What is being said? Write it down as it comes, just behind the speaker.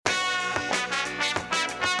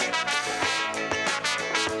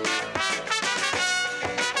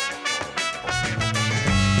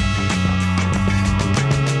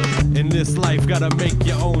this life, gotta make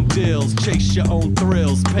your own deals, chase your own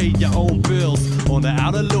thrills, pay your own bills. On the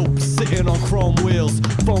outer loop, sitting on chrome wheels,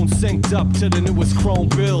 phone synced up to the newest chrome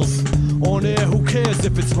bills. On air, who cares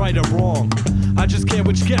if it's right or wrong? I just care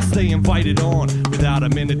which guests they invited on. Without a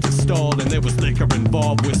minute to stall, and there was liquor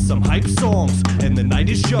involved with some hype songs. And the night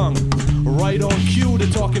is young. Right on cue, the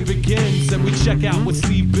talking begins, and we check out what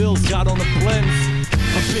Steve Bills got on the blends.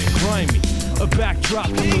 A bit grimy, a backdrop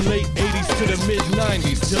from the late 80s to the mid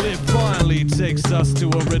 90s, till it finally takes us to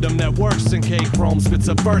a rhythm that works. And K Chrome spits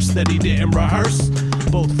a verse that he didn't rehearse.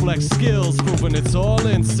 Both flex skills, proving it's all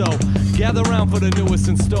in. So gather round for the newest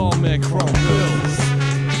installment, Chrome Bills.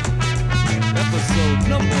 Episode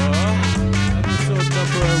number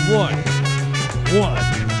one.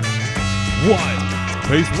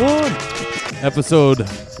 Phase one. Episode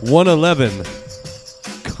 111.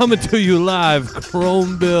 Coming to you live,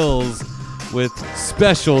 Chrome Bills, with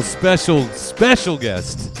special guest,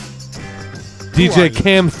 DJ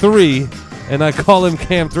Cam 3. And I call him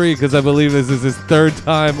Cam 3 because I believe this is his third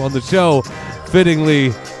time on the show,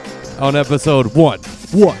 fittingly on episode 1.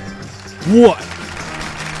 What?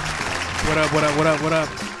 What up?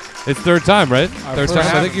 It's third time, right? Third time.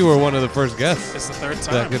 time. I think you were one of the first guests. It's the third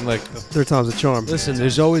time. Back in like Third time's a charm. Listen,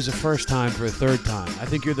 there's always a first time for a third time. I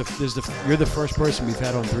think you're the first person we've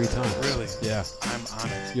had on 3 times. Really? Yeah. I'm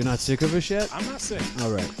honored. You're not sick of us yet? I'm not sick.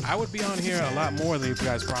 All right. I would be on here a lot more than you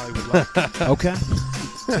guys probably would like. Okay.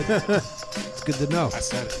 It's good to know. I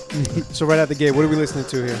said it. So right out the gate, what are we listening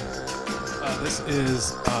to here? This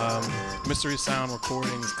is Mystery Sound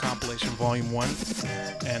Recordings Compilation Volume 1.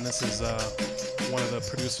 And this is one of the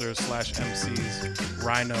producers / MCs,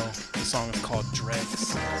 Rhino. The song is called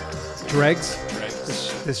Dregs. Dregs?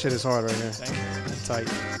 Dregs. This shit is hard right here. Thank you. Tight.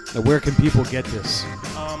 Now, where can people get this? You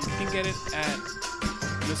can get it at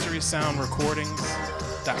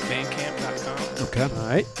mysterysoundrecordings.bandcamp.com. Okay. All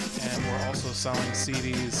right. And we're also selling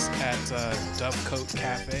CDs at Dovecote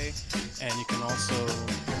Cafe, and you can also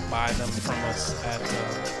buy them from us at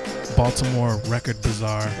Baltimore Record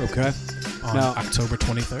Bazaar Okay. on Now- October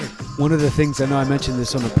 23rd. One of the things, I know I mentioned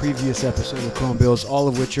this on a previous episode of Chrome Bills, all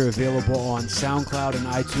of which are available on SoundCloud and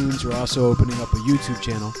iTunes. We're also opening up a YouTube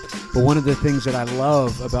channel. But one of the things that I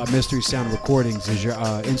love about Mystery Sound Recordings is your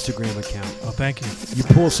Instagram account. Oh, thank you. You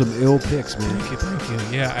pull some ill pics, man.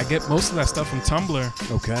 Thank you. Yeah, I get most of that stuff from Tumblr,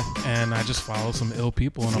 Okay. and I just follow some ill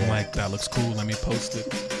people, and I'm like, that looks cool, let me post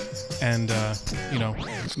it. And,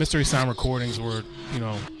 Mystery Sound Recordings were,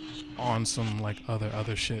 on some, like,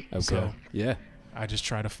 other shit. Okay. So Yeah. I just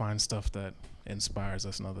try to find stuff that inspires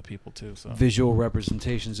us and other people, too. So Visual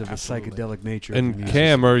representations of Absolutely. the psychedelic nature. of And the music.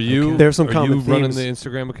 Cam, are you There's some are common you running themes. the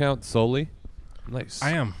Instagram account solely? Nice.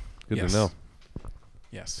 I am. Good Yes. to know.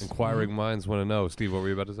 Yes. Inquiring minds want to know. Steve, what were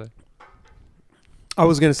you about to say? I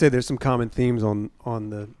was gonna say there's some common themes on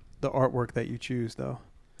the artwork that you choose though.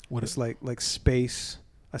 What It's is like space.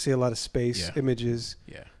 I see a lot of space Yeah. images.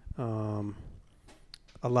 Yeah.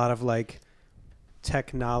 A lot of like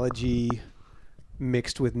technology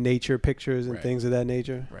mixed with nature pictures and Right. things of that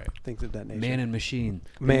nature. Right. Things of that nature. Man and machine.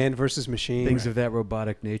 Man versus machine. Things of that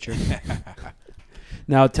robotic nature.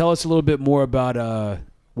 Now, tell us a little bit more about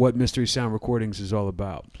what Mystery Sound Recordings is all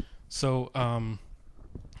about. So,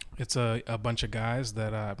 it's a bunch of guys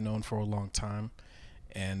that I've known for a long time,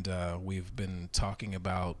 and we've been talking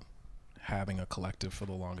about having a collective for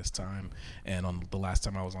the longest time. And on the last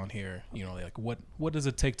time I was on here, like, what does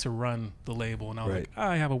it take to run the label? And I was Right. like,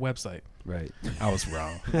 I have a website. Right. I was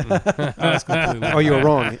wrong. I was completely Oh, you were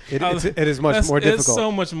wrong. It is much more difficult. It's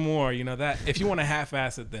so much more. That if you want to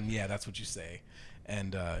half-ass it, then yeah, that's what you say.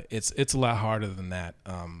 And it's a lot harder than that.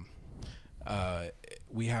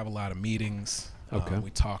 We have a lot of meetings. Okay.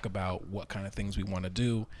 We talk about what kind of things we want to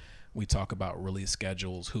do. We talk about release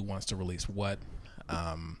schedules, who wants to release what,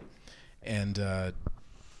 and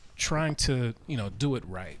trying to do it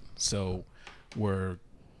right. So we're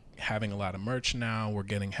having a lot of merch now. We're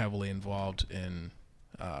getting heavily involved in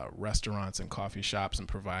restaurants and coffee shops and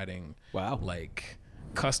providing like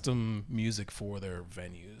custom music for their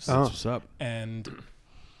venues. Oh. What's up? And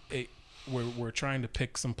we're trying to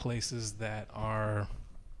pick some places that are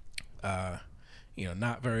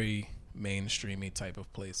not very mainstreamy type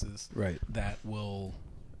of places, Right. that will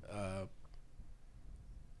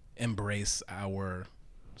embrace our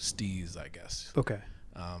steez, I guess. Okay.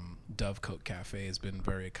 Dovecote Cafe has been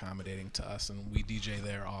very accommodating to us, and we DJ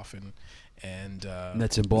there often. And And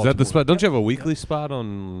that's in Is Baltimore. that the spot? Don't you have a weekly spot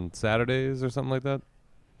on Saturdays or something like that?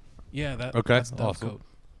 yeah, that's awesome. Dovecote.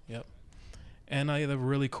 Yep. And they're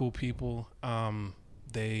really cool people.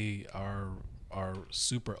 They are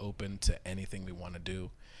super open to anything we want to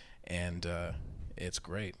do, and it's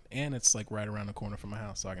great, and it's like right around the corner from my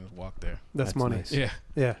house, so I can just walk there. That's money. nice. Yeah,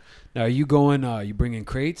 Yeah. Now, are you going? You bringing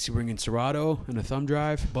crates? You bringing Serato and a thumb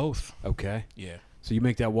drive? both. Okay. Yeah, So you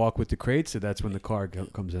make that walk with the crates, or that's when the car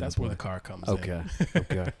comes in? that's where the car comes in. Okay.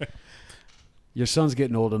 Okay. Your son's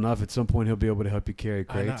getting old enough. At some point, he'll be able to help you carry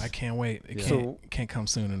I know. crates. I can't wait. It Yeah. can't come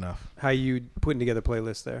soon enough. How you putting together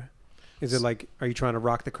playlists there? Is it like, are you trying to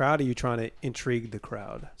rock the crowd? Or are you trying to intrigue the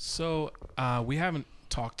crowd? So we haven't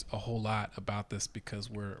talked a whole lot about this because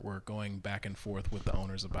we're going back and forth with the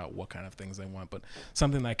owners about what kind of things they want. But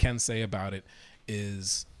something I can say about it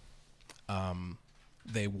is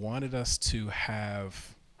they wanted us to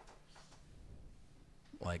have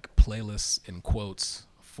like playlists in quotes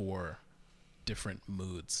for different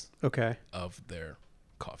moods Okay. of their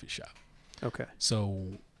coffee shop. Okay.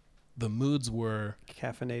 So the moods were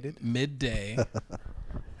Caffeinated. midday,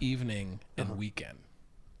 evening, and weekend.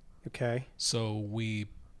 Okay. So we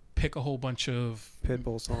pick a whole bunch of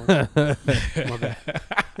Pitbull song. My bad.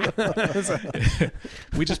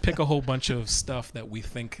 we just pick a whole bunch of stuff that we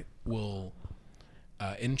think will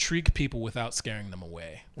intrigue people without scaring them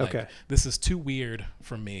away. Like, Okay. this is too weird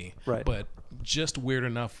for me, Right. but just weird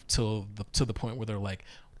enough to the point where they're like,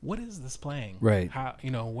 "What is this playing?" Right. How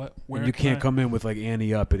what? Where And you can can't I-" come in with like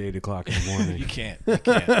Annie up at 8 o'clock in the morning. You can't. You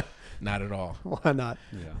can't. Not at all. Why not?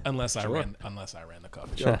 Yeah. Unless I ran the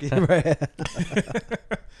coffee shop. Right.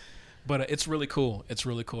 But it's really cool. It's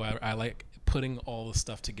really cool. I like putting all the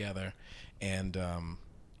stuff together, and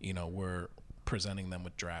we're presenting them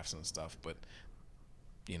with drafts and stuff. But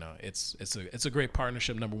it's a great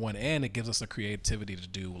partnership, number one, and it gives us the creativity to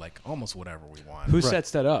do like almost whatever we want. Who sets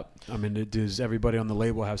that up? I mean, does everybody on the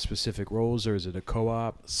label have specific roles, or is it a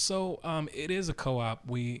co-op? So it is a co-op.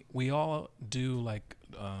 We all do like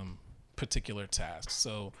particular tasks.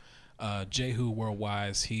 So Jehu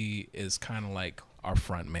Worldwise, he is kind of like our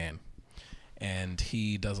front man, and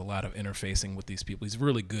he does a lot of interfacing with these people. He's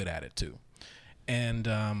really good at it too, and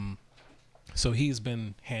so he's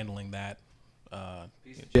been handling that.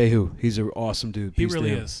 Jehu, he's an awesome dude. He Peace to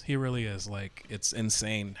really him. is. He really is. Like, it's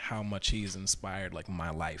insane how much he's inspired like my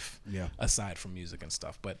life. Yeah. Aside from music and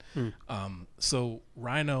stuff, but so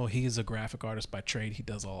Rhino, he's a graphic artist by trade. He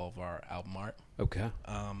does all of our album art. Okay.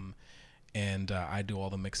 And I do all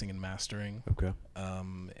the mixing and mastering. Okay.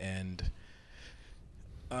 And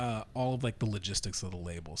all of like the logistics of the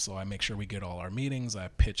label. So I make sure we get all our meetings. I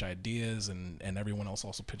pitch ideas, and everyone else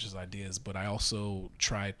also pitches ideas. But I also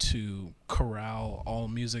try to corral all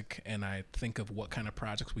music, and I think of what kind of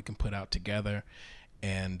projects we can put out together,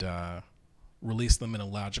 and release them in a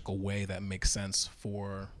logical way that makes sense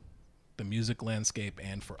for the music landscape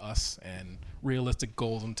and for us, and realistic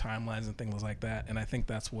goals and timelines and things like that. And I think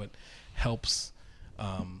that's what helps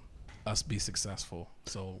us be successful.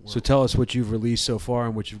 So tell us what you've released so far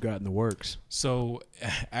and what you've got in the works. So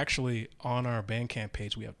actually on our Bandcamp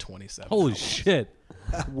page we have 27 Holy albums. shit.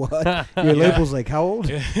 What? Your label's like how old?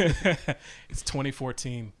 It's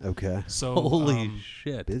 2014. Okay. So Holy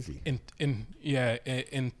shit. Busy.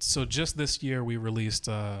 and so just this year we released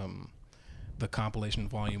the compilation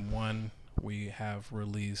volume 1. We have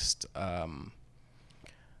released DJ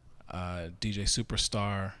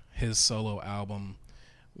Superstar, his solo album.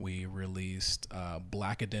 We released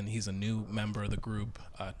Blackadin. He's a new member of the group.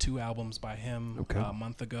 2 albums by him a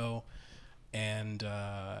month ago. And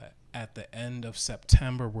at the end of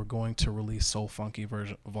September, we're going to release Soul Funky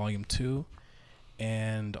Volume 2.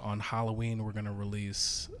 And on Halloween, we're going to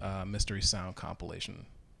release Mystery Sound Compilation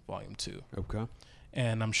Volume 2. Okay.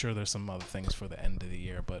 And I'm sure there's some other things for the end of the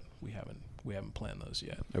year, but we haven't planned those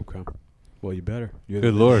yet. Okay. Well, you better.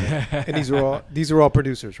 Good Lord. And these are all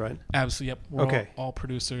producers, right? Absolutely. Yep. We're Okay. all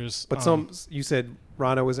producers. But you said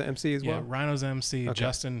Rhino was an MC as Yeah, well? Rhino's MC. Okay.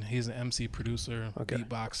 Justin, he's an MC, producer, Okay.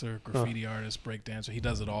 beatboxer, graffiti artist, breakdancer. He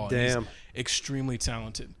does it all. And Damn. he's extremely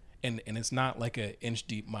talented. And it's not like a inch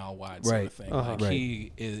deep, mile wide sort Right. of thing. Uh-huh. Like Right.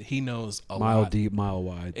 he knows a Mile lot. deep, mile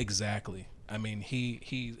wide. Exactly. I mean,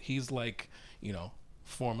 he's like,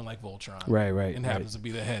 forming like Voltron. Right. And happens to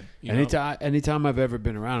be the head. Anytime I've ever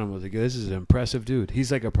been around him, I was like, this is an impressive dude.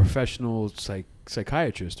 He's like a professional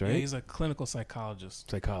psychiatrist, right? Yeah, he's a clinical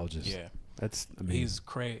psychologist. Psychologist. Yeah. That's amazing. He's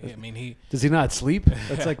crazy. I mean, Does he not sleep?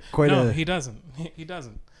 That's like quite no, a... he doesn't. He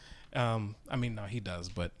doesn't. I mean, no, he does,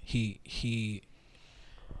 but he's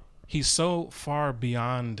so far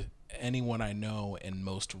beyond anyone I know in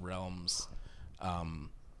most realms.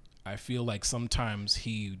 I feel like sometimes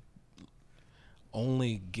he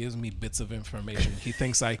only gives me bits of information he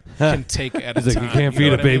thinks I can take at a He's time. like, you can't know feed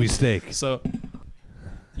a what I baby mean? steak. So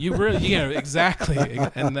you really, exactly,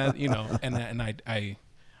 and that and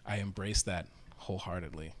I embrace that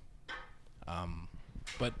wholeheartedly.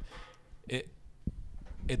 But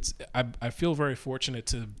I feel very fortunate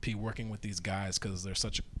to be working with these guys because they're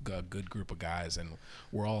such a good group of guys, and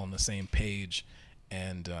we're all on the same page.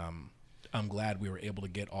 And I'm glad we were able to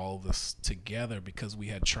get all of this together because we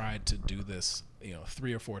had tried to do this,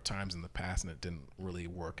 3 or 4 times in the past, and it didn't really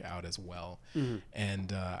work out as well. Mm-hmm.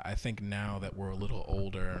 And I think now that we're a little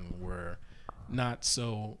older and we're not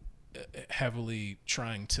so heavily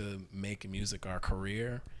trying to make music our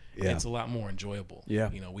career, it's a lot more enjoyable. Yeah.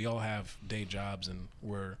 We all have day jobs and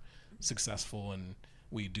we're successful and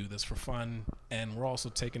we do this for fun, and we're also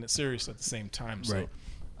taking it serious at the same time. So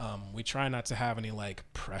we try not to have any like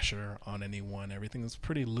pressure on anyone. Everything is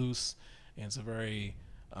pretty loose, and it's a very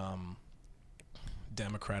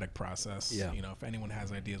democratic process. Yeah. If anyone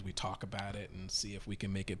has ideas, we talk about it and see if we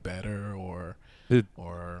can make it better or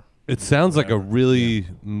it sounds like a really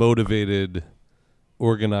motivated,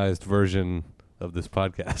 organized version of this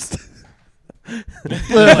podcast.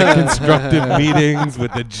 Like constructive meetings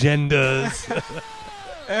with agendas.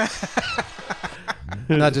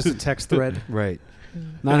 Not just a text thread. Right.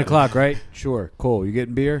 9 o'clock, right? Sure. Cole, you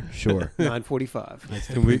getting beer? Sure.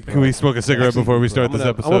 9:45. Can we smoke a cigarette before we start this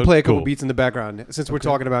episode? I'm gonna play a couple beats in the background. Since we're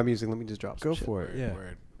talking about music, let me just drop some Go shit. for it. Yeah.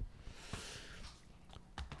 Word.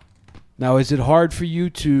 Now, is it hard for you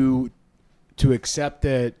to accept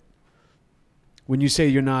that when you say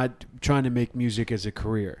you're not trying to make music as a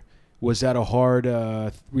career, was that a hard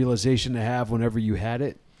realization to have whenever you had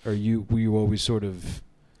it? Or were you always sort of...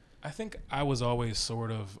 I think I was always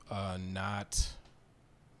sort of not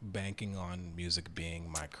banking on music being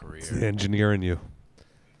my career. It's the engineer in you.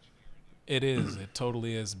 It is. It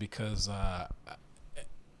totally is, because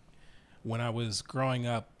when I was growing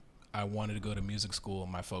up, I wanted to go to music school,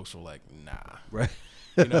 and my folks were like, nah. Right.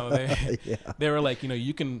 They were like,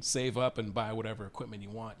 you can save up and buy whatever equipment you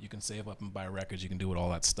want. You can save up and buy records. You can do all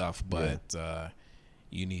that stuff, but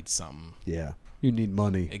you need something. Yeah. You need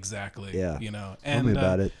money. Exactly. Yeah. And tell me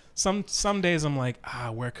about it. Some days I'm like,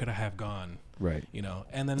 where could I have gone? Right.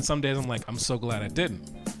 And then some days I'm like, I'm so glad I didn't.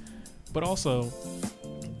 But also,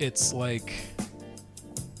 it's like,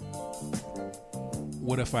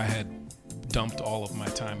 what if I had dumped all of my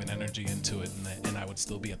time and energy into it, and I would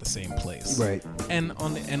still be at the same place? Right. And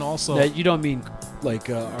also, that you don't mean like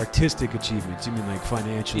artistic achievements. You mean like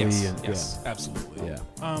financially. Yes, absolutely. Yeah.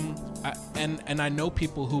 And I know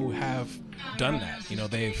people who have done that.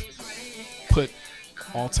 They've put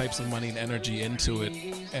all types of money and energy into it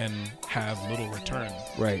and have little return.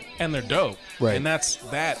 Right. And they're dope. Right. And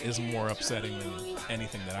that is more upsetting than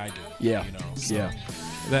anything that I do. Yeah. So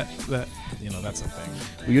that's a thing.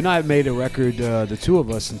 Well, you and I made a record, the two of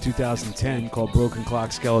us, in 2010 called Broken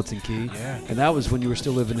Clock Skeleton Key. Yeah. And that was when you were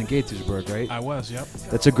still living in Gaithersburg, right? I was, yep.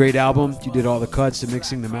 That's a great album. You did all the cuts, the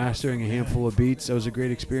mixing, the mastering, a handful of beats. That was a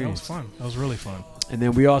great experience. That was fun. That was really fun. And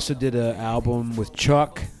then we also did an album with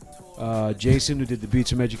Chuck, Jason, who did the beats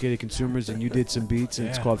from Educated Consumers, and you did some beats, and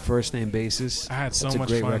it's called First Name Basis. I had so much fun.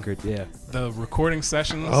 That's a great record, yeah. The recording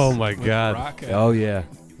sessions. Oh, my God. Oh, yeah.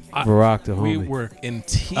 Barack, the homie. We were in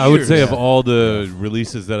tears. I would say of all the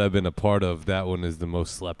releases that I've been a part of, that one is the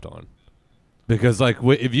most slept on. Because, like,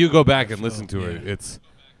 if you go back and listen to it, it's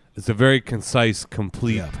a very concise,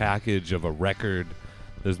 complete package of a record.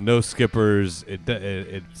 There's no skippers.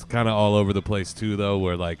 It's kind of all over the place, too, though,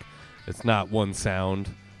 where, like, it's not one sound.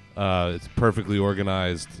 It's perfectly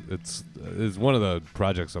organized. It's one of the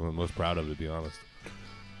projects I'm the most proud of, to be honest.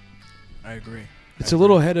 I agree. It's a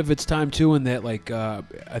little ahead of its time, too, in that, like, I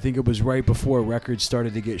think it was right before records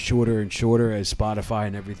started to get shorter and shorter as Spotify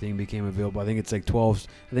and everything became available. I think it's like 12.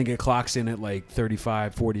 I think it clocks in at like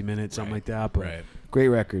 35, 40 minutes, something like that. But great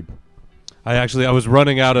record. I was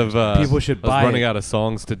running out of people should buy running out of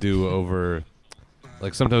songs to do over.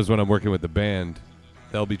 Like, sometimes when I'm working with the band,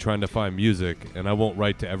 they'll be trying to find music, and I won't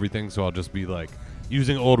write to everything, so I'll just be like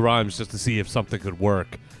using old rhymes just to see if something could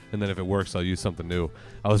work, and then if it works, I'll use something new.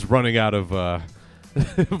 I was running out of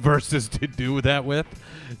verses to do that with,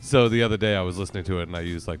 so the other day I was listening to it, and I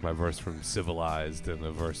used like my verse from Civilized and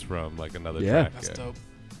a verse from like another track. That's dope.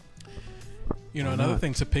 Another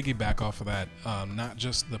thing to piggyback off of that, not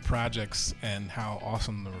just the projects and how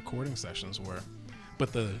awesome the recording sessions were,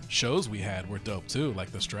 but the shows we had were dope too,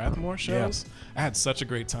 like the Strathmore shows. I had such a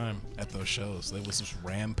great time at those shows. It was just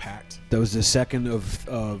ram-packed. That was the second of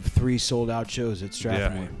 3 sold-out shows at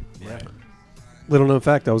Strathmore. Yeah. Right. Little known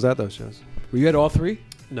fact, I was at those shows. Were you at all 3?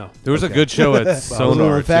 No. There was a good show at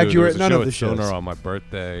Sonar. In fact, too. you were at none of the shows. shows. Sonar on my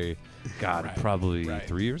birthday. God, probably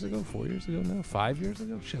 3 years ago, 4 years ago now, 5 years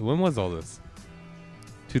ago. Shit, when was all this?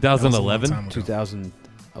 2011.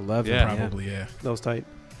 2011. Yeah, probably. Yeah. That was tight.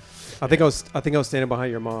 I think I was standing behind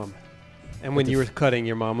your mom. And when you were cutting,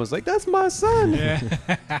 your mom was like, "That's my son."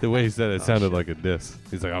 The way he said it sounded like a diss.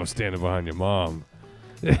 He's like, I was standing behind your mom.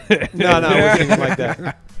 No, it wasn't like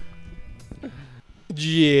that.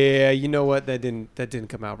 Yeah, you know what? That didn't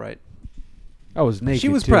come out right. I was naked. She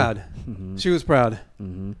was too. proud. Mhm. She was proud.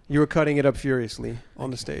 Mhm. You were cutting it up furiously on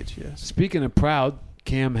the stage. Yes. Speaking of proud,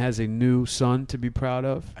 Cam has a new son to be proud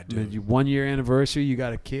of. I do. 1 year anniversary. You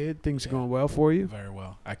got a kid. Things are going well for you. Very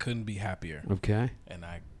well. I couldn't be happier, Okay. and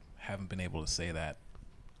I haven't been able to say that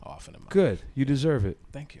often in my Good. You deserve it.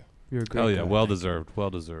 Thank you. You're a great Hell yeah, guy. well deserved. Well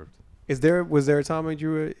deserved. Was there a time when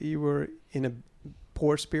you were in a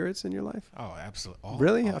poor spirits in your life? Oh, absolutely.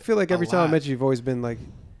 Really? I feel like every time I met you, you've always been like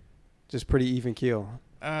just pretty even keel.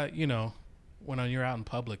 You know, when you're out in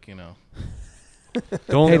public, you know.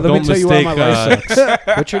 Don't Hey, let me tell you why my life mistake. sucks.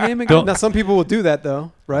 What's your name again? Now some people will do that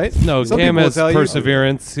though, right? No, Some Cam people will has tell you-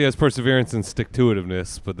 perseverance. He has perseverance and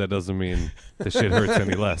stick-to-itiveness, but that doesn't mean the shit hurts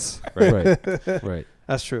any less. Right? Right. Right.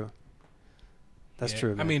 That's true. That's Yeah,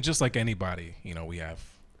 true. I Man. mean, just like anybody, you know, we have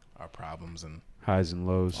our problems and Highs and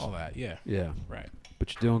lows. all that. Yeah, Yeah. right.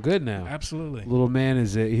 But you're doing good now. Absolutely. Little man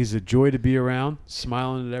he's a joy to be around,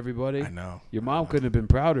 smiling at everybody. I know. Your mom couldn't have been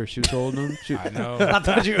prouder. She was holding him. I know. I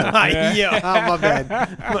thought you. Yeah, my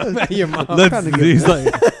bad. Your mom. He's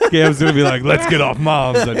like, Cam's gonna be like, let's get off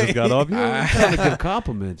moms. I just got off. I'm trying to give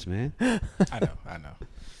compliments, man. I know.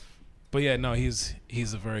 But yeah, no, he's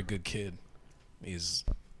a very good kid. Is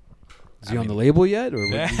he on the label yet, or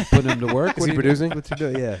what, you putting him to work? Is he producing? What's he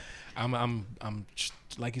doing? Yeah. I'm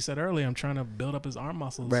like you said earlier, I'm trying to build up his arm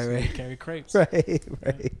muscles. Right, right. To carry crates. Right.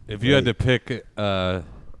 Right. If you had to pick a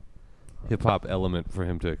hip-hop element for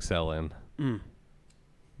him to excel in,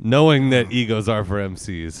 knowing that egos are for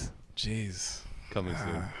MCs, Jeez. coming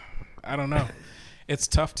soon. I don't know. It's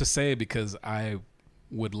tough to say because I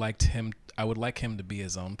would like him to be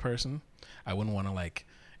his own person. I wouldn't want to like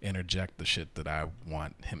interject the shit that I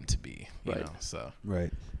want him to be, you know. So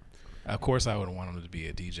Right. of course I would want him to be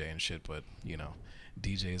a DJ and shit, but you know,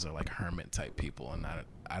 DJs are like hermit type people, and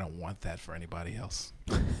I don't want that for anybody else.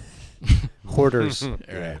 Hoarders.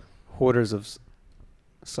 Right. Hoarders of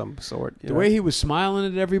some sort. you The know? way he was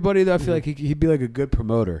smiling at everybody, though, I feel like he'd be like a good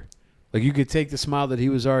promoter. Like you could take the smile that he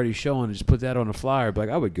was already showing and just put that on a flyer. Be like,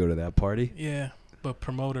 I would go to that party. Yeah, but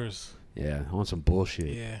promoters, Yeah, I want some bullshit.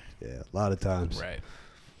 yeah, Yeah. A lot of times. right.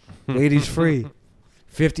 Ladies free,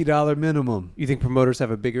 $50 minimum. You think promoters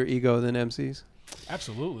have a bigger ego than MCs?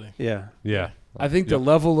 Absolutely. Yeah. Yeah. I think the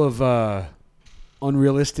level of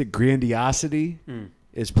unrealistic grandiosity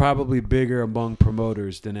is probably bigger among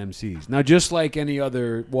promoters than MCs. Now, just like any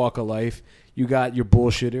other walk of life, you got your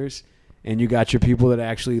bullshitters and you got your people that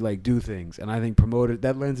actually like do things. And I think promoters,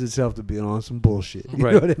 that lends itself to being on some bullshit. You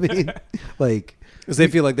Right. know what I mean? Like, Because they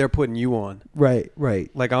feel like they're putting you on. Right.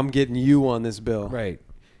 Right. Like I'm getting you on this bill. right.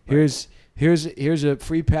 Here's a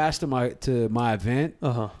free pass to my event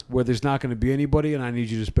Uh-huh. where there's not going to be anybody, and I need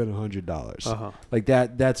you to spend $100. Uh-huh. Like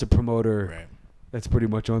that. That's a promoter. Right. That's pretty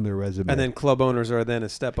much on their resume. And then club owners are then a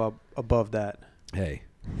step up above that. Hey,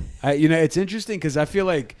 it's interesting because I feel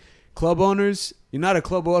like club owners, you're not a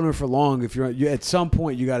club owner for long. If you at some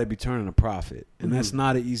point you got to be turning a profit, and that's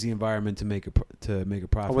not an easy environment to make a profit.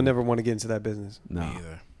 I would never want to get into that business. No Me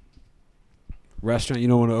either. restaurant. You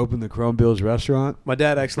don't want to open the Chrome Bills restaurant. My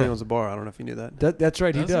dad actually owns a bar. I don't know if you knew that. That's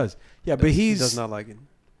right. He Does he? does. Yeah, but He he's does not like it.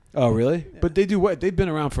 Oh, really? But they do what? They've been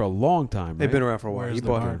around for a long time. They've right? been around for a while. Where's He the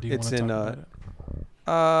bought bar? it. Do you It's wanna in talk about it?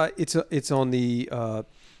 it's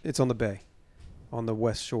on the bay, on the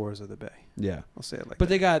west shores of the bay. Yeah, I'll say it like but that.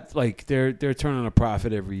 they got like they're turning a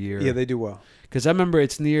profit every year. Yeah, they do well. Because I remember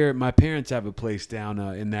it's near my parents have a place down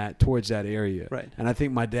in that towards that area. Right. And I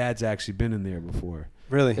think my dad's actually been in there before.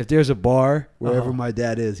 Really? If there's a bar, Wherever Uh-huh. my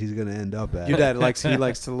dad is, he's gonna end up at. Your dad likes to he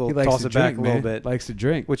likes toss to it back drink, a little man. bit. Likes to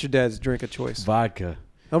drink. What's your dad's drink of choice? Vodka.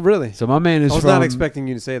 Oh, really? So my man is I was from. not expecting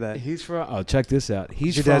you to say that. He's from. Oh, check this out.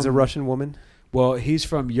 He's Your from. dad's a Russian woman. Well, he's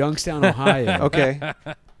from Youngstown, Ohio. Okay.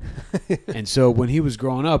 And so when he was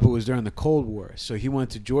growing up, it was during the Cold War. So he went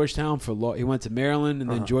to Georgetown for law. He went to Maryland and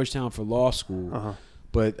then Uh-huh. Georgetown for law school. Uh-huh.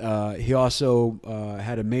 But he also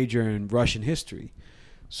had a major in Russian history.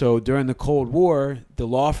 So during the Cold War, the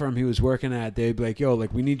law firm he was working at, they'd be like, yo,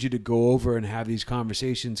 like, we need you to go over and have these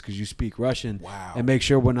conversations because you speak Russian. Wow. And make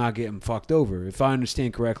sure we're not getting fucked over, if I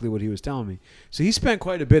understand correctly what he was telling me. So he spent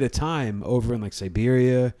quite a bit of time over in, like,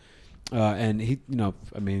 Siberia And he,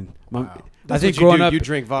 I mean, I That's think what you growing do. up, You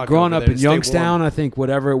drink vodka growing over up there in to stay warm. Youngstown, I think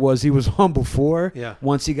whatever it was, he was home before. Yeah.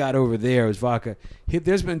 Once he got over there, it was vodka.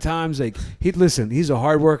 There's been times like he's a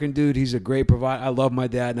hardworking dude. He's a great provider. I love my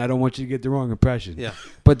dad, and I don't want you to get the wrong impression. Yeah.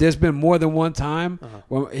 But there's been more than one time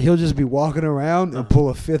Well, he'll just be walking around and pull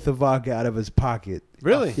a fifth of vodka out of his pocket.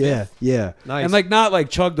 Really? Yeah, yeah. Nice. And not like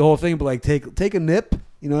chug the whole thing, but like take a nip.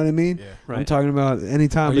 You know what I mean? Yeah. Right. I'm talking about any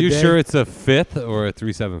time Are of you day. sure it's a fifth or a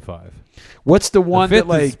 375? What's the one a fifth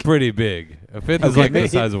that is like? pretty big. A fifth is Okay, like the maybe-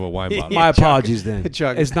 size of a wine bottle. My apologies then.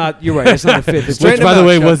 Chug. It's not. You're right. It's not a fifth. It's Straighten Which, by him the out,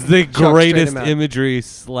 way, Chuck. was the Chuck, straighten greatest him out. imagery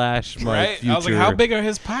 / my future. Right? I was like, how big are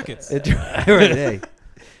his pockets? Right, hey.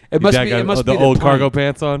 It must Dad be. got It must the be old the cargo pint.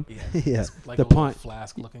 pants on. Yeah. Like the a little pint.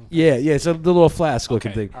 flask looking. Yeah, it's a little flask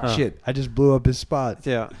looking Okay. thing. Shit. I just blew up his spot.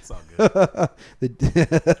 Yeah. It's all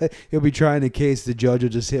good. He'll be trying to case the judge will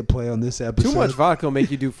just hit play on this episode. Too much vodka will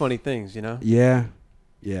make you do funny things, you know? Yeah,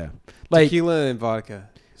 yeah. Like Tequila and vodka.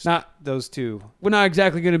 not. Those two. We're not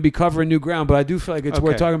exactly going to be covering new ground, but I do feel like it's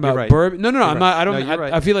worth Okay, talking about you're right. bourbon. No, You're I'm right. not. I don't. No, you're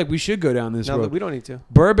right. I feel like we should go down this No, road. we don't need to.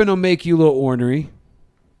 Bourbon will make you a little ornery.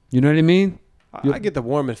 You know what I mean? I get the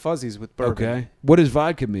warm and fuzzies with bourbon. Okay. What does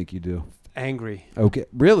vodka make you do? Angry. Okay.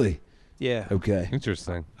 Really? Yeah. Okay.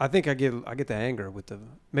 Interesting. I think I get the anger with the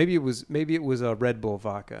maybe it was a Red Bull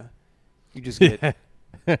vodka. You just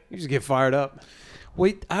get fired up.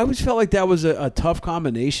 Wait, I always felt like that was a tough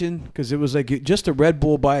combination because it was like just a Red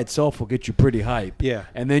Bull by itself will get you pretty hype. Yeah.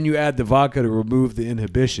 And then you add the vodka to remove the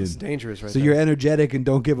inhibition. It's dangerous right So there. you're energetic and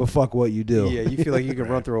don't give a fuck what you do. Yeah, you feel like you can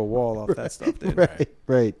run through a wall off that stuff, dude.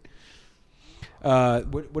 Right.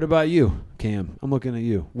 What about you, Cam? I'm looking at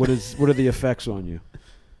you. What are the effects on you?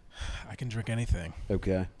 I can drink anything,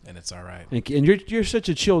 Okay. and it's all right. And you're such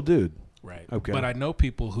a chill dude. Right. Okay. But I know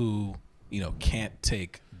people who can't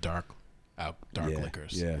take dark Yeah,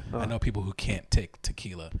 liquors. yeah. I know people who can't take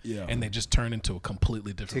tequila. Yeah. And they just turn into a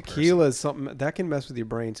completely different Tequila person. is something that can mess with your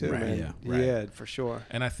brain too, Right, man. yeah, right. Yeah, for sure.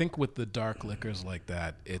 And I think with the dark liquors like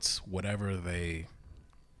that, it's whatever they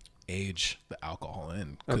age the alcohol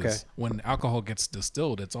in. 'Cause Okay. when alcohol gets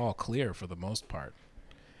distilled, it's all clear for the most part.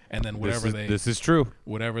 And then whatever This is true.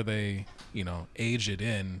 they age it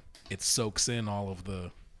in, it soaks in all of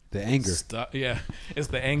the The anger. stuff. Yeah, it's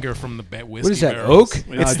the anger from the whiskey. What is that? barrels. Oak?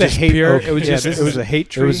 Yeah. It's No, the just hate pure. oak. It was Yeah, just. it was a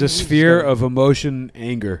hate It was tree. a sphere of emotion,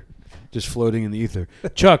 anger, just floating in the ether.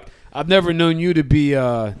 Chuck, I've never known you to be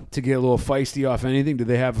to get a little feisty off anything. Do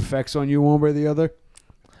they have effects on you one way or the other?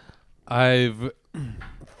 I've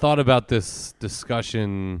thought about this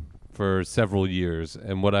discussion for several years,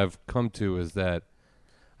 and what I've come to is that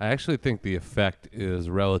I actually think the effect is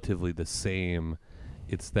relatively the same.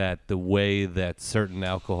 It's that the way that certain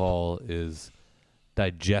alcohol is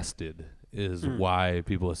digested is why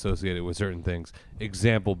people associate it with certain things.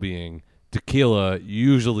 Example being tequila,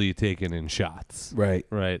 usually taken in shots, Right.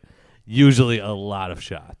 right? Usually a lot of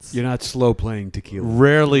shots. You're not slow playing tequila.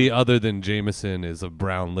 Rarely, other than Jameson, is a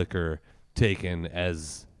brown liquor taken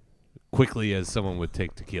as quickly as someone would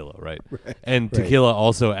take tequila, right? And tequila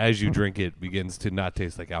also, as you drink it, begins to not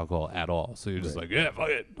taste like alcohol at all. So you're just like, yeah, fuck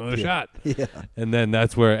it, another shot. Yeah. And then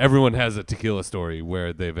that's where everyone has a tequila story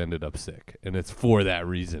where they've ended up sick. And it's for that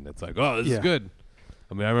reason. It's like, oh, this is Yeah. good.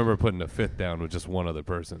 I mean, I remember putting a fifth down with just one other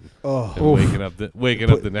person. Oh, And waking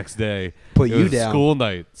up the next day. Put It you was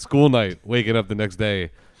down. School night, waking up the next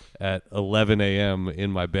day at 11 a.m.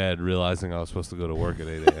 in my bed, realizing I was supposed to go to work at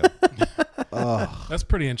 8 a.m. oh, That's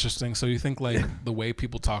pretty interesting. So you think like the way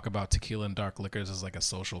people talk about tequila and dark liquors is like a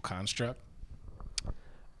social construct?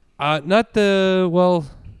 Not the well.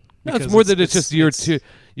 No, it's Because more it's- that it's just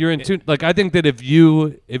you're in tune. Like I think that if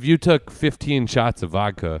you took 15 shots of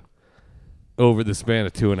vodka over the span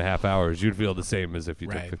of 2.5 hours, you'd feel the same as if you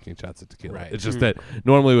Right. took 15 shots of tequila. Right. It's just that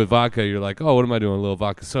normally with vodka, you're like, oh, what am I doing? A little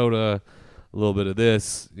vodka soda, a little bit of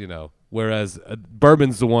this, Whereas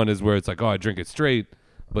bourbon's the one is where it's like, oh, I drink it straight,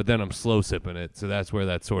 but then I'm slow sipping it. So that's where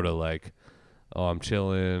that's sort of like, oh, I'm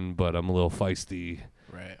chilling, but I'm a little feisty.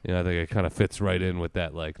 Right. I think it kind of fits right in with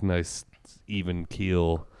that like nice even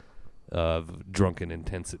keel of drunken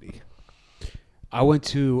intensity. I went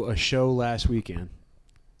to a show last weekend.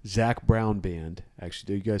 Zach Brown Band.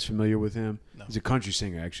 Actually, are you guys familiar with him? No. He's a country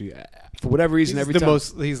singer. Actually, for whatever reason, He's every time.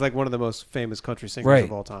 he's like one of the most famous country singers Right.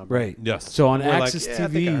 of all time. Right. Yes. So on We're like, Access yeah, I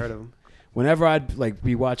think I TV, heard of him. whenever I'd like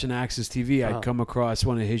be watching Access TV, I'd come across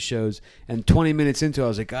one of his shows, and 20 minutes into it, I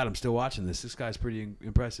was like, God, I'm still watching this. This guy's pretty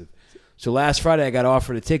impressive. So last Friday, I got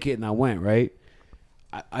offered a ticket, and I went, right?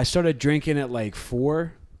 I started drinking at like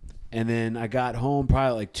 4, and then I got home probably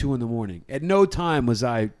at like 2 in the morning. At no time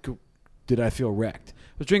did I feel wrecked.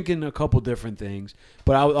 I was drinking a couple different things,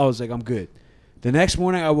 but I was like, I'm good. The next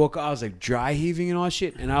morning I woke up, I was like dry heaving and all that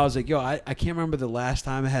shit, and I was like, yo, I can't remember the last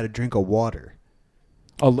time I had a drink of water.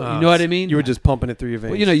 Oh, you know what I mean? You were just pumping it through your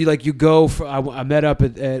veins. Well, you go for. I met up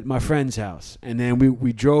at my friend's house, and then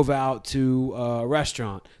we drove out to a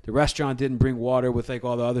restaurant. The restaurant didn't bring water with like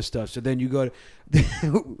all the other stuff. So then you go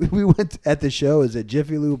to. We went at the show. Is it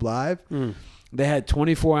Jiffy Lube Live? They had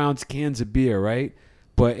 24-ounce cans of beer, right?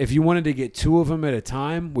 But if you wanted to get 2 of them at a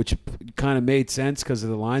time, which kind of made sense because of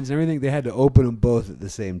the lines and everything, they had to open them both at the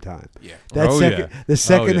same time. Yeah. The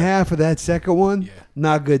second yeah. half of that second one, Yeah.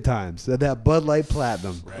 not good times. So that Bud Light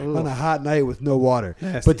Platinum on a hot night with no water.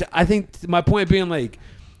 But I think my point being like,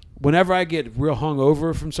 whenever I get real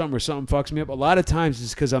hungover from something or something fucks me up, a lot of times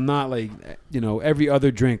it's because I'm not like, every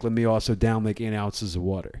other drink, let me also down like 8 ounces of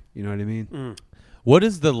water. You know what I mean? What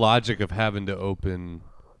is the logic of having to open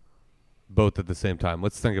both at the same time?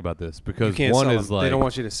 Let's think about this, because you can't one sell is them. like They don't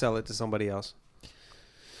want you to sell it to somebody else.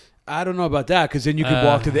 I don't know about that because then you could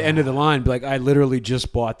walk to the end of the line and be like, I literally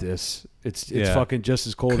just bought this. It's fucking just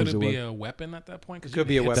as cold Could as it it be was. a weapon at that point? 'Cause Could you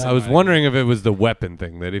be a hit weapon. I was somebody. wondering if it was the weapon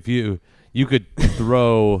thing, that if you could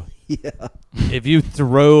throw if you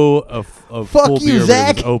throw a full you, beer but Zach.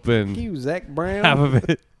 it was open You, Zach Brown. half of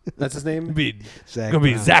it That's his name. it'd be Zach gonna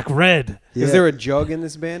be Brown. Zach Red. Yeah. Is there a jug in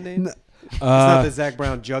this band name? No. It's not the Zach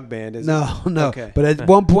Brown Jug Band, is it? No. Okay. But at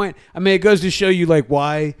one point, I mean, it goes to show you like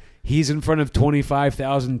why he's in front of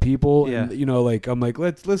 25,000 people. Yeah. And, I'm like,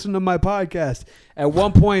 let's listen to my podcast. At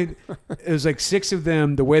one point, it was like 6 of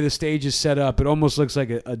them. The way the stage is set up, it almost looks like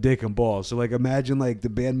a dick and balls. So like, imagine like the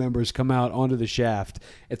band members come out onto the shaft,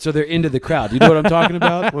 and so they're into the crowd. You know what I'm talking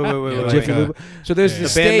about? Wait. Jiffy like, Lube. So there's yeah. the The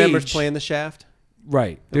stage. band members playing the shaft.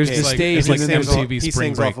 Right. There's Okay. the It's like- stage. it's like and the then there's MTV he Spring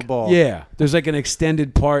sings Break. off a ball. yeah. There's like an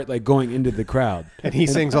extended part like going into the crowd. And he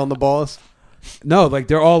sings on the balls. No, like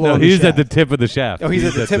they're all No, on he's the at the shaft. tip of the shaft. Oh, he's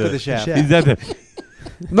at the tip of the shaft. shaft. He's at the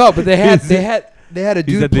No, but they had a He's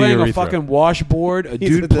dude at the playing a urethra. fucking washboard, a He's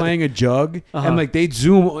dude at the- playing a jug, Uh-huh. and like they'd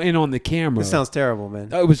zoom in on the camera. This sounds terrible, man.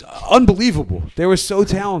 It was unbelievable. They were so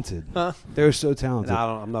talented. Huh? They were so talented. I'm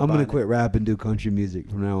not I'm buying gonna it. quit rap and do country music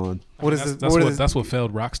from now on. What is That's, this? that's what what is that's what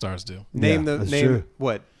failed rock stars do. name Yeah, the that's name true.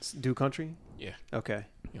 what? Do country? Yeah. Okay.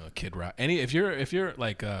 Kid Rock. If you're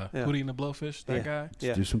like Hootie and the Blowfish, that Yeah. guy.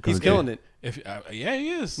 Yeah. do some He's country. killing it. If yeah, he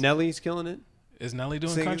is. Nelly's killing it. Is Nelly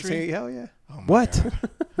doing Sing, country? sing, hell yeah. Oh my What?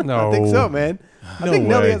 God. no. I think so, man. I No think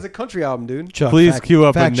Nelly way. has a country album, dude. Chuck, Please fact- cue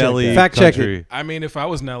up a fact check Nelly that. Fact check country. I mean, if I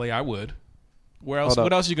was Nelly, I would. Where else? Hold up.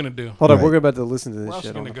 What else are you gonna do? Hold on, Right. we're about to listen to Where this else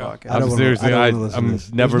shit you on the gonna go? podcast. I don't wanna- Seriously, I don't wanna listen to I'm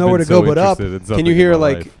this. never There's nowhere been to so go but up. interested in something Can you hear in my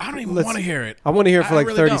like? life. I don't even Let's- want to hear it. I want to hear it for I like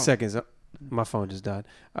really 30 don't. seconds. My phone just died.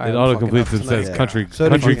 All right, It I'm auto fucking completes up and says tonight. country So did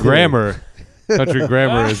country you. grammar. Country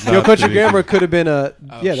grammar is not Yo, country the- grammar could have been a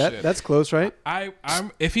shit. that's close, right?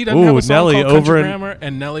 I'm if he doesn't Ooh, have a song Nelly called over Country in- Grammar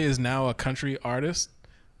and Nelly is now a country artist,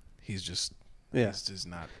 he's just Yeah.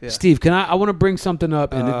 not. Yeah. Steve, I want to bring something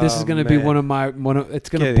up, and this is Oh, going to be man. it's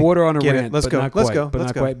going Get to it. border on a Get it. rant. Let's but go. Not Let's quite, go. But Let's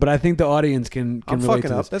not go. quite. But I think the audience can I'm relate fucking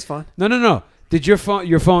to up. this. That's fine. No. Did your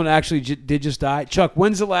phone actually did just die? Chuck,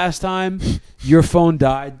 when's the last time your phone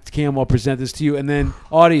died? Cam, I'll present this to you. And then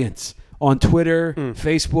audience on Twitter,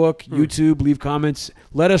 Facebook, YouTube, leave comments.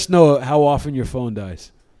 Let us know how often your phone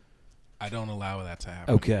dies. I don't allow that to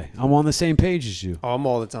happen. Okay. I'm on the same page as you. Oh, I'm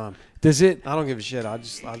all the time. Does it? I don't give a shit. I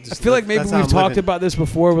just I feel like maybe that's how we've I'm talked living. about this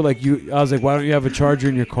before. Where like I was like, why don't you have a charger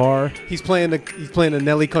in your car? He's playing a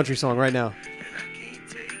Nelly country song right now.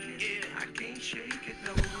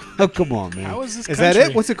 Oh, come on, man. How is this? Is that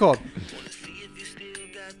country? it? What's it called?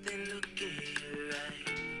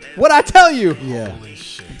 What I tell you? Yeah. Holy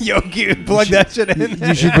shit! Yo, plug that shit in.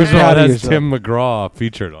 You should be First of all, proud it of has yourself. Tim McGraw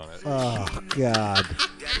featured on it. Oh God.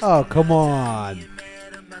 Oh, come on.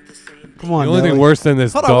 Come on. The only thing Nelly. worse than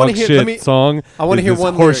this Hold on, I wanna dog hear- shit let me- song I wanna is hear this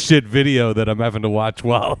one horse lyric. shit video that I'm having to watch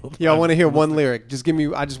while. Yo, I want to hear one lyric. Just give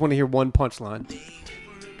me. I just want to hear one punchline.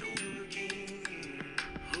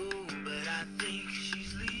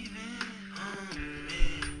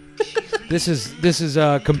 This is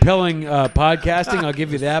compelling podcasting. I'll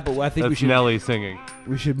give you that. But I think we That's should. Nelly singing.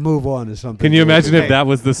 We should move on to something. Can you imagine Okay. if that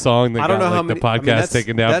was the song that I don't got know how like, many- the I mean, podcast that's-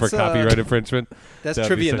 taken down for that's, copyright infringement? That's That'd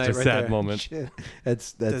trivia be such night a right sad there. moment. Shit.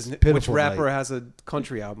 That's Doesn't- pitiful. Which rapper like- has a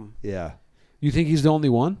country album? Yeah. You think he's the only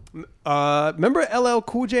one? Remember LL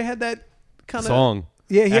Cool J had that kind of Song.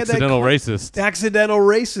 Yeah, he Accidental had that. Racist. Accidental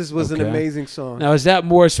Racist was an Okay. amazing song. Now, is that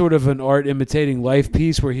more sort of an art imitating life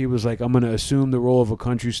piece where he was like, I'm going to assume the role of a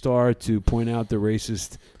country star to point out the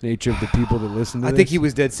racist nature of the people that listen to I this? think he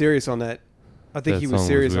was dead serious on that. I think That he song was was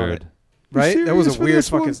serious on weird. it. Right? That was serious a for weird this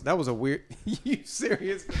fucking. one? That was a weird. You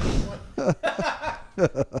serious?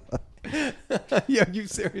 Yeah, you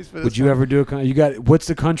serious for this? Would you ever do a you got what's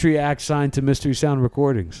the country act signed to Mystery Sound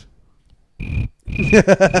Recordings?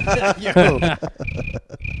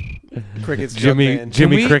 Cricket's jump band.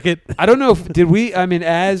 Jimmy we- Cricket. I don't know if did we. I mean,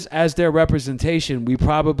 as their representation, we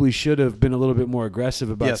probably should have been a little bit more aggressive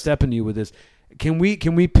about Yes. stepping you with this. Can we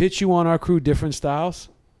pitch you on our crew different styles?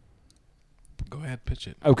 Go ahead, pitch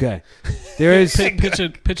it. Okay, there is. Pitch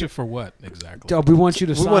it for what exactly? We want you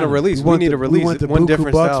to. We sign want a them. release. We want need the- a release. We want the One buku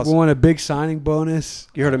different bucks. styles. We want a big signing bonus.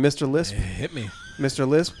 You heard of Mr. Lisp? Hit me. Mr.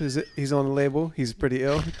 Lisp, he's on the label. He's pretty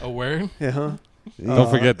ill. A word? Yeah, huh? Don't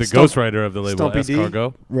forget the Stump- ghostwriter of the label, Stumpy D.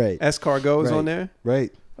 Escargot. Right. Escargot is Right. on there.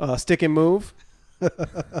 Right. Stick and Move.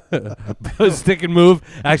 Stick and Move.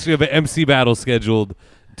 Actually, have an MC battle scheduled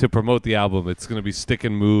to promote the album. It's going to be Stick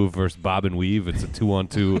and Move versus Bob and Weave. It's a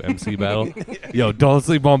 2-on-2 MC battle. Yo, don't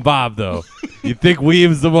sleep on Bob, though. You think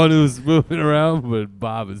Weave's the one who's moving around, but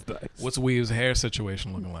Bob is nice. What's Weave's hair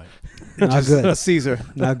situation looking like? Not good. Caesar.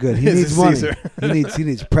 Not good. He It's a needs money. Caesar. He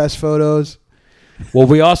needs press photos. Well,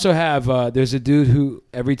 we also have. There's a dude who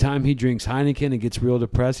every time he drinks Heineken and gets real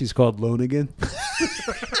depressed, he's called Lonigan.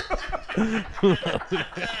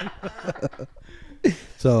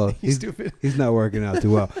 So he's stupid. He's not working out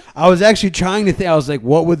too well. I was actually trying to think. I was like,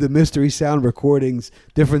 what would the Mystery Sound Recordings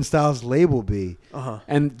different styles label be?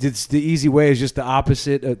 And it's the easy way is just the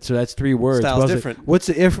opposite. So that's 3 words. Styles But I was like,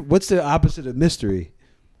 different. What's the opposite of mystery?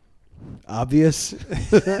 Obvious.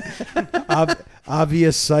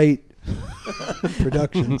 Obvious sight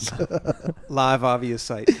productions. Live obvious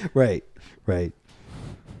sight. Right. Right.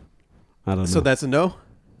 I don't know. So that's a no?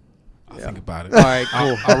 I'll think about it. All right,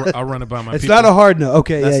 cool. I'll run it by my it's people. not a hard no.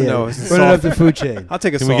 Okay, That's a yeah. no. It's a Run it up soft- the food chain. I'll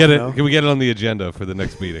take a Can we soft get it? no. Can we get it on the agenda for the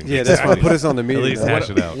next meeting? Yeah, that's what put us on the At meeting. least though. hash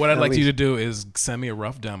it out. What I'd At like you least. to do is send me a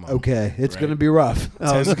rough demo. Okay, it's Right. gonna be rough.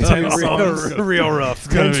 Oh, it's 10 gonna be songs. real rough.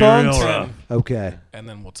 10 songs. Okay. And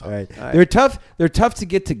then we'll talk. All right. All right. They're tough. They're tough to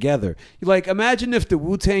get together. Like, imagine if the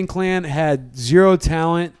Wu-Tang Clan had 0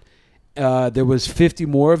 talent. There was 50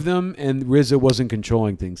 more of them, and RZA wasn't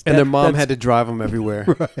controlling things. And their mom had to drive them everywhere.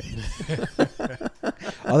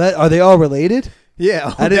 Are they all related?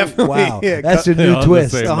 Yeah, I didn't. definitely. Wow, Yeah, that's a They're new all the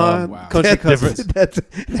twist. same mom. Wow. Country cousins. That's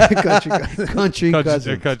Country cousins. country They're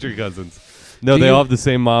cousin. country cousins. No, Do they you- all have the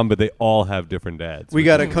same mom, but they all have different dads. We which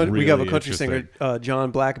got is we have a really country singer, interesting.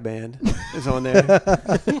 John Black Band, is on there.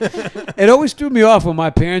 It always threw me off when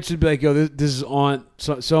my parents would be like, "Yo, this is Aunt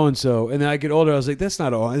so and so," and then I get older, I was like, "That's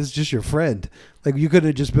not Aunt. It's just your friend. Like you could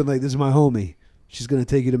have just been like, "This is my homie. She's gonna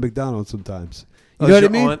take you to McDonald's sometimes." You know what I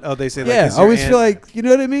mean? Aunt? Oh, they say like, Yeah, this I always your feel aunt. like you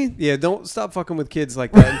know what I mean. Yeah, don't stop fucking with kids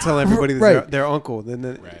like that and tell everybody that Right. their uncle. Then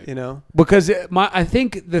Right. you know. Because I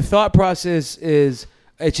think the thought process is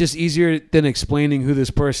it's just easier than explaining who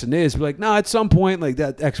this person is. But like, no, at some point, like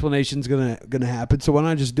that explanation's gonna happen. So why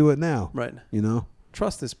not just do it now? Right. You know?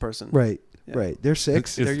 Trust this person. Right. Yeah. Right. They're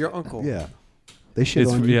 6. They're your uncle. Yeah. They shit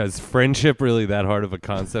Is, on you. yeah, is friendship really that hard of a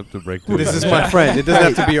concept to break through? This is my friend. It doesn't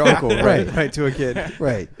have to be your uncle. Right. Right. Right. To a kid.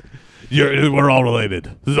 Right. We're all related.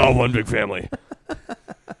 This is all one big family.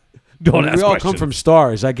 Don't ask we all questions. come from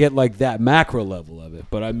stars. I get like that macro level of it,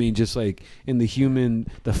 but I mean, just like in the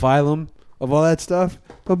phylum. Of all that stuff,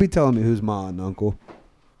 don't be telling me who's ma and uncle. I'm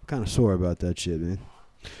kind of sore about that shit, man.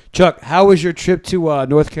 Chuck, how was your trip to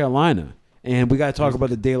North Carolina? And we got to talk about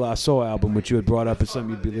the De La Soul album, which you had brought up as something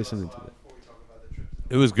you'd be listening to.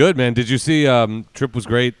 It was good, man. Did you see? Trip was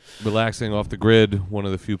great, relaxing off the grid. One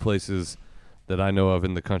of the few places that I know of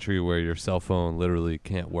in the country where your cell phone literally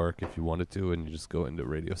can't work if you wanted to, and you just go into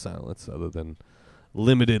radio silence, other than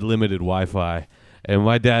limited Wi-Fi. And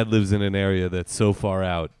my dad lives in an area that's so far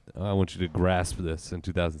out. I want you to grasp this in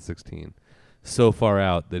 2016. So far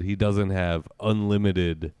out that he doesn't have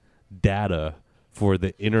unlimited data for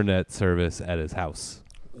the internet service at his house.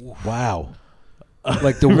 Wow.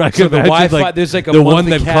 Like the Right, so the imagine, Wi-Fi. like, There's like a the one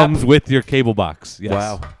monthly that cap. comes with your cable box. Yes.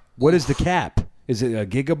 Wow. What is the cap? Is it a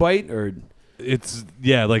gigabyte or? It's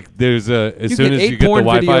like there's as You soon get as 8 you get the porn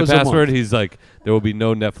Wi-Fi videos a password, month. he's like, there will be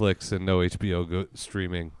no Netflix and no HBO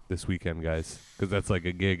streaming this weekend, guys, because that's like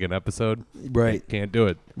a gig an episode. Right. Can't do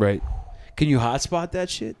it. Right. Can you hotspot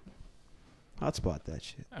that shit? Hotspot that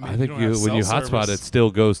shit. I, mean, I think don't have when you cell hotspot, it service.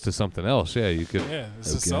 still goes to something else. Yeah, you could. Yeah,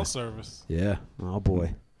 it's a Okay. cell service. Yeah. Oh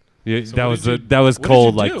boy. Yeah, So that what was did you- that was what did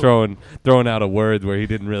cold, you like do? throwing out a word where he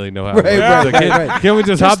didn't really know how. Right, to right, like, right, right. Can we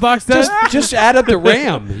just hotbox that? Just add up the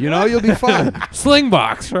RAM. You know, you'll be fine.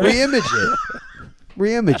 Slingbox, right? Reimage it.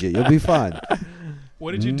 Reimage it. You'll be fine.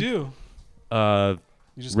 What did you do? Uh,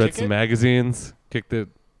 You just read kick some it? magazines, kicked it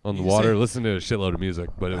on the You water, say- listened to a shitload of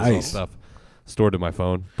music, but it was all Nice. stuff stored to my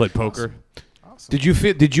phone. Played poker. Awesome.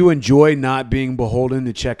 Did you enjoy not being beholden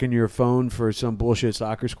to checking your phone for some bullshit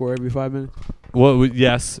soccer score every 5 minutes? Well,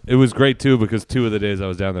 yes, it was great too because 2 of the days I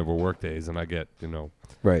was down there were work days, and I get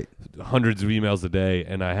Right. hundreds of emails a day,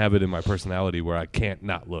 and I have it in my personality where I can't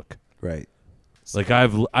not look. Right. Like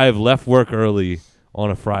I've left work early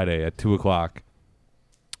on a Friday at 2:00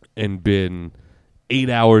 and been 8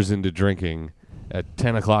 hours into drinking at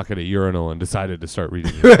 10:00 at a urinal and decided to start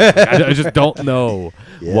reading it. I just don't know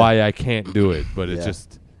why I can't do it, but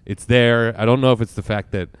it's there. I don't know if it's the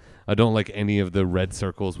fact that I don't like any of the red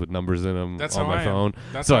circles with numbers in them That's on how my I am. phone.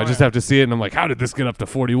 That's So how I I just am. have to see it, and I'm like, how did this get up to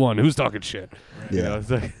 41? Who's talking shit? Yeah. You know, it's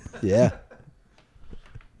like, Yeah.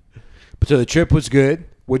 But so the trip was good.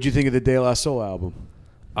 What'd you think of the De La Soul album?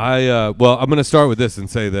 well, I'm going to start with this and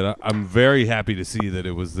say that I'm very happy to see that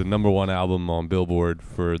it was the #1 album on Billboard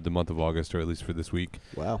for the month of August, or at least for this week.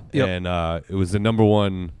 Wow. Yep. And it was the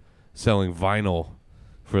 #1 selling vinyl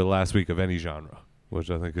for the last week of any genre, which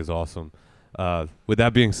I think is awesome. With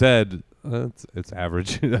that being said, it's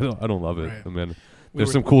average. I don't love it. Right. I mean, We there's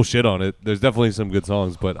were- some cool shit on it. There's definitely some good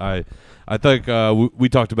songs, but I think we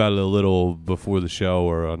talked about it a little before the show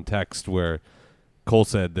or on text, where Cole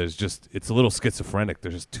said it's a little schizophrenic.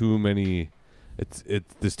 There's just too many.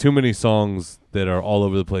 There's too many songs that are all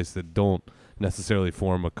over the place that don't necessarily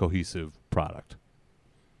form a cohesive product.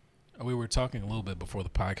 We were talking a little bit before the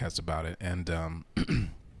podcast about it, and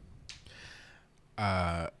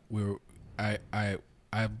I've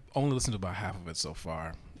only listened to about half of it so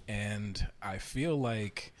far, and I feel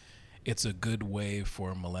like it's a good way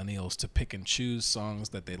for millennials to pick and choose songs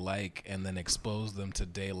that they like, and then expose them to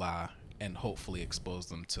De La, and hopefully expose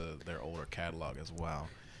them to their older catalog as well.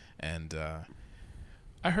 And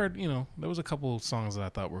I heard, there was a couple of songs that I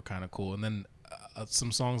thought were kind of cool, and then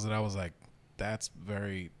some songs that I was like, that's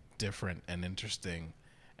very different and interesting,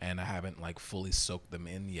 and I haven't like fully soaked them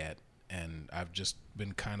in yet, and I've just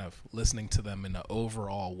been kind of listening to them in an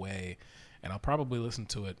overall way, and I'll probably listen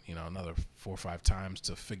to it another 4 or 5 times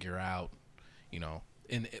to figure out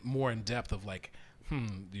in more in depth of like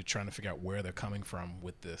you're trying to figure out where they're coming from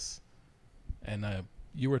with this. And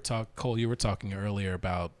Cole, you were talking earlier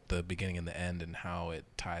about the beginning and the end and how it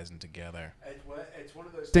ties in together. It's one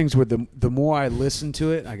of those things where the more I listen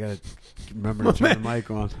to it, I gotta remember to turn the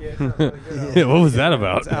mic on. Yeah, what was that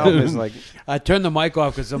about? This album is like I turned the mic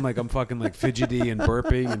off because I'm fucking like fidgety and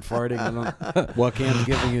burping and farting. I don't what Cam's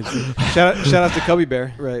giving is shout out to Cubby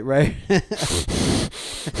Bear. right.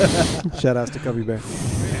 Shout outs to Cubby Bear.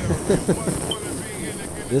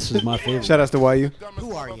 This is my favorite. Shout outs to YU.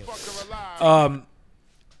 Who are you?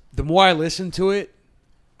 The more I listen to it,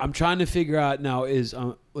 I'm trying to figure out now is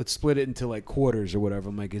let's split it into like quarters or whatever.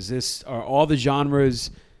 I'm like, are all the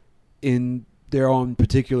genres in their own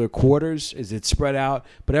particular quarters? Is it spread out?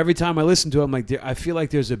 But every time I listen to it, I'm like, I feel like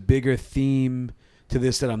there's a bigger theme to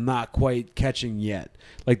this that I'm not quite catching yet.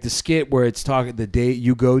 Like the skit where it's talking the day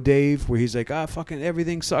you go Dave, where he's like, fucking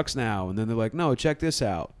everything sucks now, and then they're like, no, check this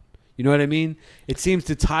out. You know what I mean? It seems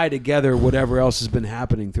to tie together whatever else has been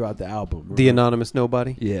happening throughout the album. The Anonymous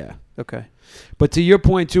Nobody. Yeah. Okay. But to your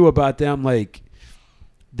point too about them, like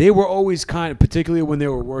they were always kind of, particularly when they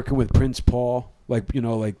were working with Prince Paul, like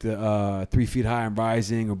like the 3 Feet High and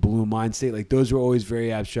Rising or Blue Mind State, like those were always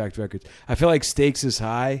very abstract records. I feel like Stakes is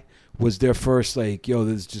High was their first like, this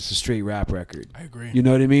is just a straight rap record. I agree. You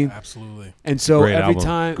know what I mean? Absolutely. And so Great every album.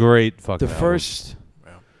 time Great fucking the album. first.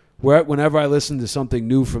 Whenever I listened to something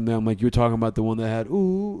new from them, like you were talking about the one that had ooh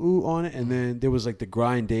ooh on it, and then there was like the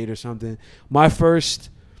Grind Date or something.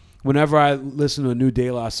 Whenever I listen to a new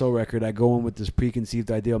De La Soul record, I go in with this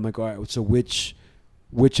preconceived idea. I'm like, all right, so which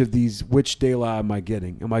De La am I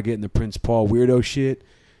getting? Am I getting the Prince Paul weirdo shit?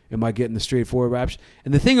 Am I getting the straightforward raps?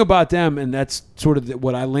 And the thing about them, and that's sort of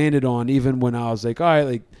what I landed on, even when I was like, all right,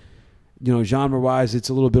 like, genre-wise, it's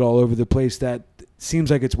a little bit all over the place. That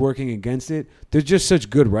seems like it's working against it. They're just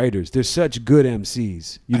such good writers. They're such good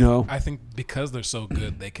MCs, I think because they're so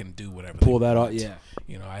good, they can do whatever Pull they that want. off, yeah.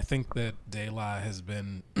 I think that De La has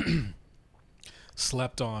been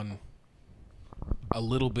slept on a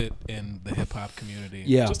little bit in the hip hop community.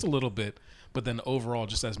 Yeah. Just a little bit. But then overall,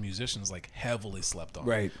 just as musicians, like heavily slept on.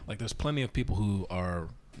 Right. Like there's plenty of people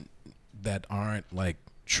that aren't like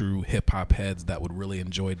true hip hop heads that would really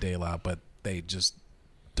enjoy De La, but they just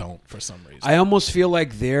don't for some reason. I almost feel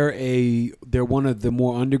like they're one of the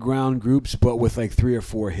more underground groups, but with like 3 or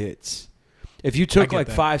 4 hits. If you took get like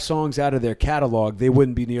that. 5 songs out of their catalog, they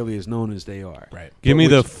wouldn't be nearly as known as they are. Right. Give me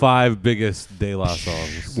the which- 5 biggest De La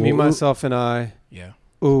songs. Me, Myself, and I. Yeah.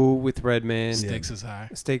 Ooh, with Redman. Stakes is high.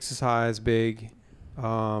 Stakes is High is big.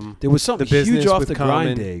 There was something The Business huge off with the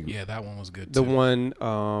Common. Grind Day. Yeah, that one was good The too. one,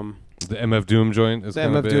 The MF Doom joint is the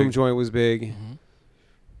kind of MF big. Doom joint was big. Mhm.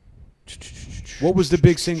 What was the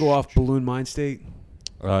big single off Balloon Mind State?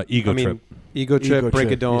 Ego I mean, Trip. Ego Trip, Ego Break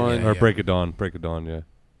Trip, of Dawn. yeah. Or Break of Dawn. Break of Dawn, yeah.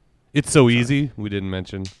 It's So Easy. We didn't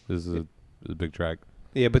mention. This is a big track.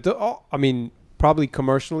 Yeah, but I mean, probably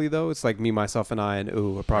commercially though, it's like Me, Myself, and I and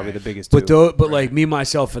Ooh are probably the biggest But two. like Me,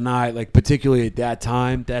 Myself, and I, like particularly at that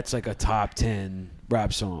time, that's like a top 10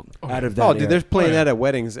 rap song out of that. Oh, dude, era. they're playing Oh, yeah. that at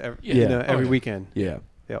weddings every, Yeah. every weekend. Yeah.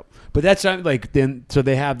 Yep. But that's not like then. So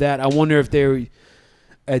they have that. I wonder if they're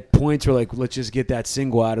at points where like, let's just get that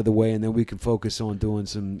single out of the way and then we can focus on doing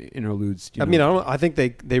some interludes. I mean, I think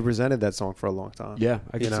they resented that song for a long time. Yeah,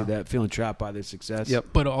 I can You see know? that. Feeling trapped by their success. Yep.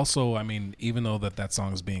 But also, I mean, even though that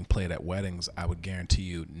song is being played at weddings, I would guarantee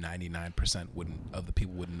you 99% of the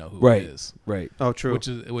people wouldn't know who Right. it is. Right. Oh, true. Which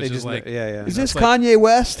is They just like, yeah. Is this That's like- Kanye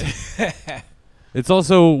West? It's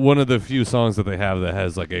also one of the few songs that they have that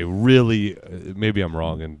has like a really, maybe I'm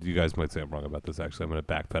wrong, and you guys might say I'm wrong about this. Actually, I'm going to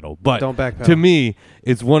backpedal. But Don't backpedal. to me,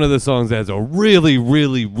 it's one of the songs that has a really,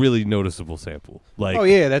 really, really noticeable sample. Like Oh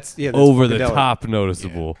yeah, that's over the funkadelic. top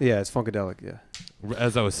noticeable. Yeah, it's funkadelic. Yeah.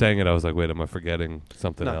 As I was saying it, I was like, wait, am I forgetting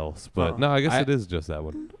something No. else? But Uh-uh. no, I guess I- it is just that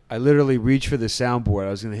one. I literally reached for the soundboard. I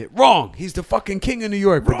was going to hit wrong. He's the fucking king of New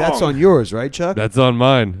York. But that's on yours, right, Chuck? That's on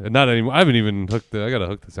mine. And not anymore. I haven't even hooked I got to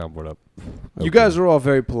hook the soundboard up. You guys are all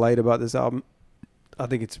very polite about this album. I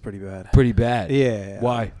think it's pretty bad. Pretty bad. Yeah.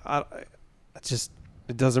 Why?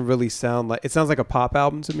 It doesn't really sound like. It sounds like a pop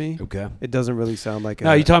album to me. Okay. It doesn't really sound like.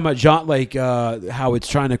 Now you talking about genre, like how it's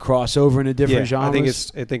trying to cross over into different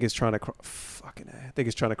genres. I think it's trying to. I think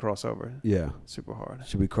it's trying to cross over yeah. super hard.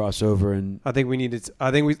 Should we cross over and I think we need it.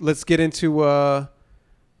 Let's get into. Do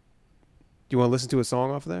you want to listen to a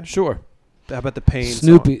song off there? sure How about the Pain?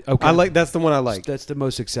 Snoopy? Song? Okay, That's the one I like. That's the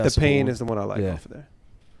most accessible. The Pain one. is the one I like Yeah. off of there.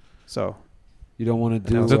 So You don't want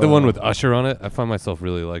to do. Is Is that the one with Usher on it? I find myself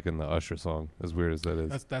really liking the Usher song, as weird as that is.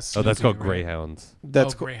 That's that's Snoopy, called right? Greyhounds.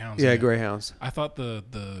 that's cool. Greyhounds. Yeah, Greyhounds. I thought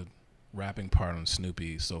the rapping part on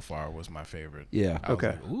Snoopy so far was my favorite. Yeah. I was Okay.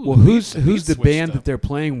 like, ooh, Well, the who's beat the switched band up. that they're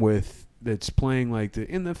playing with? That's playing like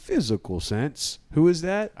in the physical sense. Who is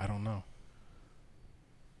that? I don't know.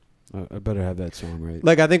 I better have that song right.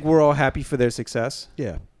 Like I think we're all happy for their success,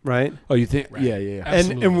 Yeah. right? Oh, you think? Right. Yeah, yeah, yeah.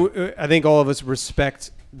 And I think all of us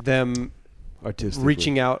respect them Artistic.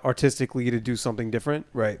 reaching out artistically to do something different.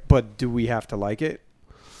 Right. But do we have to like it?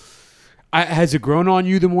 Has it grown on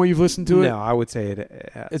you the more you've listened to it? No, I would say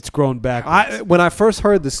it has. It's grown backwards. When I first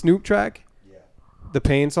heard the Snoop track, the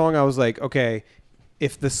Pain song, I was like, okay,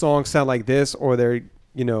 if the songs sound like this or they're,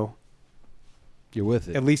 You're with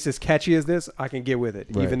it. at least as catchy as this, I can get with it,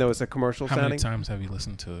 Right. even though it's a commercial How sounding. many times have you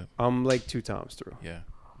listened to it? I'm like 2 times through. Yeah.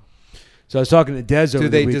 So I was talking to Dez over Do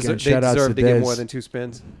they the weekend. deserve, Shout out to to get Dez. more than 2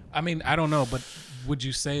 spins? I mean, I don't know, but would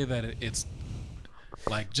you say that it's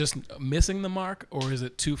like just missing the mark, or is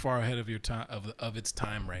it too far ahead of your time of its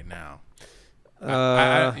time right now?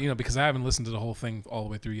 Because I haven't listened to the whole thing all the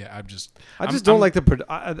way through yet. I just don't like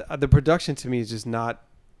the production. To me is just not.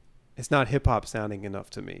 It's not hip hop sounding enough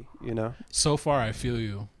to me. So far, I feel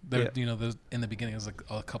you. There, Yeah. there's, in the beginning, there's like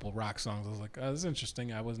a couple rock songs. I was like, oh, this is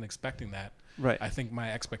interesting. I wasn't expecting that. Right. I think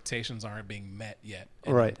my expectations aren't being met yet.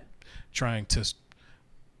 And Right. I'm trying to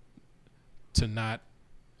not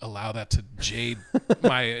allow that to jade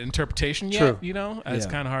my interpretation yet. True. It's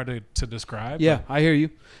Yeah. kind of hard to describe. Yeah, but I hear you.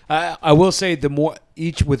 I will say the more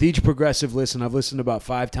with each progressive listen, I've listened about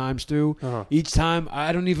 5 times through. Uh-huh. Each time,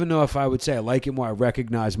 I don't even know if I would say I like it more. I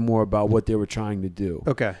recognize more about what they were trying to do.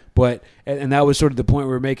 Okay. But and that was sort of the point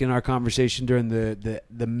we were making in our conversation during the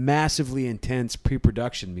massively intense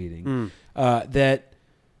pre-production meeting. That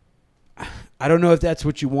I don't know if that's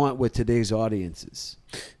what you want with today's audiences.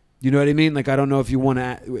 You know what I mean? Like I don't know if you want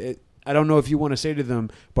to. I don't know if you want to say to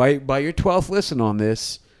them by your 12th listen on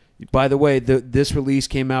this. By the way, this release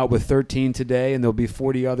came out with 13 today, and there'll be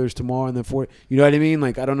 40 others tomorrow, and then 40. You know what I mean?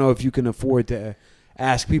 Like I don't know if you can afford to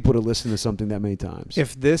ask people to listen to something that many times.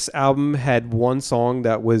 If this album had one song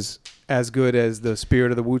that was as good as the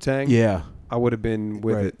Spirit of the Wu-Tang, yeah, I would have been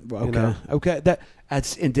with it. Okay, okay,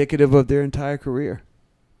 that's indicative of their entire career.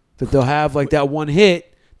 That they'll have like that one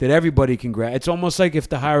hit that everybody can grab. It's almost like if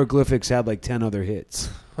the Hieroglyphics had like 10 other hits.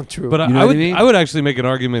 True. But You know I what would I mean? I would actually make an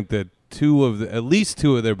argument that at least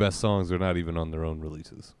two of their best songs are not even on their own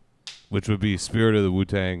releases, which would be Spirit of the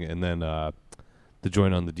Wu-Tang and then the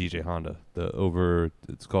joint on the DJ Honda.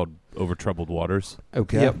 It's called Over Troubled Waters.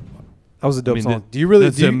 Okay. Yep. That was a dope I mean, song. Do you really?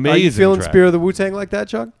 that's Are you amazing feeling track. Spirit of the Wu-Tang like that,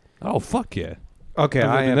 Chuck? Oh fuck yeah! Okay,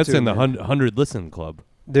 I am that's too, in the man. 100 listen club.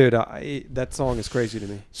 Dude, that song is crazy to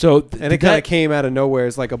me. So And it kind of came out of nowhere.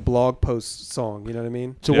 It's like a blog post song. You know what I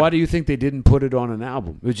mean? So Yeah. why do you think they didn't put it on an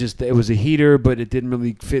album? It was a heater, but it didn't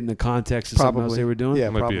really fit in the context of something else Probably. they were doing. Yeah,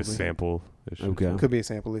 It might be a probably. sample issue. Okay. Could be a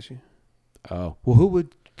sample issue. Oh well, who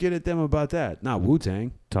would get at them about that? Not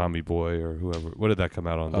Wu-Tang. Tommy Boy or whoever. What did that come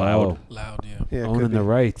out on? Loud. Loud, yeah. Yeah, it Owning could the be.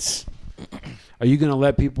 rights. Are you gonna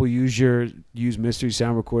let people use Mystery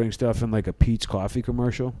Sound Recording stuff in like a Pete's Coffee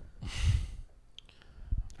commercial?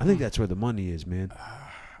 I think that's where the money is, man.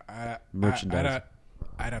 Merchandise.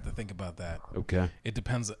 I'd have to think about that. Okay. It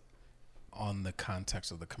depends on the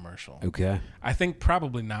context of the commercial. Okay. I think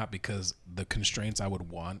probably not, because the constraints I would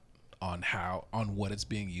want on what it's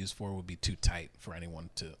being used for would be too tight for anyone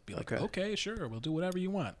to be like, okay, sure, we'll do whatever you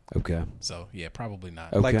want. Okay. So yeah, probably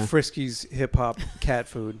not. Okay. Like Frisky's hip hop cat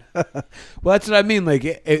food. Well, that's what I mean. Like,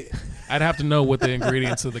 I'd have to know what the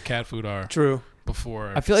ingredients of the cat food are True.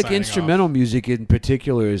 before. I feel like signing instrumental off. music in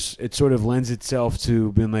particular it sort of lends itself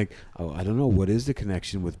to being like, oh, I don't know, what is the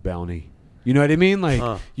connection with Bounty? You know what I mean? Like,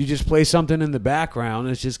 you just play something in the background,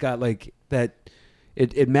 and it's just got like that.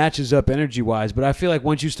 It matches up energy wise, but I feel like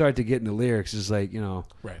once you start to get into lyrics, it's like, you know,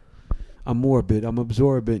 Right. I'm morbid, I'm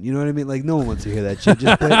absorbent. You know what I mean? Like, no one wants to hear that shit.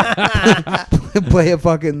 Just play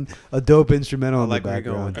a dope instrumental in like the where you're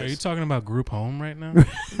going background. with Are you talking about Group Home right now?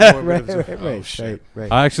 right, shit. right.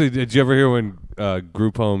 I actually, did you ever hear when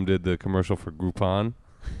Group Home did the commercial for Groupon?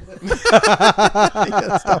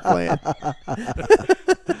 Stop playing.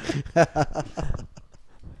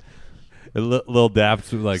 Lil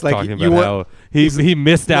Daps was like like talking you about want- how he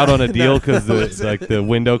missed out on a deal because listen. the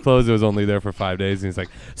window closed. It was only there for 5 days, and he's like,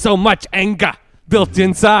 so much anger built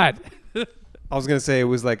inside. I was gonna say it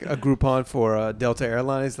was like a Groupon for Delta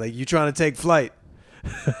Airlines. Like, you trying to take flight?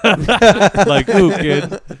 Like, ooh,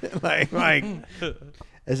 kid. like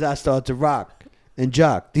As I start to rock and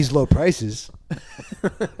jock these low prices.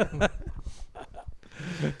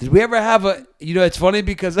 Did we ever have it's funny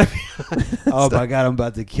because oh my God, I'm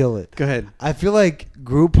about to kill it. Go ahead. I feel like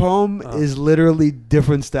Group Home is literally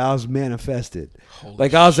different styles manifested. Holy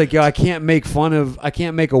Like, I was like, yo, I can't make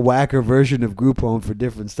a whacker version of Group Home for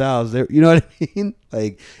different styles. You know what I mean?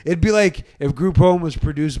 Like, it'd be like if Group Home was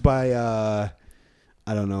produced by, I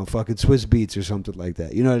don't know, fucking Swiss Beats or something like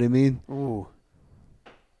that. You know what I mean? Ooh.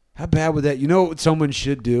 How bad would that? You know what someone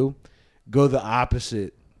should do? Go the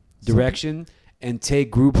opposite direction and take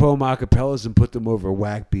Group Home acapellas and put them over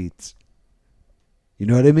whack beats. You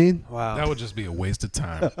know what I mean? Wow. That would just be a waste of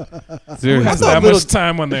time. Seriously. Has that much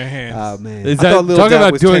time on their hands? Oh man. Is I that thought Lil talking Dap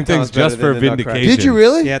about was doing 10 times things just better for than the Nutcracker. vindication? Did you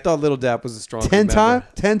really? Yeah, I thought Little Dap was a strong 10 times?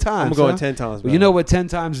 10 times. I'm going huh? 10 times. Well, you know what 10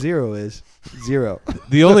 times 0 is? 0.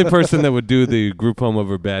 The only person that would do the Group Home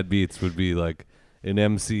over bad beats would be like an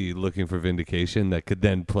MC looking for vindication that could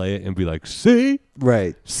then play it and be like, see,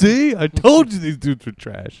 Right. I told you these dudes were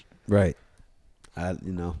trash. Right.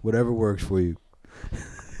 Whatever works for you.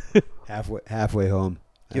 halfway home.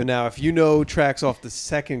 Yo, now, if you know tracks off the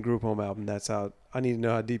second Group Home album that's out, I need to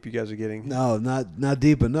know how deep you guys are getting. No, not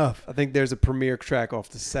deep enough. I think there's a premiere track off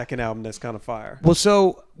the second album that's kind of fire. Well,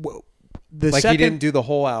 so the Like, second, he didn't do the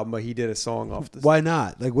whole album, but he did a song off the. why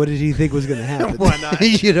not? Like, what did he think was going to happen? Why not?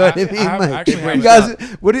 You know what I mean? I Like, actually have you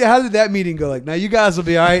guys, how did that meeting go? Like, now you guys will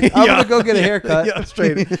be all right. I'm going to go get a haircut. Yeah,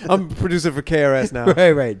 straight. I'm producer for KRS now.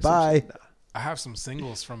 Right. Bye. I have some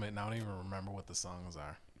singles from it, and I don't even remember what the songs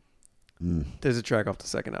are. There's a track off the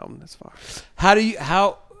second album that's fire. How do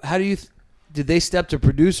you did they step to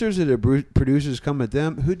producers or did producers come at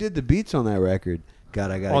them? Who did the beats on that record?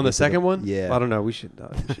 God, I got On the second one? Yeah. I don't know. We should.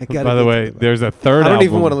 By the way, there's a third I don't album.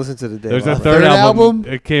 even want to listen to the day. There's a Wow. third Third album.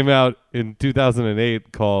 album? It came out in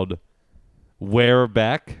 2008 called We're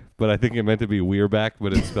Back, but I think it meant to be We're Back,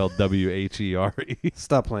 but it's spelled WHERE.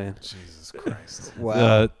 Stop playing. Jesus Christ.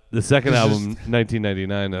 Wow. The second This is- album,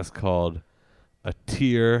 1999, that's called A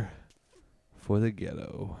Tear for the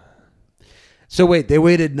Ghetto. So wait, they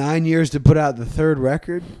waited 9 years to put out the third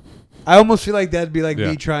record? I almost feel like that'd be like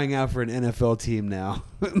Yeah. me trying out for an NFL team now.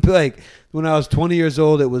 Like, when I was 20 years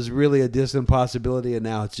old, it was really a distant possibility, and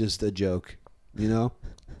now it's just a joke. You know?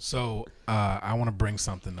 So I want to bring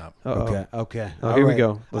something up. Uh-oh. Okay. Oh, All here we right.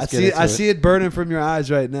 go. Let's I get see. into I it. see it burning from your eyes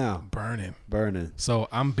right now. Burning. Burning. So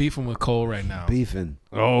I'm beefing with Cole right now. Beefing.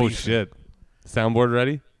 Oh, Beefing. shit. Soundboard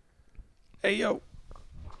ready? Hey, yo.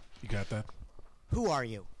 You got that? Who are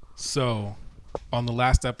you? So on the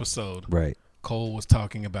last episode, Right. Cole was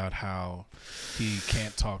talking about how he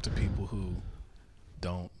can't talk to people who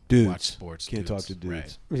don't Dudes. watch sports. Can't talk to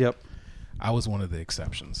dudes. Right. Yep. I was one of the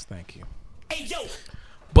exceptions. Thank you.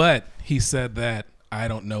 But he said that I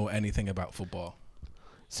don't know anything about football.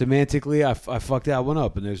 Semantically, I fucked that one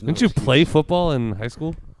up, and there's no Didn't you excuse. play football in high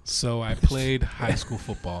school? So I played high school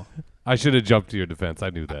football. I should have jumped to your defense. I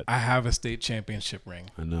knew that. I have a state championship ring,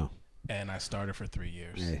 I know. and I started for 3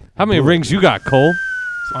 years. Hey. How many rings you got, Cole?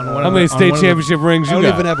 On How many state championship rings I you don't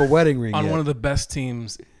got? even have a wedding ring on yet. one of the best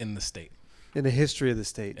teams in the state. In the history of the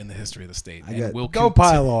state. in the history of the state. I And got- we'll go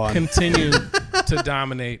pile on. continue to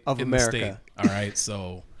dominate Of in America. the state. All right,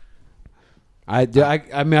 so I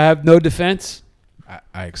mean, I have no defense.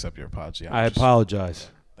 I accept your apology. I apologize.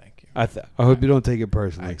 Thank you. I hope you don't take it I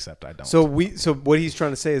personally. accept. I don't. So what he's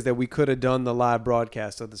trying to say is that we could have done the live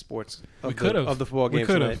broadcast of the sports We could have. of the football We game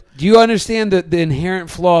could have. tonight. Do you understand the inherent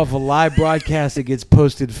flaw of a live broadcast that gets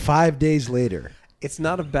posted 5 days later? It's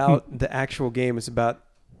not about the actual game. It's about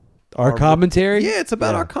Our commentary? Yeah, it's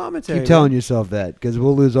about Yeah. our commentary. Keep telling yourself that because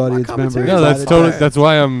we'll lose audience commentary members. is No, by that's the totally. time. That's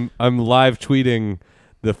why I'm live tweeting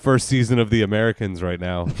the first season of The Americans right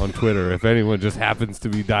now on Twitter. If anyone just happens to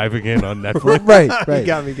be diving in on Netflix, Right, You right.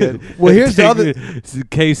 got me good. Well, here's the other.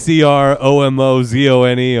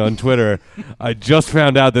 KCROMOZONE on Twitter. I just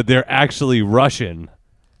found out that they're actually Russian.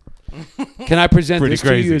 Can I present Pretty this to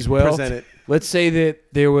crazy. you as well? Present it. Let's say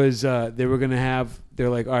that there was they were going to have. They're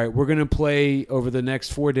like, all right, we're going to play over the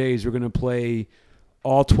next 4 days. We're going to play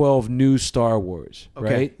all 12 new Star Wars,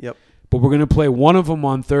 Okay. right? Yep. But we're going to play one of them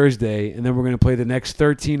on Thursday, and then we're going to play the next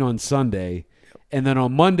 13 on Sunday. And then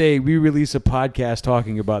on Monday, we release a podcast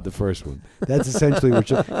talking about the first one. That's essentially what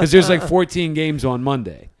you're... Because there's like 14 games on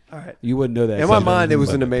Monday. All right. You wouldn't know that. In my Something mind, it was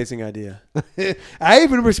an about amazing idea.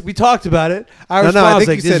 we talked about it. I No, was I think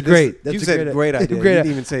like, you this is said great. this- you That's a said great idea. You Great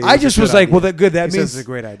didn't even say it I was a just good was like, idea. well, that good. That He means says it's a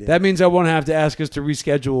great idea. That means I won't have to ask us to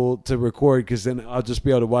reschedule to record because then I'll just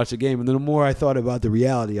be able to watch the game. And then the more I thought about the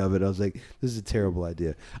reality of it, I was like, this is a terrible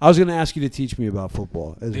idea. I was going to ask you to teach me about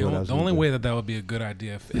football. Is The, what I was the gonna only do. way that would be a good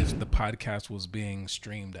idea if the podcast was being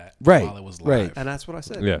streamed Right, while it was right. live. And that's what I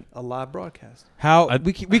said. Yeah. A live broadcast. How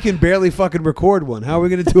we can barely fucking record one. How are we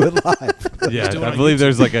going to do it live? Yeah, do it I on believe YouTube.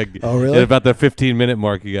 there's like a Oh, really? at about the 15-minute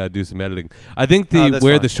mark. You got to do some editing. I think that's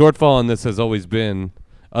where fine. the shortfall on this has always been,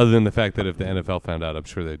 other than the fact that if the NFL found out, I'm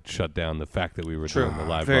sure they'd shut down the fact that we were doing the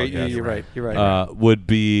live Very. broadcast. You're right. You're right. Would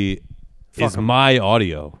be Fuck is 'em. my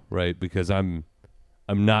audio, right? Because I'm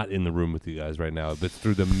not in the room with you guys right now. But it's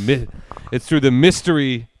through the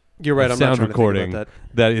mystery You're right. of I'm not sound trying recording to think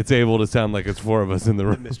about that. it's able to sound like it's four of us in the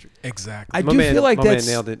room. Mystery. Exactly. I My do man- feel like my man that's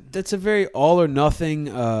nailed it. that's a very all or nothing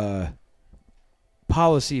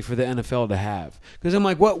policy for the NFL to have. Because I'm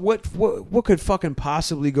like, what could fucking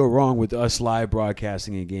possibly go wrong with us live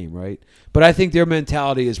broadcasting a game, right? But I think their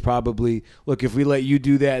mentality is probably, look, if we let you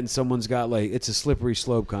do that and someone's got like, it's a slippery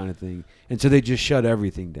slope kind of thing, and so they just shut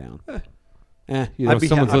everything down. You know, If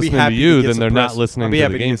someone's I'd be listening to happy you, get then some they're press. not listening I'd be to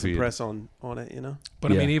happy the to game get some feed. press on it. You know.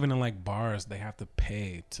 But I Yeah. mean, even in like bars, they have to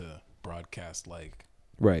pay to broadcast like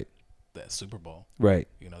right, the Super Bowl. right.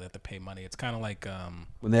 You know, they have to pay money. It's kind of like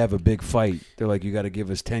When they have a big fight, they're like, you got to give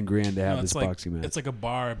us $10,000 to have no, this it's like boxing match. it's like a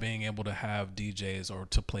bar being able to have DJs or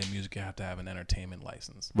to play music. You have to have an entertainment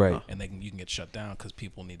license, Right. And you can get shut down because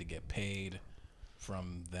people need to get paid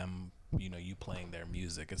from them. You know, you playing their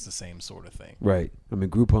music. It's the same sort of thing. Right. I mean,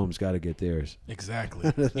 group homes got to get theirs.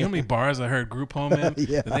 Exactly. You know how many bars I heard group home in?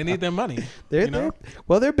 Yeah. They need their money. They're you know?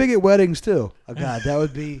 they're big at weddings too. Oh God, that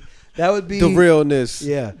would be The realness.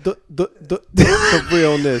 Yeah. The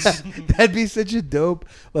realness. that'd be such a dope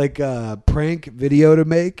like prank video to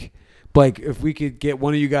make. Like if we could get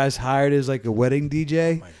one of you guys hired as like a wedding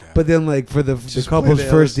DJ, my God. but then like for the Just couple's play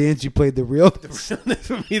the first Ellis. dance, you played the real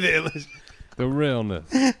The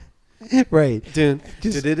realness. right. Dun,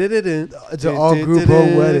 Just- dun, dun, dun, dun, It's dun, an all dun, group dun,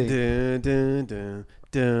 home wedding. dun, dun, dun,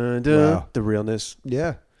 dun, dun. Wow. The realness.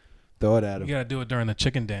 Yeah, throw it at You him. gotta do it during the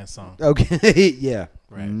chicken dance song. Okay, yeah.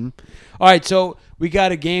 Right. Mhm. All right, so we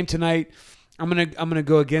got a game tonight. I'm gonna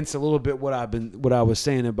go against a little bit what I was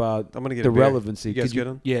saying about I'm gonna get the a beer. relevancy. You guys Could get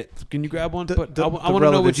 'em? Yeah, can you grab one? The- But the- I the want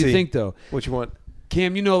to know what you relevancy. think though. What you want?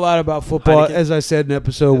 Cam, you know a lot about football, Heineken? as I said in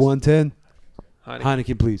episode Yes. 110. Heineken.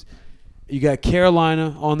 Heineken, please. You got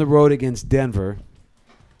Carolina on the road against Denver.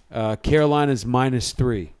 Carolina's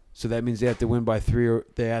 -3, so that means they have to win by 3, or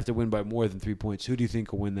they have to win by more than 3 points. Who do you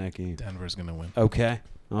think will win that game? Denver's gonna win. Okay,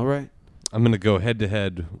 all right. I'm going to go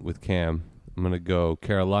head-to-head with Cam. I'm going to go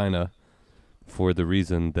Carolina for the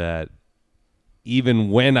reason that even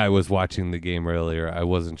when I was watching the game earlier, I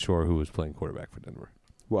wasn't sure who was playing quarterback for Denver.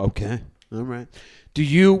 Well, okay, all right. Do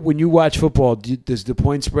you, when you watch football, does the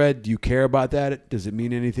point spread? Do you care about that? Does it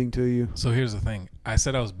mean anything to you? So here's the thing. I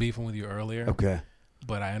said I was beefing with you earlier, Okay,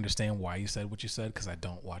 but I understand why you said what you said because I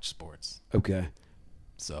don't watch sports. okay,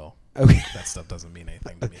 So okay. that stuff doesn't mean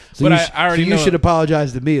anything to me. So but you, I already so know you should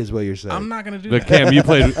apologize to me, is what you're saying. I'm not gonna do But that. Cam, you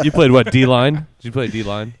played what, D-line? Did you play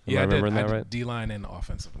D-line? Yeah, Am I I did. remembering that right? D-line and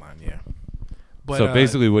offensive line. Yeah. But So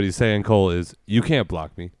basically what he's saying, Cole, is you can't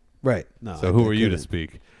block me. Right. No. So who I are you to couldn't.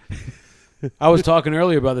 speak? I was talking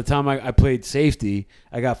earlier about the time I played safety.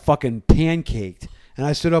 I got fucking pancaked And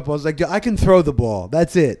I stood up. I was like, I can throw the ball.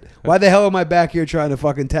 That's it. Why the hell am I back here trying to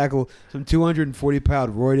fucking tackle some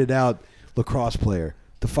 240-pound roided out lacrosse player?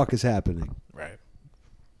 The fuck is happening? Right.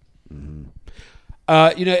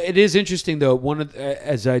 It is interesting though.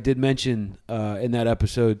 As I did mention in that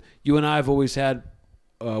episode, you and I have always had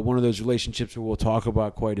one of those relationships where we'll talk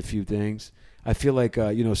about quite a few things. I feel like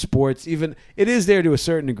sports, even it is there to a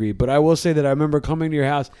certain degree. But I will say that I remember coming to your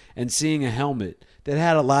house and seeing a helmet that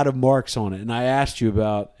had a lot of marks on it, and I asked you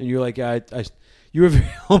about, and you're like, you were very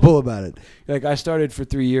humble about it. You're like, I started for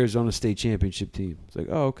 3 years on a state championship team. It's like,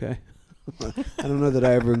 oh, okay. I don't know that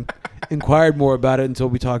I ever inquired more about it until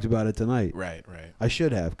we talked about it tonight. Right. I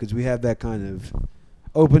should have, because we have that kind of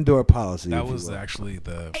open door policy. That was actually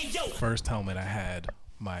the first helmet I had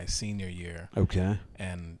my senior year. Okay.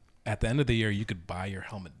 And at the end of the year, you could buy your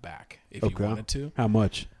helmet back if you wanted to. How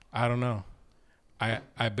much? I don't know.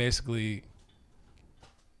 I basically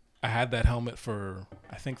had that helmet for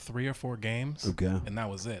I think 3 or 4 games. Okay. And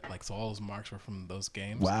that was it. Like, so all those marks were from those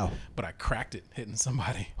games. Wow. But I cracked it hitting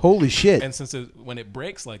somebody. Holy shit. And since when it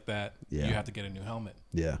breaks like that, Yeah. you have to get a new helmet.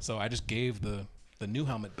 Yeah. So I just gave the new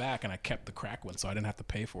helmet back, and I kept the crack one, so I didn't have to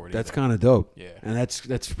pay for it. That's either. kind of dope. Yeah. And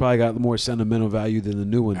that's probably got more sentimental value than the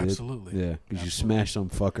new one Absolutely. did. Yeah, because you smashed some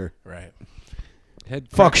fucker. Right.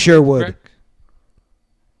 Fuck Sherwood.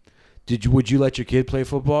 Would you let your kid play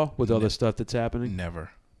football with all the stuff that's happening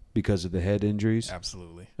Never. because of the head injuries?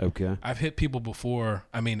 Absolutely. Okay. I've hit people before.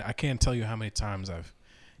 I mean, I can't tell you how many times I've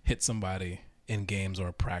hit somebody in games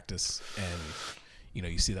or practice, and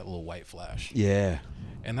you see that little white flash. Yeah.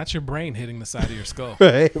 And that's your brain hitting the side of your skull.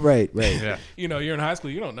 Right. Yeah. You're in high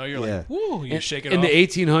school. You don't know. You're Yeah. like, woo, you shake it In off. the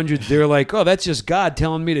 1800s, they're like, "Oh, that's just God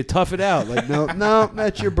telling me to tough it out." Like, no,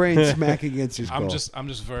 that's your brain smacking against your skull. I'm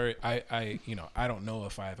just very. I don't know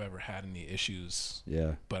if I've ever had any issues.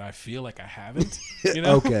 Yeah. But I feel like I haven't.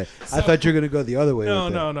 Okay. So- I thought you were gonna go the other way.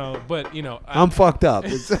 with that. No. But I'm fucked up.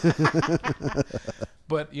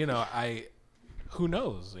 But who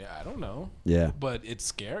knows? Yeah, I don't know. Yeah. But it's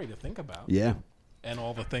scary to think about. Yeah. And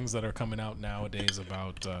all the things that are coming out nowadays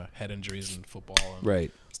about head injuries in football and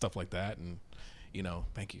Right. stuff like that. And,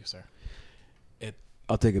 thank you, sir.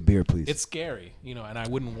 I'll take a beer, please. It's scary, and I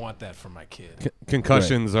wouldn't want that for my kid.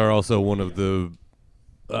 Concussions are also one of the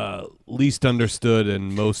least understood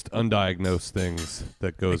and most undiagnosed things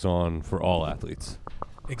that goes on for all athletes.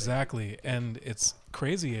 Exactly. And it's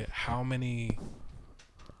crazy how many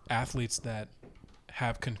athletes that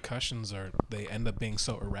have concussions they end up being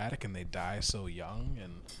so erratic and they die so young.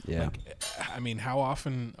 And Yeah. how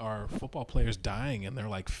often are football players dying and they're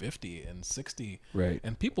like 50 and 60? Right.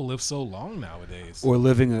 And people live so long nowadays.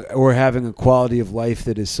 or having a quality of life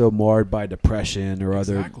that is so marred by depression or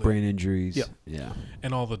other Exactly. brain injuries. Yep. Yeah.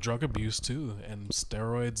 And all the drug abuse too, and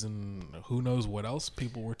steroids, and who knows what else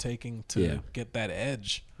people were taking to get that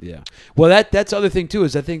edge. Yeah. Well, that's the other thing too.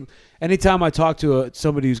 Is I think anytime I talk to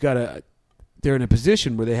somebody who's they're in a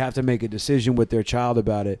position where they have to make a decision with their child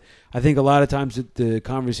about it, I think a lot of times the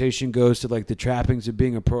conversation goes to like the trappings of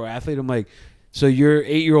being a pro athlete. I'm like, so your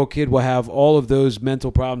 8-year-old kid will have all of those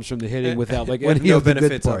mental problems from the hitting without like With any no of the good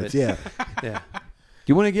benefits of parts. it. Yeah. Yeah.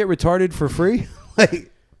 You want to get retarded for free?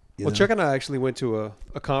 Well, Chuck and I actually went to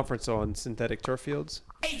a conference on synthetic turf fields,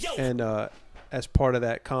 and as part of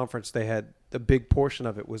that conference, they had the big portion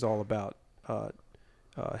of it was all about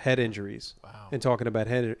head injuries. Wow. And talking about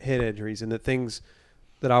head injuries. And the things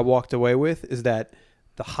that I walked away with is that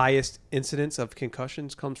the highest incidence of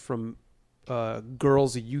concussions comes from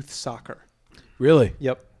girls' youth soccer. Really?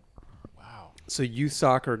 Yep. Wow. So youth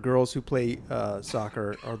soccer, girls who play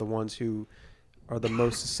soccer are the ones who are the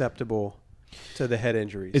most susceptible to the head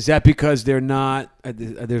injuries. Is that because they're not?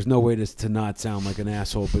 There's no way to not sound like an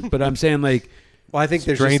asshole, but I'm saying like, well, I think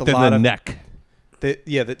there's Strength just a in lot the of neck.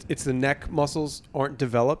 it's the neck muscles aren't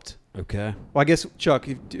developed. okay, Well, I guess Chuck,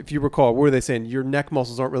 if you recall, what were they saying? Your neck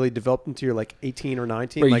muscles aren't really developed until you're like 18 or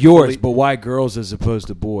 19. right, like yours, fully- but why girls as opposed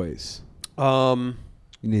to boys? Um,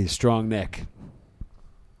 You need a strong neck.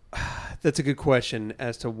 that's a good question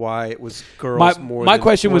as to why it was girls more. My than,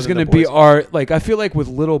 question more was than going the to be: boys. I feel like with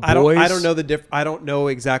little boys, I don't know I don't know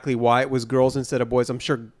exactly why it was girls instead of boys. I'm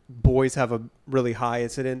sure boys have a really high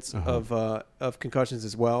incidence of concussions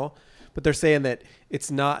as well. But they're saying that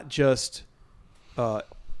it's not just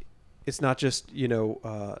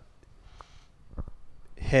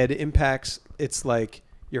head impacts. It's like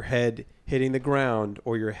your head hitting the ground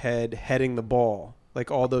or your head heading the ball,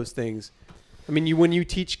 like all those things. I mean, when you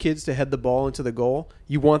teach kids to head the ball into the goal,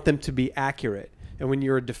 you want them to be accurate. And when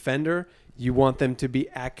you're a defender, you want them to be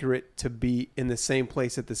accurate, to be in the same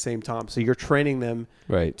place at the same time. So you're training them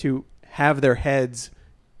right? to have their heads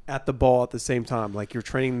at the ball at the same time. Like you're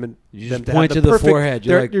training them just to point have to the perfect, forehead.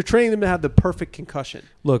 You're like- you're training them to have the perfect concussion.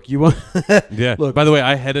 Look, you want Yeah. Look. By the way,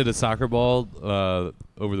 I headed a soccer ball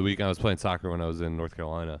over the weekend. I was playing soccer when I was in North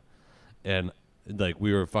Carolina, and like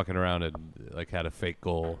we were fucking around and like had a fake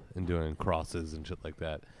goal and doing crosses and shit like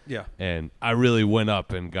that. Yeah. And I really went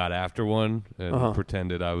up and got after one and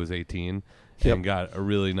pretended I was 18 and got a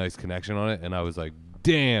really nice connection on it. And I was like,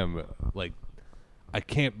 damn, like I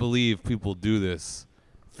can't believe people do this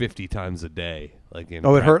 50 times a day. Like in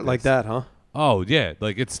Oh, it hurt practice. like that, huh? Oh yeah,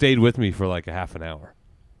 like it stayed with me for like a half an hour.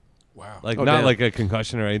 Wow. Like Oh, not damn. like a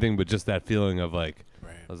concussion or anything, but just that feeling of like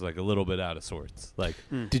Right. I was like a little bit out of sorts. Like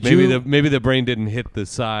Did maybe you- maybe the brain didn't hit the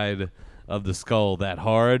side of the skull that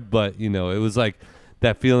hard, but you know, it was like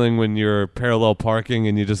that feeling when you're parallel parking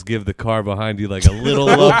and you just give the car behind you like a little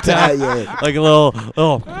love tap, yeah. like a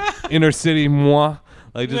little inner city moi,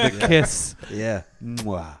 like just a kiss. Yeah.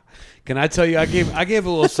 Mwah. Can I tell you? I gave a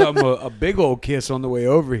little something a big old kiss on the way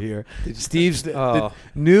over here. Steve's the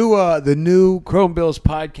new Chrome Bills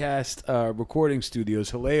podcast recording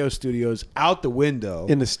studios, Haleo Studios, out the window.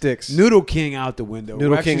 In the sticks. Noodle King out the window.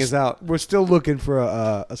 Noodle We're King actually is out. We're still looking for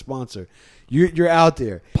a sponsor. You're out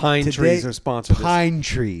there. Pine trees are sponsored. Pine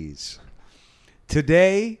trees.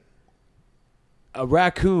 Today, a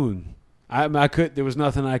raccoon. I could. There was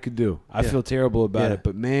nothing I could do. I Yeah. feel terrible about Yeah. it.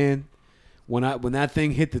 But man, when that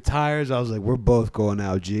thing hit the tires, I was like, "We're both going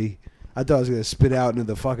out, G." I thought I was gonna spit out into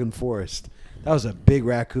the fucking forest. That was a big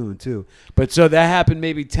raccoon too. But so that happened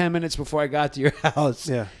maybe 10 minutes before I got to your house.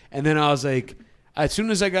 Yeah. And then I was like, as soon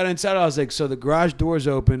as I got inside, I was like, so the garage door's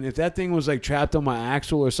open. If that thing was like trapped on my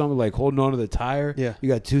axle or something, like holding onto the tire, Yeah. you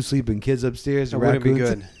got 2 sleeping kids upstairs. That and wouldn't be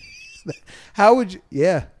raccoons. good. How would you?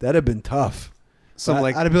 Yeah, that'd have been tough. Some I'd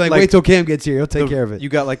like have been like, wait till Cam gets here. He'll take care of it. You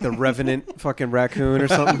got like the Revenant fucking raccoon or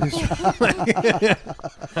something.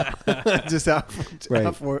 Just out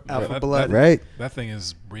Right. for That- blood. right? That thing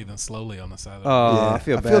is breathing slowly on the side of the Oh, Yeah. I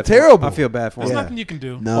feel I bad. feel for terrible. I feel bad for There's him. Yeah. nothing you can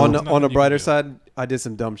do. No. On There's the, nothing on the you can brighter do. side, I did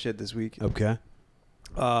some dumb shit this week. Okay.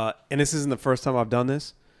 And this isn't the first time I've done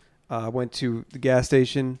this. I went to the gas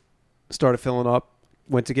station, started filling up,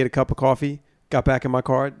 went to get a cup of coffee, got back in my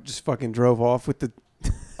car, just fucking drove off with the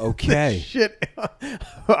Okay. shit.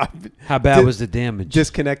 How bad was the damage?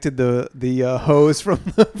 Disconnected the hose from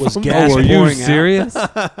the Was from gas Oh, are you pouring out? serious?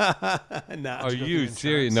 Nah. Are you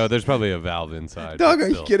serious? No, there's probably a valve inside. Dog, but are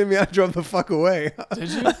you still. kidding me? I drove the fuck away. Did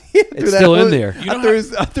you? It's still in there. You know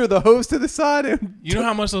I threw the hose to the side and You know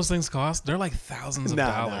how much those things cost? They're like thousands of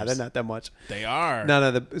dollars. nah, they're not that much. They are.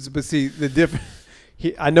 No, but see the difference.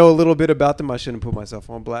 I know a little bit about them. I shouldn't put myself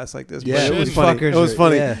on blast like this. Yeah, but it was these funny. fuckers It was are-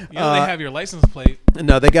 funny. yeah. You know they have your license plate.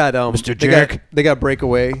 No, they got Mr. they got- Jerk. They got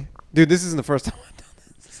breakaway. Dude, this isn't the first time.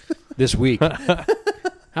 This week.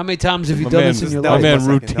 How many times have you My done man, this in your that my was life?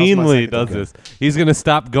 man my second. That was my routinely second. does Okay. this. He's gonna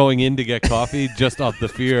stop going in to get coffee just off the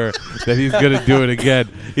fear that he's gonna do it again.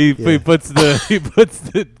 He puts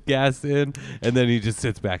the gas in and then he just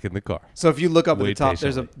sits back in the car. So if you look up at the Wait top,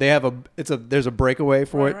 there's a breakaway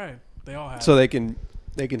for it, Right. They all have. so they can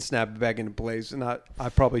snap it back into place. And I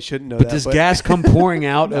probably shouldn't know But that. does gas come pouring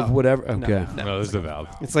out No. of whatever? No, Okay. no. No, there's a valve.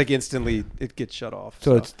 It's like instantly it gets shut off.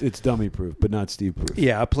 So it's dummy proof, but not Steve proof.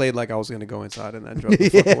 yeah, I played like I was gonna go inside and I drove the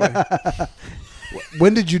fuck away.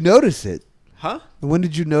 When did you notice it? Huh? When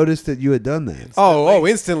did you notice that you had done that? Oh,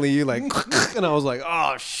 instantly you like, and I was like,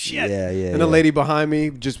 oh shit. Yeah, yeah. And the lady behind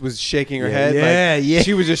me just was shaking her Yeah, head. yeah, like, yeah.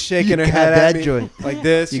 She was just shaking You her got head that at me joint. like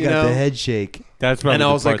this. You You, got know? the head shake. That's probably And I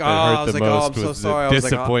the was part like, that oh, hurt I was the like, oh, most I'm so was sorry. I the was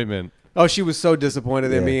like, oh. disappointment. Oh, she was so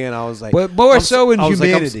disappointed in Yeah. me, and I was like, But more I'm so in I was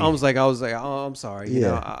humanity. Like, I was like, oh, I'm sorry. You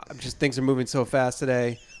Yeah. know, just things are moving so fast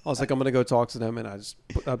today. I was like, I'm gonna go talk to them, and I just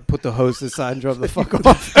put the hose to the side and drove the fuck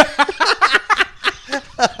off.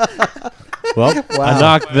 Well, Wow. I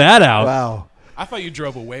knocked that out. Wow. I thought you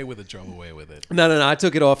drove away with it. No. I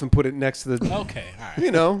took it off and put it next to the. Okay. All right.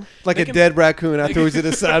 You know, like They a can- dead raccoon. I threw it to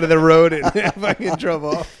the side of the road and fucking drove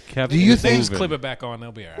off. Kept Do you it They just moving. clip it back on.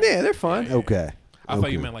 They'll be all right. Yeah, they're fine. Okay. I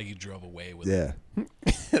thought you Okay. meant like you drove away with it.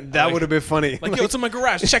 Yeah. That would have been funny. Like, yo, it's in my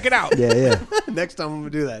garage. Check it out. Yeah, yeah. Next time I'm gonna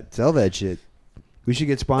do that. Sell that shit. We should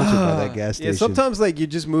get sponsored by that gas station. Yeah, sometimes like you're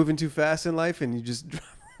just moving too fast in life and you just drive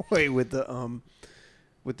away with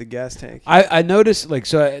the gas tank. I noticed, like,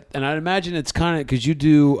 and I'd imagine it's kind of because you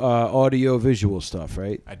do audio visual stuff,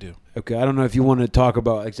 right? I do. Okay. I don't know if you want to talk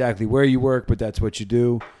about exactly where you work, but that's what you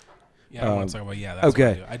do. Yeah, I don't want to talk about. Yeah, that's okay.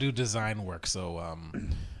 what I do. I do design work, so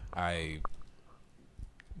I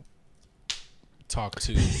talk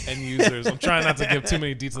to end users. I'm trying not to give too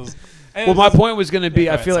many details. And Well, my point was going to be,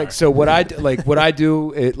 Yeah, I go feel ahead, like, sorry. so what I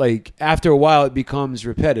do, it like after a while, it becomes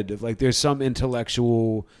repetitive. Like there's some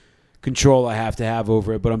intellectual control I have to have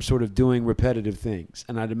over it, but I'm sort of doing repetitive things.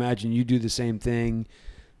 And I'd imagine you do the same thing.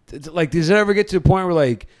 Like, does it ever get to the point where,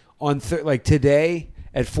 like, like today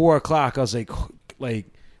at 4 o'clock, I was like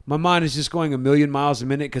my mind is just going a million miles a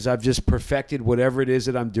minute because I've just perfected whatever it is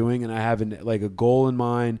that I'm doing, and I have like a goal in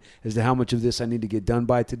mind as to how much of this I need to get done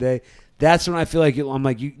by today. That's when I feel like I'm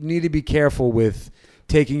like, you need to be careful with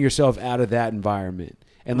taking yourself out of that environment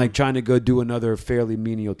and like trying to go do another fairly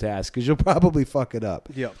menial task because you'll probably fuck it up.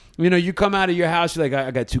 Yeah. You know, you come out of your house, you're like,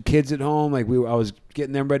 I got 2 kids at home. Like I was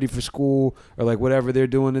getting them ready for school or like whatever they're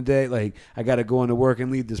doing today. Like I got to go into work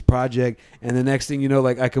and lead this project. And the next thing you know,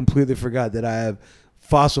 like I completely forgot that I have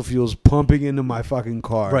fossil fuels pumping into my fucking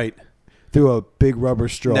car. Right. Through a big rubber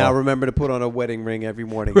straw. Now remember to put on a wedding ring every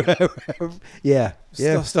morning. Yeah.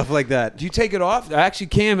 Stuff like that. Do you take it off? Actually,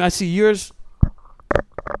 Cam, I see yours.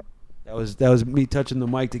 That was me touching the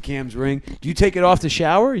mic to Cam's ring. Do you take it off the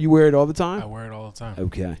shower? You wear it all the time? I wear it all the time.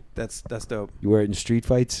 Okay. That's dope. You wear it in street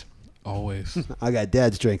fights? Always. I got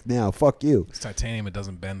dad strength now. Fuck you. It's titanium. It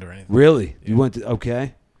doesn't bend or anything. Really? Yeah. You went to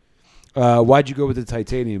okay. Why'd you go with the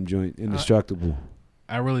titanium joint, indestructible?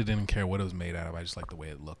 I really didn't care what it was made out of. I just liked the way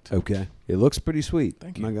it looked. Okay, it looks pretty sweet.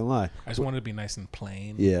 Thank I'm you. not gonna lie. I just wanted to be nice and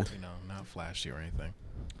plain. Yeah. You know, not flashy or anything.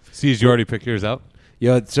 See, you already picked yours out?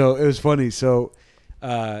 Yeah. So it was funny. So,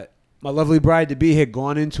 my lovely bride to be had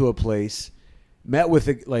gone into a place, met with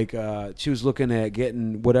she was looking at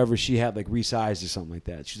getting whatever she had like resized or something like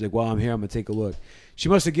that. She's like, "Well, I'm here. I'm gonna take a look." She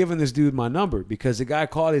must have given this dude my number because the guy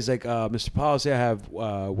called. He's like, "Mr. Policy, I have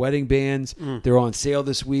wedding bands. They're on sale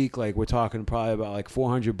this week. Like, we're talking probably about like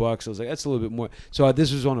 $400." I was like, "That's a little bit more." So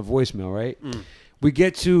this was on a voicemail, right? We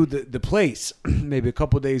get to the place maybe a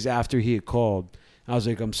couple of days after he had called. I was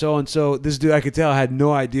like, I'm so and so. This dude, I could tell, had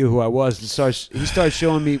no idea who I was. He starts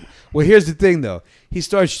showing me. Well, here's the thing, though. He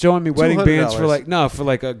starts showing me wedding bands for like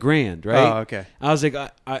 $1,000, right? Oh, okay. I was like,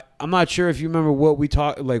 I'm not sure if you remember what we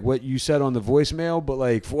talked, like what you said on the voicemail, but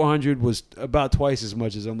like 400 was about twice as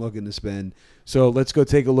much as I'm looking to spend. So let's go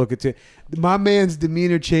take a look at it. My man's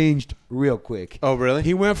demeanor changed real quick. Oh, really?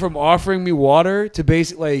 He went from offering me water to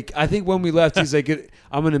basically like, I think when we left, he's like,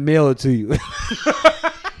 I'm gonna mail it to you.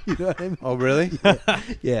 You know what I mean? Oh, really?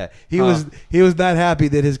 Yeah. He was not happy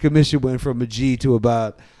that his commission went from a G to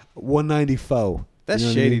about 194. That's You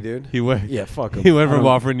know what I shady, mean? dude. He went. Yeah, fuck him. He went I from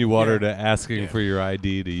don't- offering you water to asking for your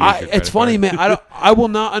ID to use. your It's credit funny, card. man. I will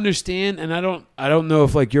not understand, and I don't know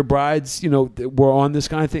if like your brides, were on this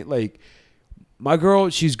kind of thing. Like my girl,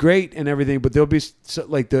 she's great and everything, but there'll be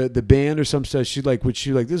like the band or some stuff. She like, this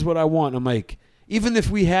is what I want. I'm like, even if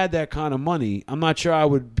we had that kind of money, I'm not sure I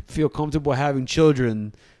would feel comfortable having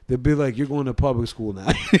children. They'd be like, you're going to public school now.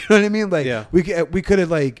 You know what I mean? Like, Yeah. we could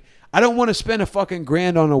have like, I don't want to spend a fucking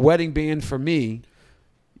 $1,000 on a wedding band for me.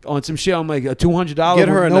 On some shit, I'm like a $200. Get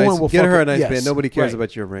her a no nice, one will get her a fucking- nice yes, band. Nobody cares right.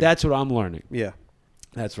 about your ring. That's what I'm learning. Yeah.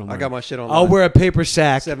 That's what I'm I learning. got my shit on. I'll wear a paper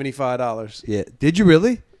sack. $75. Yeah. Did you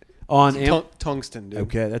really? On Tungsten, dude.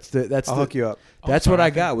 Okay, that's I'll hook you up. That's Oh, what sorry, I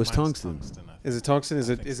think got was mine's tungsten. Is it tungsten? Is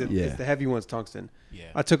it? Yeah. It's the heavy one's tungsten. Yeah.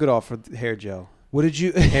 I took it off for hair gel, What did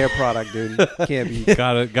you? hair product, dude. Can't be.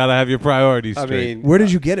 Gotta have your priorities I straight. mean, Where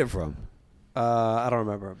did you get it from? I don't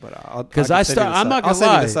remember, but I'll Because can I send you start. the I'm site. not I'll gonna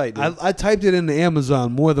send lie. you the site, dude. I typed it into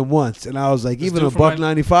Amazon more than once, and I was like, This even dude a from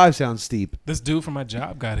my- $1.95 sounds steep. This dude from my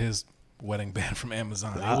job got his wedding band from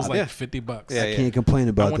Amazon. It was like Yeah. $50. Yeah, I can't complain I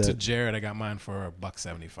about went to that. Jared. I got mine for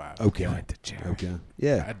 $1.75. Okay. I went to Jared. Okay.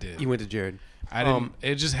 Yeah. I did. You went to Jared. I didn't.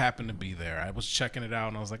 It just happened to be there. I was checking it out,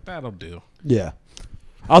 and I was like, "That'll do." Yeah.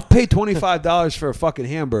 I'll pay $25 for a fucking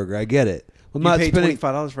hamburger. I get it. I'm You not paid spending.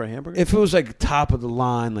 $25 for a hamburger? If it was like top of the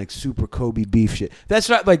line, like super Kobe beef shit, that's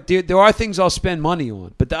not like there are things I'll spend money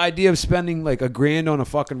on. But the idea of spending like $1,000 on a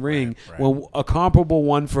fucking ring Right. when a comparable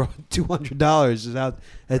one for $200 is out,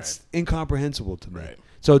 that's incomprehensible to me. Right.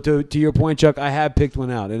 So to your point, Chuck, I have picked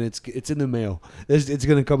one out and it's in the mail. It's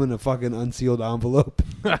gonna come in a fucking unsealed envelope.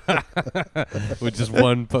 With just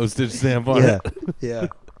one postage stamp on Yeah, it. yeah.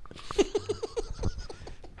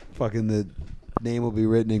 Fucking the name will be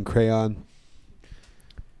written in crayon.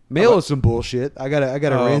 Mail is some bullshit. I gotta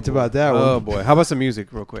rant boy. about that Oh one. boy, how about some music,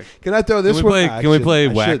 real quick? Can I throw this Can we one? play? I Can we play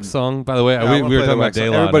shouldn't. I Wax shouldn't. song? By the way, Yeah, I we wanna were play talking the about Wax song.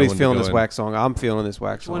 Daylight. Everybody's feeling this Wax song. I'm feeling this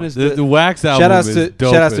Wax Which song. one is The Wax album Shout outs is to-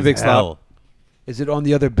 dope shout outs to as Big Slop. hell. Is it on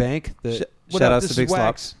the other bank? What shout up? outs This to is Big Slop.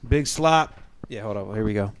 Wax. Big Slop. Yeah, hold on. Here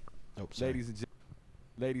we go. Ladies and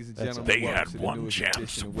That's- gentlemen, They welcome had to the one newest chance,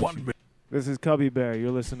 edition of one What You- This is Cubby Bear.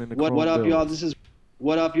 You're listening to What Chrome up, Bills. y'all?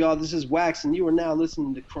 This is Wax, and you are now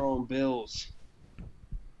listening to Chrome Bills.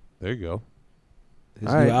 There you go. His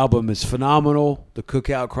All new right. album is phenomenal. The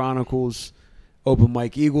Cookout Chronicles. Open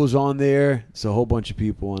Mike Eagles on there. It's a whole bunch of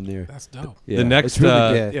people on there. That's dope. Yeah, The next, it's really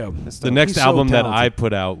uh, good. Yeah, The next He's so album that talented. I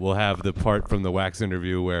put out will have the part from the Wax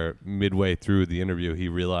interview where midway through the interview he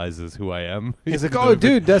realizes who I am. He's like, "Oh,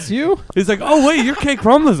 dude, that's you." He's like, "Oh wait, you're K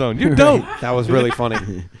Chromosome. You're dope." That was really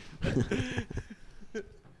funny.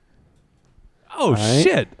 Oh right.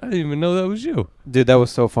 shit! I didn't even know that was you. Dude, that was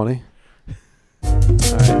so funny.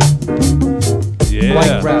 Yeah.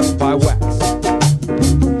 White Rap by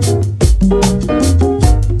Wax.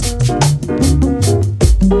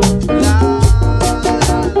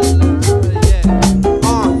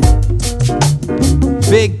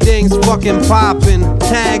 Big things fucking poppin'.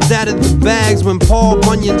 Tags out of the bags when Paul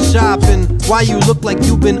Bunyan shopping. Why you look like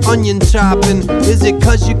you been onion chopping? Is it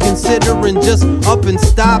cause you considering just up and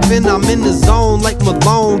stopping? I'm in the zone like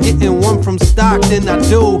Malone, getting one from Stockton. I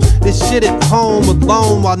do this shit at home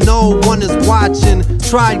alone while no one is watching.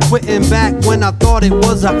 Tried quitting back when I thought it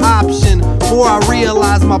was an option. Before I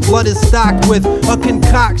realized my blood is stocked with a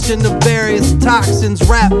concoction of various toxins.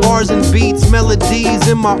 Rap bars and beats, melodies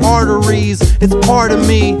in my arteries. It's part of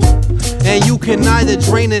me. And you can neither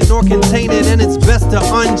drain it nor contain it. And it's best to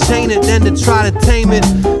unchain it than to try to tame it.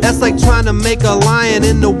 That's like trying to make a lion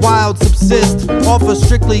in the wild subsist off a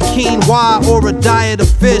strictly quinoa or a diet of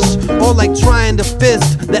fish. Or like trying to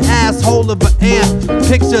fist the asshole of an ant.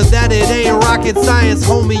 Picture that it ain't rocket science,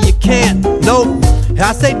 homie, you can't. Nope.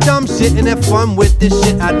 I say dumb shit and have fun with this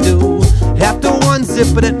shit I do. After one sip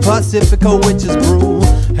of that Pacifico witch's brew,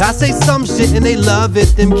 I say some shit and they love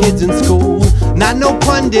it, them kids in school. Not no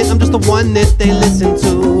pundit, I'm just the one that they listen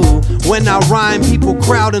to. When I rhyme, people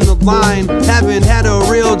crowd in the line. Haven't had a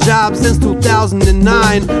real job since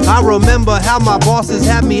 2009. I remember how my bosses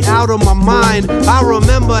had me out of my mind. I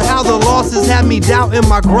remember how the losses had me doubting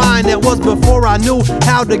my grind. That was before I knew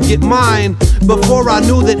how to get mine. Before I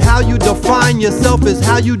knew that how you define yourself is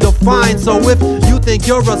how you define. So if you think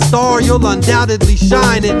you're a star, you'll undoubtedly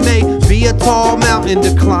shine. It may be a tall mountain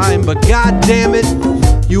to climb, but god damn it,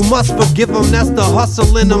 you must forgive them, that's the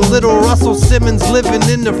hustle in them. Little Russell Simmons living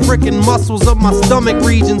in the frickin' muscles of my stomach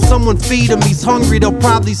region. Someone feed him, he's hungry, they'll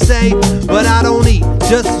probably say. But I don't eat,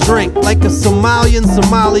 just drink like a Somalian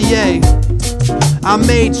sommelier. I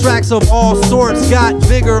made tracks of all sorts, got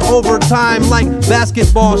bigger over time like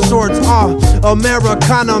basketball shorts.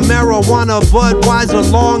 Americana, marijuana, Budweiser,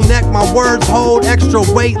 long neck. My words hold extra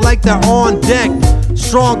weight like they're on deck.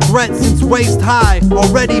 Strong threat since waist high.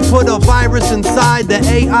 Already put a virus inside the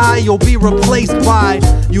AI you'll be replaced by.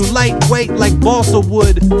 You lightweight like balsa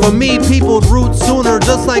wood. For me, people'd root sooner,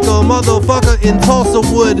 just like a motherfucker in Tulsa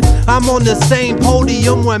would. I'm on the same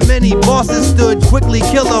podium where many bosses stood. Quickly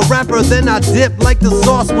kill a rapper, then I dip like the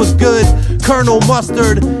sauce was good. Colonel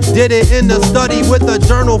Mustard did it in the study with a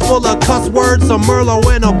journal full of cuss words, some Merlot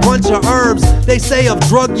and a bunch of herbs. They say of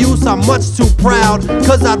drug use I'm much too proud,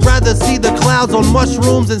 cause I'd rather see the clouds on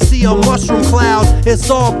mushrooms and see a mushroom cloud. It's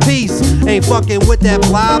all peace, ain't fucking with that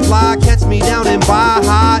blah blah. Catch me down in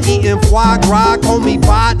Baja, eating foie gras, call me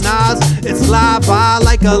partners. It's lava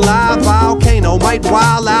like a live volcano, might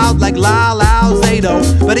wild out like La La Zato.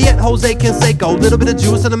 Better yet, Jose Canseco, little bit of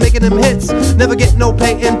juice and I'm making them hits. Never get no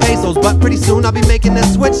pay in pesos, but pretty soon I'll be making that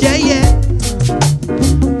switch, yeah,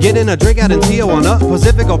 yeah. Getting a drink out in Tijuana,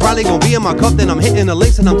 Pacifico probably gonna be in my cup. Then I'm hitting the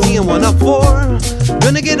links and I'm teeing one up for.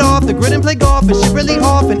 Gonna get off the grid and play golf and shit really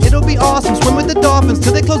off, and it'll be awesome. Swim with the dolphins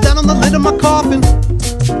till they close down on the lid of my coffin.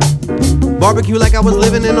 Barbecue like I was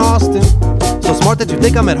living in Austin. So smart that you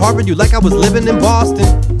think I'm at Harvard, you like I was living in Boston.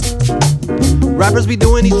 Rappers be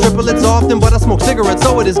doing these triplets often, but I smoke cigarettes,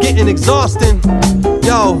 so it is getting exhausting.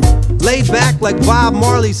 Yo, laid back like Bob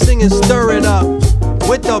Marley singing Stir It Up,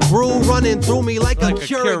 with the brew running through me like a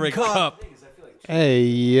Keurig cup. Hey,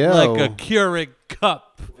 yo. Like a Keurig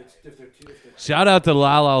cup. Shout out to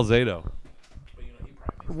Lal Alzado.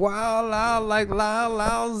 Wow, like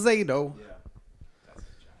Lal Zato.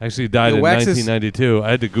 Actually died The in Wax is- 1992.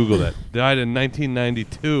 I had to Google that. Died in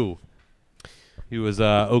 1992. He was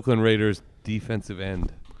Oakland Raiders defensive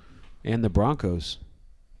end. And the Broncos.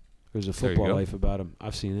 There's a There you Football go. Life about him.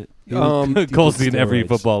 I've seen it. Cole's seen every steroids.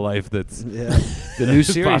 football life that's Yeah. The new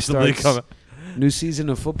series possibly starts. coming. New season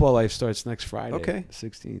of Football Life starts next Friday. Okay.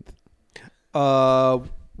 16th.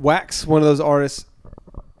 Wax, one of those artists,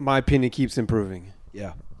 my opinion, keeps improving.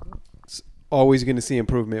 Yeah. Always going to see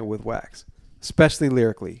improvement with Wax, especially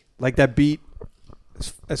lyrically. Like that beat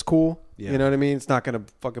is cool. Yeah. You know what I mean? It's not going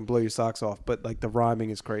to fucking blow your socks off, but like the rhyming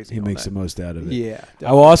is crazy. He on makes that. the most out of it. Yeah.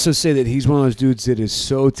 I will also say that he's one of those dudes that is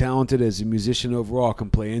so talented as a musician overall, can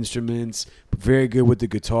play instruments, very good with the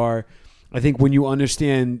guitar. I think when you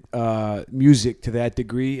understand music to that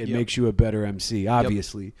degree, it Yep. makes you a better MC,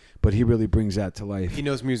 obviously. But he really brings that to life. He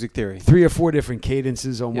knows music theory. 3 or 4 different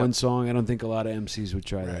cadences on Yep. one song. I don't think a lot of MCs would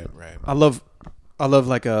try that. Right. I love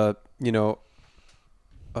like a, you know,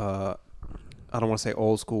 I don't want to say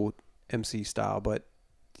old school MC style, but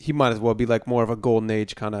he might as well be like more of a golden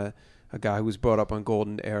age kind of a guy who was brought up on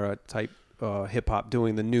golden era type hip hop,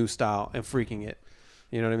 doing the new style and freaking it.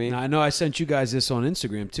 You know what I mean? Now, I know I sent you guys this on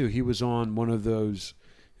Instagram too. He was on one of those.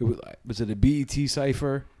 Was it a BET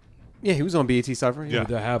Cypher? Yeah, he was on BET Cypher. Yeah.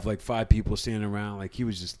 They have like 5 people standing around. Like he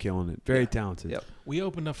was just killing it. Very talented. Yep. We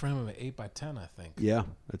opened up for him at 8x10, I think. Yeah,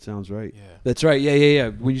 that sounds right. Yeah. That's right. Yeah.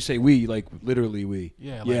 When you say we, like literally we.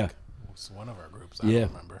 Yeah. Yeah. Like, it's one of our groups. I Yeah. don't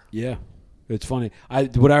remember. Yeah, it's funny.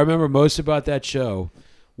 What I remember most about that show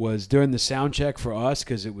was during the sound check for us,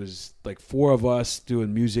 because it was like 4 of us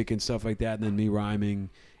doing music and stuff like that, and then me rhyming,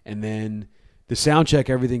 and then the sound check,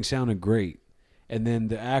 everything sounded great, and then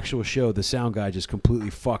the actual show, the sound guy just completely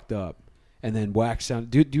fucked up, and then Wax sound.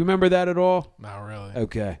 Do you remember that at all? Not really.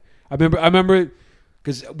 Okay, I remember.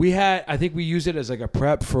 Because I think we used it as like a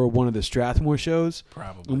prep for one of the Strathmore shows.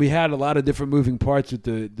 Probably. And we had a lot of different moving parts with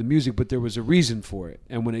the music, but there was a reason for it.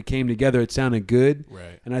 And when it came together, it sounded good.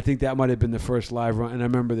 Right. And I think that might have been the first live run. And I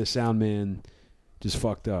remember the sound man just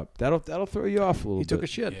fucked up. That'll throw you off a little He bit. took a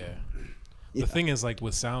shit. Yeah. The thing is, like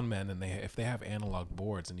with sound men, and if they have analog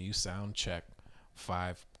boards and you sound check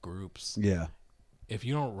 5 groups, Yeah. if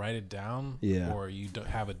you don't write it down, Yeah. or you don't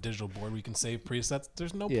have a digital board where you can save presets,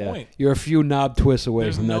 there's no Yeah. point. You're a few knob twists away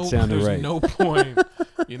There's from no, that sounding there's right. no point,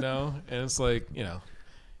 you know. And it's like, you know,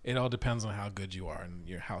 it all depends on how good you are and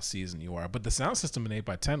how seasoned you are. But the sound system in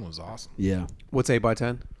 8x10 was awesome. Yeah. What's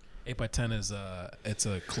 8x10? 8x10 is it's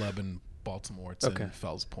a club in Baltimore. It's Okay. in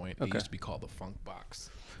Fells Point. It Okay. used to be called the Funk Box.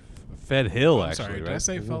 Fed Hill, I'm actually, sorry, right? did I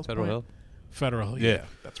say Isn't it Fells Federal Point? Hill? Federal, Yeah. yeah,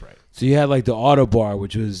 that's right. So you had like the Auto Bar,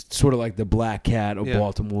 which was sort of like the Black Cat of Yeah.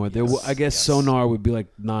 Baltimore. There, Yes, I guess yes. Sonar would be like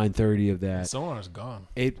 9:30 of that. Sonar's gone.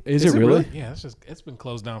 Is it really? Yeah, it's been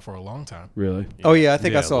closed down for a long time. Really? Oh yeah, I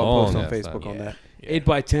think I Yeah, saw a post long on ass Facebook time. on that. Yeah.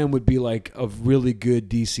 8x10 would be like a really good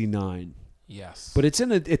DC9. Yes. But it's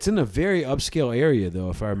in a very upscale area though,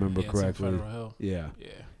 if I remember Yeah, it's in correctly. Federal Hill. Yeah.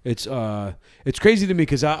 Yeah. It's crazy to me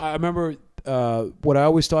because I remember what I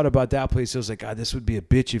always thought about that place. I was like, God, this would be a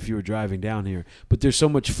bitch if you were driving down here. But there's so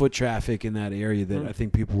much foot traffic in that area that I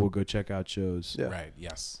think people will go check out shows. Yeah. Right.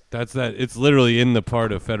 Yes. That's that. It's literally in the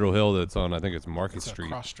part of Federal Hill that's on. I think it's Market It's Street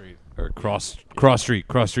Cross Street. or Cross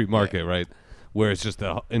Street Market, right? Where it's just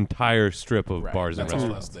an entire strip of Right. bars and That's all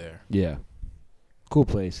restaurants. that's there. Yeah. Cool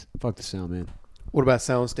place. Fuck the sound, man. What about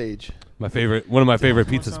Soundstage? One of my favorite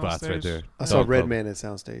Come on, pizza spots right Soundstage. there. I saw Dog Club. Redman at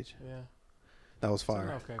Soundstage. Yeah. That was It's an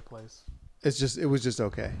fire. okay place. It was just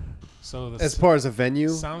okay. So the As far as a venue,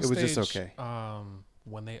 Soundstage, it was just okay.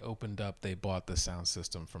 When they opened up, they bought the sound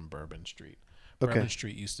system from Bourbon Street. Okay. Bourbon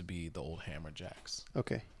Street used to be the old Hammer Jacks.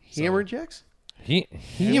 Okay. So- Hammerjacks?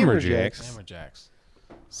 Hammerjacks. Hammer Jacks.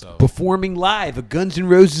 So Performing live, a Guns N'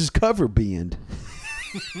 Roses cover band.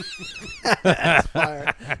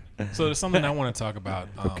 So there's something I want to talk about.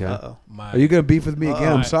 Okay. Uh-oh. My, Are you gonna beef with me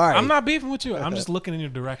again? I'm my- sorry. I'm not beefing with you. I'm just looking in your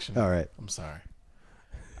direction. All right. I'm sorry.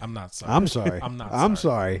 I'm not sorry. I'm sorry. I'm not. I'm sorry.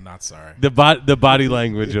 sorry. I'm not sorry. The body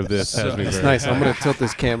language of this has me That's very nice. I'm going to tilt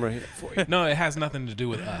this camera here for you. No, it has nothing to do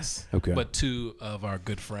with us. Okay. But 2 of our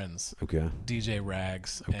good friends, Okay. DJ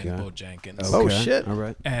Rags Okay. and Bo Jenkins. Oh, Okay. shit. All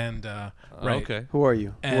right. And right. Okay. Who are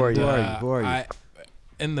you? And, Who are you? Who are you?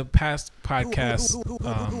 In the past podcasts,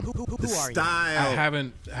 I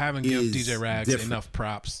haven't given is DJ Rags different. enough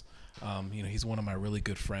props. He's one of my really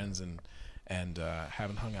good friends, and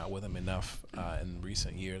haven't hung out with him enough in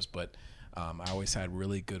recent years. But I always had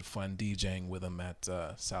really good fun DJing with him at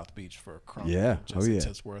South Beach for Crump. Yeah. Just Oh, yeah. a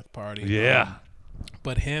Titsworth party. Yeah.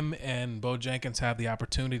 But him and Bo Jenkins have the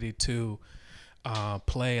opportunity to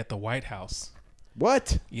play at the White House.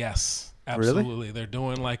 What? Yes. Really? Absolutely. They're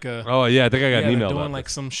doing like a Oh yeah, I think I got yeah, an they're email doing about like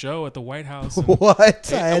this. some show at the White House. and-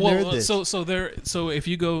 What? I hadn't well, heard this. So if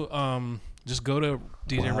you go just go to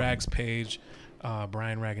DJ Rag's page,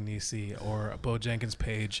 Brian Raganisi, or Bo Jenkins'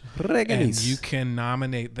 page, and Raganese. you can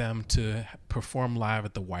nominate them to perform live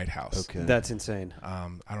at the White House. Okay. That's insane. I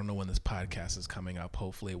don't know when this podcast is coming up.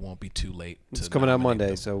 Hopefully, it won't be too late. It's to coming out nominate Monday,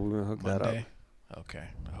 them. so we're going to hook that up. Monday. Okay,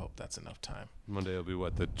 I hope that's enough time. Monday will be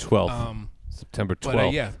what, the 12th, September 12th.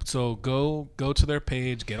 But yeah, so go to their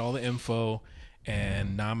page, get all the info,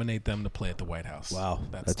 and nominate them to play at the White House. Wow,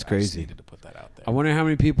 that's I just crazy. needed to put that out there. I wonder how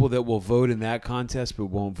many people that will vote in that contest but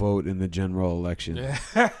won't vote in the general election. You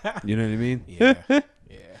know what I mean? Yeah, yeah.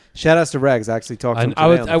 Shout outs to Rags. I actually talked to him today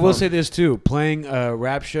on the I will phone. say this too: playing a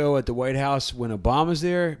rap show at the White House when Obama's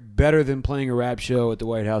there, better than playing a rap show at the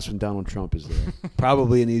White House when Donald Trump is there.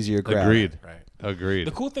 Probably an easier crowd. Agreed. Right. Agreed.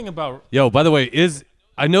 The cool thing about Yo, by the way,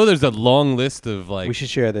 I know there's a long list of like We should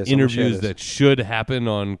share this. I'm gonna share interviews this. that should happen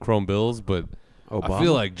on Chrome Bills, but Obama? I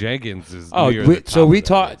feel like Jenkins is. Oh, near the top so of we that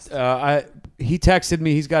talked. list. He texted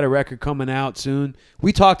me. He's got a record coming out soon.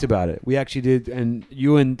 We talked about it. We actually did, and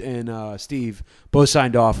you and Steve both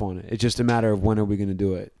signed off on it. It's just a matter of when are we going to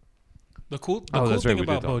do it. the cool Oh, that's right, thing we did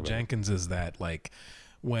about talk Bo about it. Jenkins is that like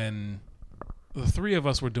when the three of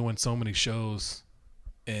us were doing so many shows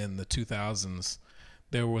in the 2000s,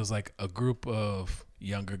 there was like a group of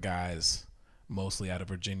younger guys, mostly out of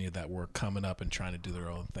Virginia, that were coming up and trying to do their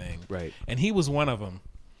own thing. Right. And he was one of them.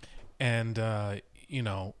 And you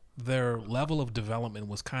know, their level of development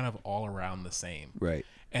was kind of all around the same. Right.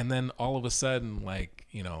 And then all of a sudden, like,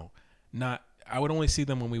 you know, I would only see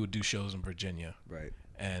them when we would do shows in Virginia. Right.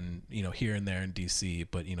 And, you know, here and there in DC,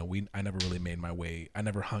 but, you know, I never really made my way. I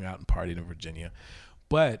never hung out and partied in Virginia.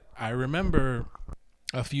 But I remember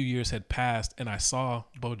a few years had passed and I saw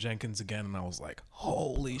Bo Jenkins again and I was like,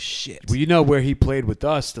 holy shit. Well, you know where he played with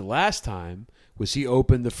us the last time was he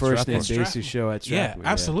opened the first name Strathmore. basis show at Yeah, Strathmore.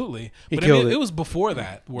 absolutely. He But I killed mean, it. it was before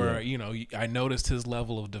that where, you know, I noticed his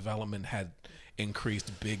level of development had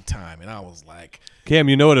increased big time. And I was like, Cam,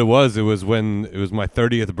 you know what it was? It was when it was my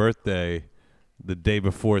 30th birthday, the day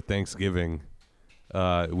before Thanksgiving.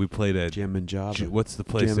 We played at Jam and Java. what's the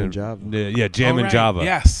place? Jam in- and Java. Yeah, Jam oh, and right. Java.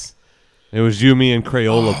 Yes. It was you, me, and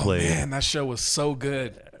Crayola Oh, played. man, that show was so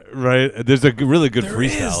good. Right? There's a really good There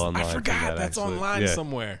freestyle is. online. I for forgot. that, That's actually. online Yeah.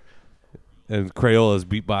 somewhere. And Crayola's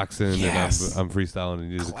beatboxing, Yes. and I'm freestyling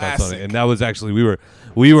and using cuts on Classic. it. And that was actually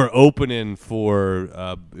we were opening for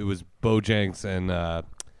it was Bojanks, and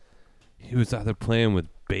he was either playing with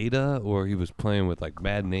Beta or he was playing with like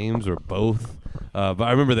Mad Names or both. But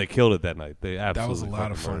I remember they killed it that night. They absolutely That was a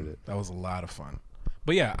lot of fucking murdered fun. it. That was a lot of fun.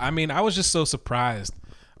 But yeah, I mean, I was just so surprised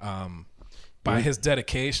by his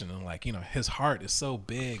dedication and like, you know, his heart is so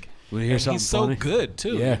big. Wanna hear And something he's so funny? good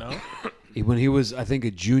too, Yeah. you know? When he was, I think,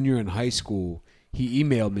 a junior in high school, he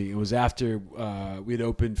emailed me. It was after we had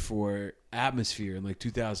opened for Atmosphere in like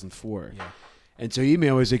 2004. Yeah. And so he emailed me.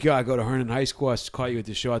 He was like, yo, I go to Herndon High School. I caught you at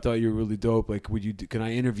the show. I thought you were really dope. Like, can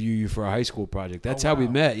I interview you for a high school project? That's how we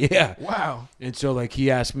wow. met. Yeah. Wow. And so like he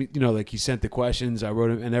asked me, you know, like he sent the questions. I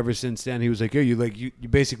wrote him, and ever since then he was like, yo, you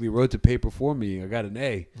basically wrote the paper for me. I got an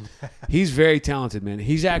A. He's very talented, man.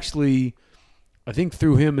 He's actually, I think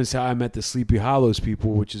through him is how I met the Sleepy Hollows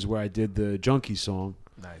people, which is where I did the Junkie song.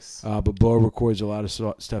 Nice. But Bo records a lot of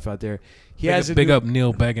stuff out there. He has a big new- up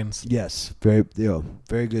Neil Beggins. Yes, very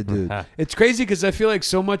good dude. It's crazy because I feel like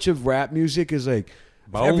so much of rap music is like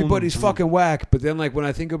everybody's fucking whack, but then like when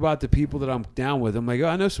I think about the people that I'm down with, I'm like, oh,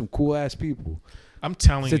 I know some cool ass people. I'm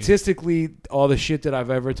telling you. Statistically, all the shit that I've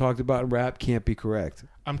ever talked about in rap can't be correct.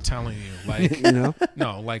 I'm telling you, like, You know?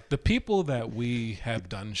 no, like the people that we have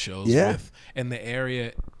done shows Yeah. with in the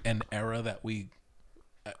area and era that we,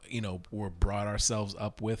 you know, were brought ourselves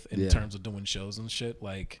up with in Yeah. terms of doing shows and shit.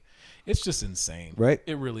 Like, it's just insane, Right.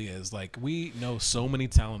 It really is. Like, we know so many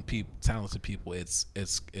talented people. It's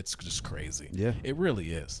just crazy. Yeah. it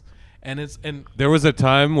really is. And There was a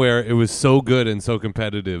time where it was so good and so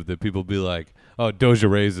competitive that people be like, "Oh, Doja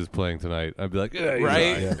Reyes is playing tonight." I'd be like, yeah, he's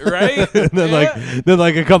right, all right. and then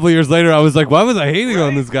like a couple years later, I was like, "Why was I hating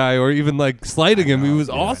on this guy or even like slighting him? He was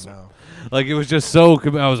awesome." Like it was just so.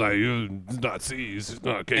 I was like, "It's not C's, it's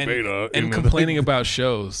not K Beta," and complaining about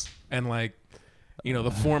shows and like, you know, the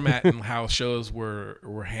format and how shows were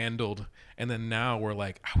handled. And then now we're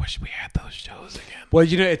like, I wish we had those shows again. Well,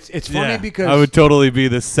 you know, it's funny because I would totally be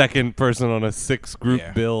the second person on a 6-group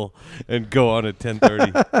Yeah. bill and go on at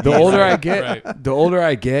 10:30. the older I get, Right. the older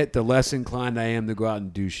I get, the less inclined I am to go out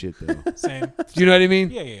and do shit though. Same. You know what I mean?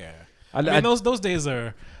 Yeah. I I mean, those days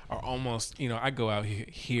are almost, you know, I go out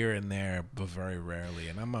here and there, but very rarely,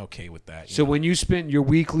 and I'm okay with that. So know? when you spent your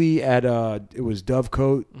weekly at it was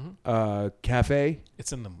Dovecote Cafe.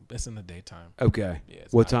 It's in the daytime. Okay. Yeah.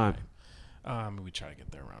 It's What not time? at night. We try to get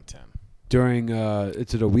there around 10. During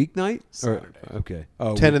is it a weeknight? Saturday. Okay.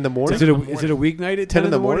 Oh, 10 in the morning. Is it a weeknight at 10 in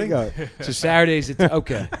the morning? morning? Oh, so Saturdays it's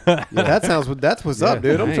okay. Yeah, that's what's up,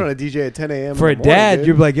 dude. I'm dang. trying to DJ at 10 a.m. For a in the morning, dad, dude.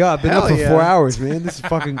 you're like, yo, I've been Hell up for yeah. 4 hours, man. This is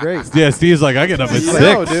fucking great. Yeah, Steve's like, I get up at 6.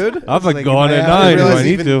 Yo, dude. I'm Like, like going I at didn't 9 if realize I need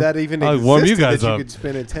even to. that even I'll warm you existed guys that up. You could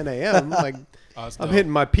spin at 10 a.m. Like It's I'm dope.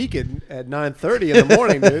 hitting my peak at 9:30 in the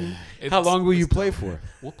morning, dude. How long will you play for?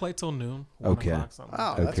 We'll play till noon. 1 Okay. o'clock, something Wow,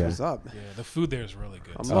 like that. that's Okay. what's up. Yeah, the food there is really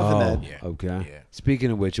good. I'm too. loving that. Yeah. Okay. Yeah. Speaking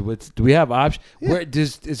of which, do we have options? Yeah. Where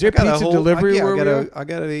is there I got a pizza whole- delivery? I where we are?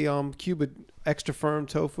 got a Cuba extra firm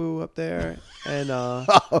tofu up there, and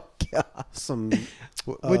Oh God! some.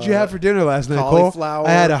 What'd you have for dinner last night, Cole? cauliflower.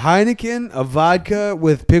 I had a Heineken, a vodka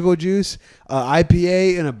with pickle juice,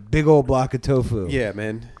 IPA, and a big old block of tofu. Yeah,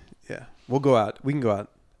 man. Yeah, we'll go out. We can go out.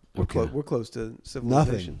 We're, Okay. we're close to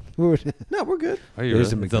civilization. Nothing. No, we're good. Are you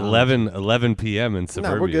There's really? a It's McDonald's. 11 p.m. in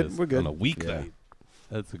suburbia. we're good. We're good. On a weeknight.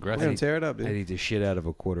 That's We're aggressive. gonna tear it up, I'd dude. eat the shit out of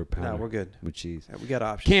a quarter pounder. No, we're good. with cheese. Yeah, we got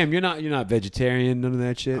options. Cam, you're not vegetarian, none of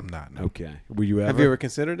that shit. I'm not. No. Okay. Were you ever? Have you ever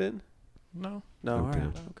considered it? No. No. Okay. All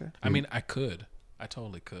right. Okay. I mean, I could. I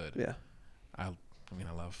totally could. Yeah. I mean,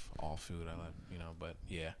 I love all food. I love, but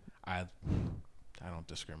yeah, I don't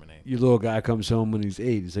discriminate. Your little guy comes home when he's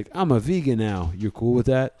 8. He's like, I'm a vegan now. You're cool with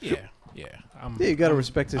that? Yeah. Yeah, Yeah, you gotta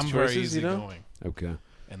respect his I'm choices, very you know? easygoing. Okay.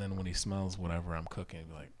 And then when he smells whatever I'm cooking,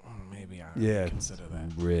 he'll be like, maybe I Yeah. consider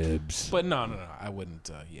that. Ribs. But no, I wouldn't.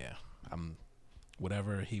 I'm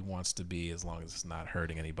whatever he wants to be, as long as it's not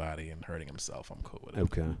hurting anybody and hurting himself. I'm cool with it.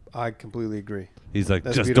 Okay. I completely agree. He's like,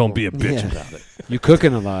 That's just don't be a beautiful. bitch Yeah. about it. You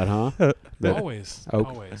cooking a lot, huh? Always, Okay.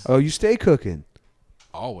 always, Oh, you stay cooking.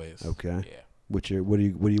 always. Okay. Yeah. What are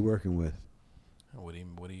you working with? What do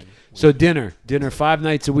you? So dinner 5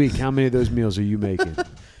 nights a week. How many of those meals are you making?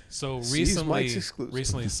 So Seize Mike's exclusive.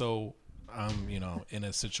 recently, so I'm in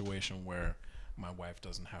a situation where my wife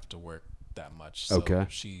doesn't have to work that much. So Okay.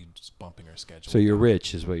 she's bumping her schedule. So you're down.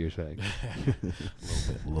 rich, is what you're saying.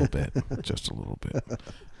 A little bit, just a little bit.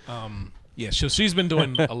 Yeah, so she's been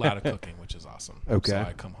doing a lot of cooking, which is awesome. Okay. So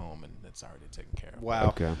I come home and it's already taken care of. Wow.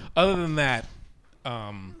 Okay. Other than that,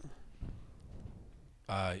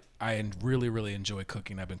 I really, really enjoy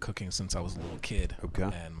cooking. I've been cooking since I was a little kid. Okay.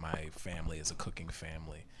 And my family is a cooking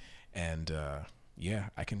family, and yeah,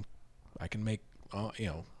 I can make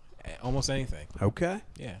almost anything. Okay.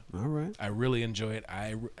 Yeah. All right. I really enjoy it.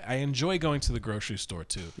 I enjoy going to the grocery store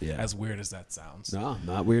too. Yeah. As weird as that sounds. No,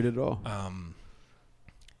 not weird at all.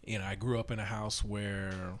 I grew up in a house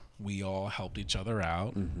where we all helped each other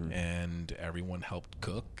out, Mm-hmm. and everyone helped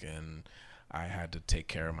cook, and I had to take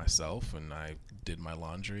care of myself, and I did my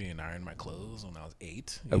laundry and ironed my clothes when I was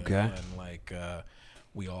 8. you Okay. know, and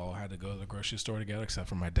we all had to go to the grocery store together, except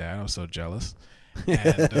for my dad. I was so jealous.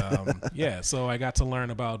 And yeah, so I got to learn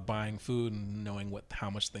about buying food and knowing how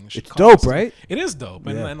much things should It's cost. dope, right? It is dope,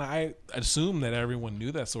 and, Yeah. and I assume that everyone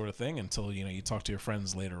knew that sort of thing until you talk to your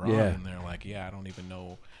friends later on, Yeah. and they're like, "Yeah, I don't even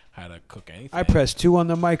know how to cook anything." I press 2 on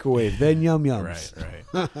the microwave, then yum yums.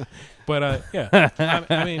 Right. But yeah,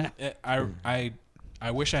 I mean,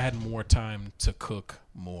 I wish I had more time to cook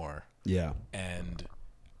more, Yeah. and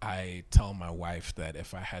I tell my wife that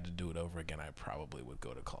if I had to do it over again, I probably would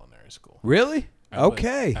go to culinary school. Really? I would,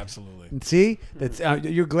 Okay. absolutely. See, that's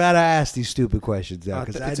you're glad I asked these stupid questions now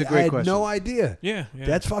because it's a I great had question. no idea. Yeah.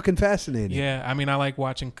 That's fucking fascinating. Yeah, I mean, I like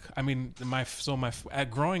watching. I mean,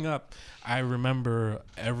 growing up, I remember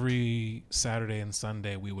every Saturday and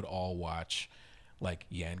Sunday we would all watch like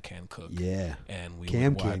Yan Can Cook. Yeah. And we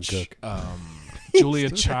Cam would can watch cook.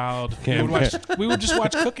 Julia Child. We would just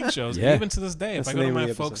watch cooking shows. Yeah. Even to this day, That's if I the go to name of my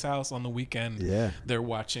the folks' episode. house on the weekend, Yeah. they're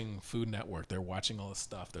watching Food Network. They're watching all this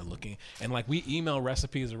stuff. They're looking, and like we email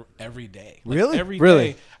recipes every day. Like, Really? Every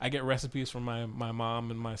Really? day I get recipes from my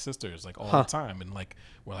mom and my sisters like all the time, and like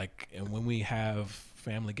we're like, and when we have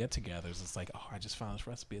family get-togethers, it's like, oh, I just found this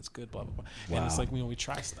recipe. It's good. Blah blah blah. And it's like we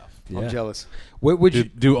try stuff. Yeah. I'm jealous. What would you?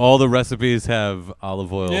 Do all the recipes have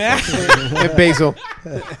olive oil? Yeah. And basil,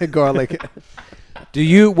 garlic. Do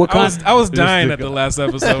you? What kind? I was dying at the last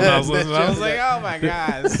episode when I was listening. I was like, oh my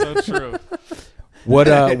god, it's so true. What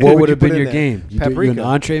What would would you have been put in your there? game? You an Paprika.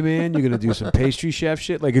 entree man? You're gonna do some pastry chef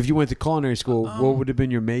shit? Like if you went to culinary school, what would have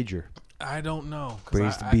been your major? I don't know. 'Cause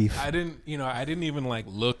Braised I beef. I didn't. I didn't even like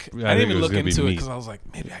look. Yeah, I I didn't think even it was look gonna be into it meat. because I was like,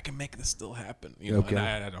 maybe I can make this still happen. Okay.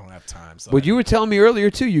 And I don't have time. So But you were telling me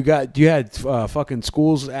earlier too. You had fucking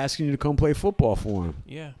schools asking you to come play football for them,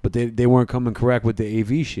 yeah. but they weren't coming correct with the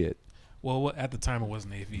AV shit. Well, at the time it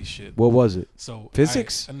wasn't AV shit. What was it? So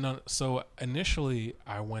Physics? So initially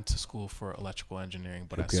I went to school for electrical engineering,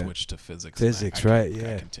 but Okay. I switched to physics. Physics, and I right,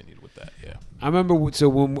 yeah. I continued with that. Yeah. I remember. So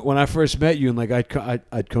when I first met you, and like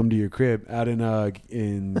I'd come to your crib out in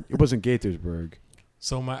it wasn't Gaithersburg.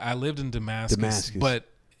 So I lived in Damascus, Damascus. but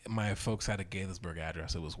my folks had a Gaithersburg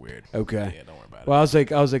address. It was weird. Okay. Yeah, don't worry about Well, I was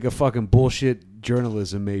like a fucking bullshit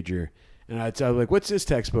journalism major. And I'd tell like, what's this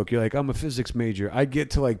textbook? You're like, I'm a physics major. I'd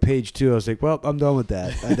get to like page 2. I was like, well, I'm done with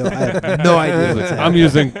that. I have no idea what's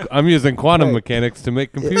happening. I'm using quantum mechanics to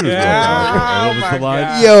make computers work. Yeah. And what was the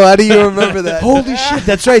line? Yo, how do you remember that? Holy shit,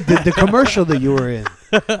 that's right. The commercial that you were in.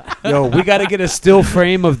 Yo, we got to get a still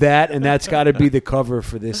frame of that, and that's got to be the cover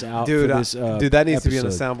for this out. Dude, for this, dude, that needs to be on the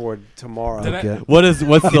episode. soundboard tomorrow. Okay. What's the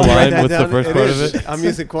Write line? that What's the down. first It part is. of it? I'm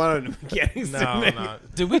using quantum mechanics. No.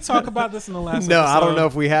 Did we talk about this in the last? No, episode? I don't know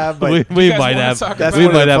if we have, but We guys might wanna have. talk that's We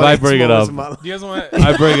one of might the have. I funniest bring it moments up. of my life. Do you guys want?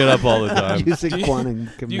 I bring it up all the time. Using quantum.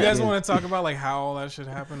 Do you guys want to talk about like how all that should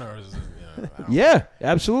happen, or is it? I don't know. Yeah,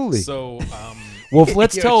 absolutely. So, well,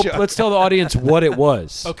 let's Yo, tell the audience what it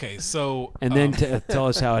was, okay, so and then tell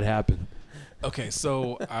us how it happened. okay,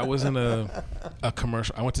 so I was in a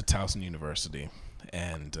commercial. I went to Towson University,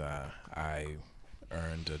 and I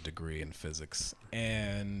earned a degree in physics,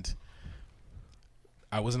 and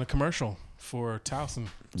I was in a commercial for Towson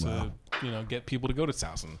to get people to go to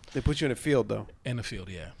Towson. They put you in a field though. In the field,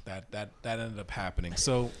 yeah. That ended up happening.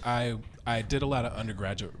 So I did a lot of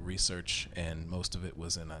undergraduate research, and most of it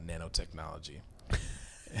was in nanotechnology.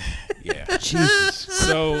 Yeah. Jesus.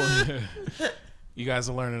 So you guys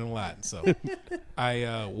are learning a lot. So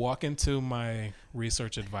I walk into my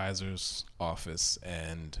research advisor's office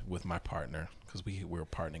and with my partner, because we were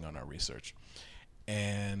partnering on our research,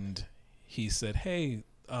 and he said, "Hey,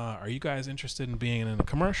 are you guys interested in being in a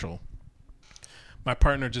commercial?" My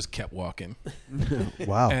partner just kept walking.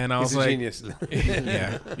 Wow. And I was He's a like, genius.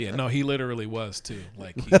 yeah. No, he literally was too.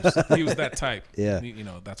 Like he was that type. Yeah. You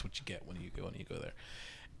know, that's what you get when you go there.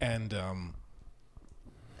 And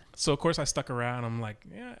so of course I stuck around. I'm like,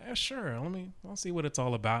 yeah, sure. I'll see what it's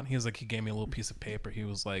all about. He was like, he gave me a little piece of paper. He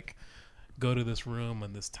was like, go to this room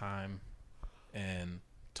and this time and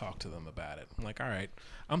talk to them about it. I'm like, all right.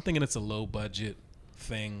 I'm thinking it's a low budget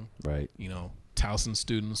thing. Right. You know, Towson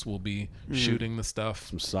students will be shooting the stuff.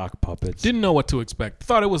 Some sock puppets. Didn't know what to expect.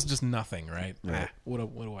 Thought it was just nothing, right? Right. What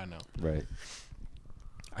do I know? Right.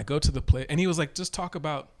 I go to the place, and he was like, just talk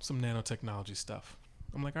about some nanotechnology stuff.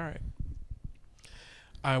 I'm like, all right.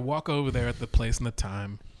 I walk over there at the place and the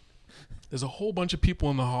time. There's a whole bunch of people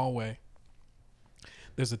in the hallway.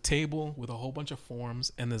 There's a table with a whole bunch of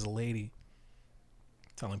forms, and there's a lady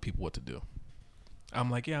telling people what to do. I'm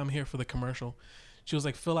like, yeah, I'm here for the commercial. She was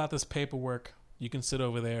like, fill out this paperwork. You can sit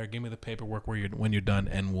over there. Give me the paperwork when you're done,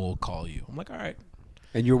 and we'll call you. I'm like, all right.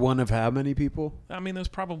 And you're one of how many people? I mean, there's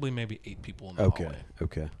probably maybe 8 people in the hallway.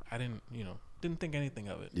 Okay. I didn't think anything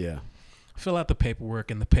of it. Yeah. Fill out the paperwork,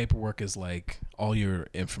 and the paperwork is like all your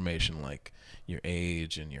information, like your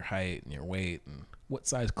age and your height and your weight and what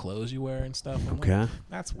size clothes you wear and stuff. I'm Okay. like,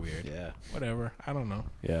 that's weird. Yeah. Whatever. I don't know.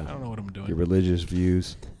 Yeah. I don't know what I'm doing. Your religious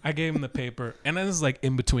views. I gave him the paper, and this is like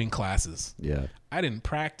in between classes. Yeah. I didn't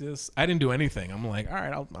practice. I didn't do anything. I'm like, all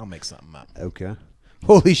right, I'll make something up. Okay.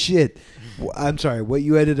 Holy shit. I'm sorry. What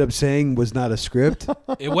you ended up saying was not a script?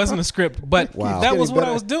 It wasn't a script, but Wow. that was Getting what I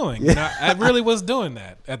better. was doing. You know, I really was doing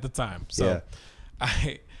that at the time. So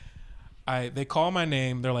they call my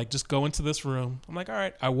name. They're like, just go into this room. I'm like, all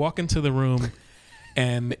right. I walk into the room,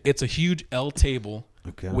 and it's a huge L table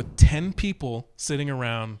with 10 people sitting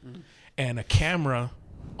around and a camera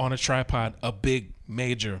on a tripod, a big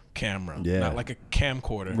major camera, not like a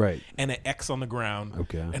camcorder, Right. and an X on the ground.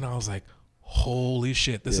 Okay. And I was like, holy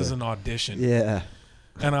shit, this is an audition. Yeah.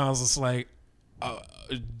 And I was just like,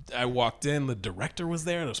 I walked in, the director was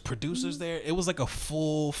there, there's producers there. It was like a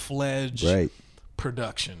full-fledged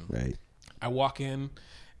production. Right. I walk in,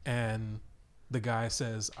 and the guy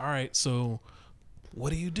says, all right, so what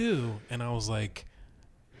do you do? And I was like,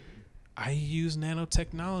 I use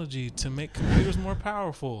nanotechnology to make computers more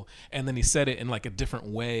powerful. And then he said it in like a different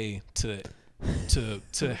way to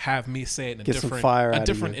have me say it in Get some fire out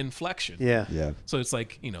of you. inflection. Yeah. Yeah. So it's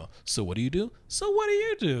like, so what do you do? So what do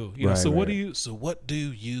you do? You know, Right, so what right. do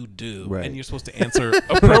you you do? Right. And you're supposed to answer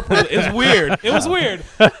appropriately. It's weird. It was weird.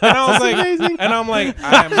 And I was like, and I'm like,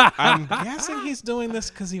 I'm guessing he's doing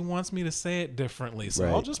this because he wants me to say it differently. So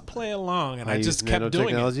I'll Right. just play along. And I use just kept doing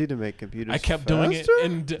it. nanotechnology to make computers I kept doing it, faster?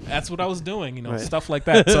 and that's what I was doing, Right. stuff like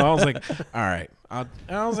that. So I was like, all right. And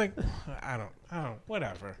I was like, I don't,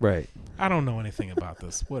 whatever. Right. I don't know anything about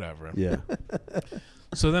this, whatever. Yeah.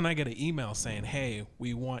 So then I get an email saying, hey,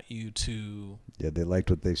 we want you to Yeah, they liked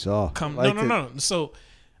what they saw. come. Liked No. So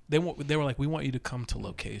they were like, we want you to come to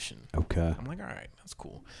location. Okay. I'm like, all right, that's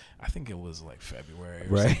cool. I think it was like February or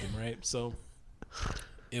Right. something, right? So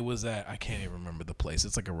it was at, I can't even remember the place.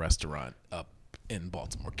 It's like a restaurant up in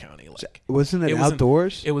Baltimore County. Like, Wasn't it was in-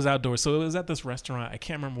 outdoors? it was outdoors. So it was at this restaurant. I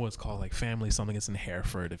can't remember what it's called, like Family something. It's in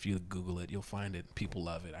Hereford. If you Google it, you'll find it. People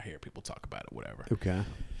love it. I hear people talk about it, whatever. Okay.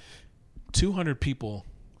 200 people.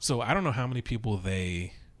 So I don't know how many people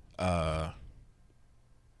they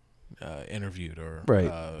interviewed or Right.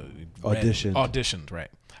 auditioned, right?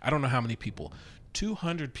 I don't know how many people.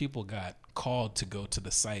 200 people got called to go to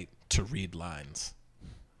the site to read lines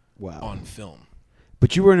Wow. on film.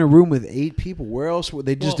 But you were in a room with 8 people. Where else were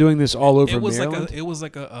they just doing this all over it was Maryland? Like it was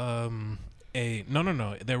like a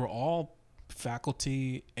no. They were all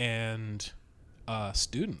faculty and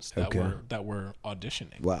students that were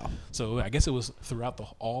auditioning. Wow. So I guess it was throughout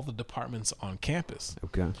all the departments on campus.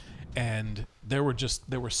 Okay. And there were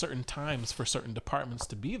certain times for certain departments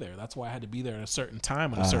to be there. That's why I had to be there at a certain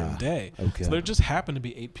time on a certain day. Okay. So there just happened to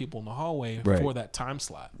be 8 people in the hallway Right. for that time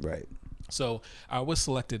slot. Right. So I was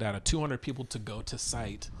selected out of 200 people to go to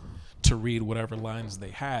site to read whatever lines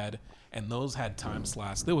they had, and those had time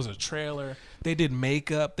slots. There was a trailer. They did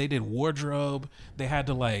makeup. They did wardrobe. They had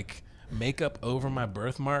to like makeup over my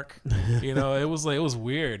birthmark. You know, it was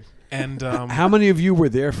weird. And How many of you were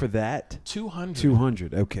there for that? 200.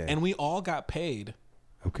 200. Okay. And we all got paid.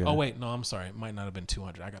 Okay. Oh wait, no, I'm sorry. It might not have been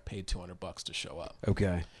 200. I got paid $200 to show up.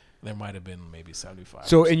 Okay. There might have been maybe 75.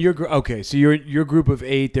 So in your so your group of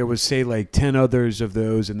 8, there was say like 10 others of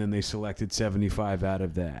those, and then they selected 75 out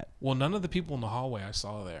of that. Well, none of the people in the hallway I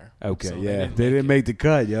saw there. Okay, So yeah, they didn't make the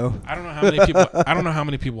cut, yo. I don't know how many people. I don't know how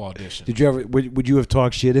many people auditioned. Did you ever? Would you have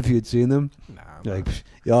talked shit if you had seen them? Nah, Like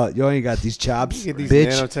y'all ain't got these chops, You get these bitch.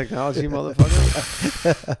 nanotechnology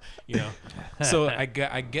motherfuckers. You know. So I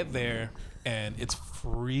get there and it's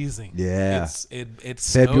freezing. Yeah.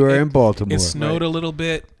 It's February in Baltimore. It snowed a little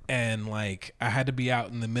bit, and like I had to be out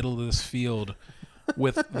in the middle of this field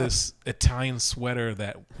with this Italian sweater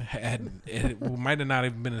that it might have not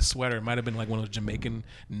even been a sweater. It might have been like one of those Jamaican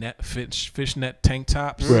fishnet tank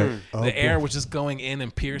tops. Right. The air was just going in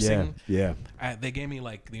and piercing. Yeah. They gave me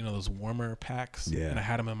like those warmer packs, Yeah. and I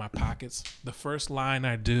had them in my pockets. The first line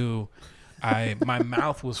I do, my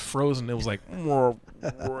mouth was frozen. It was like, and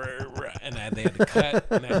they had to cut,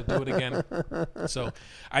 and I had to do it again. So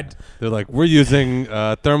They're like, we're using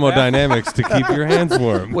thermodynamics to keep your hands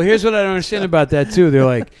warm. Well, here's what I don't understand about that too. They're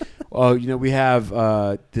like, oh, we have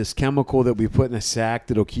this chemical that we put in a sack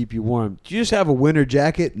that'll keep you warm. Do you just have a winter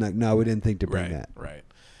jacket? No, we didn't think to bring that. Right.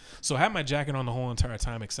 So I had my jacket on the whole entire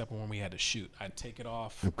time except when we had to shoot. I'd take it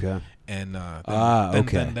off. Okay. And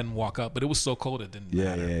okay. then walk up. But it was so cold it didn't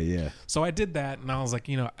matter. Yeah. So I did that, and I was like,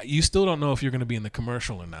 you still don't know if you're going to be in the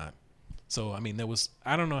commercial or not. So, I mean,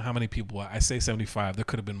 I don't know how many people. I say 75. There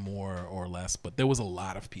could have been more or less, but there was a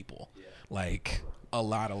lot of people. Yeah. Like, a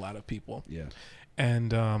lot of people. Yeah.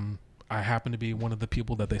 And I happened to be one of the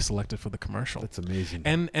people that they selected for the commercial. That's amazing.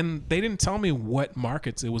 And they didn't tell me what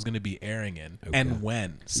markets it was going to be airing in and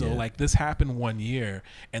when. So, like, this happened one year,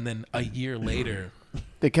 and then a year later...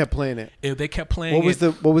 They kept playing it. They kept playing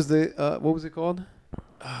what was it called?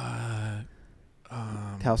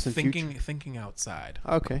 House and Thinking Outside.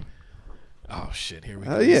 Okay. Oh shit! Here we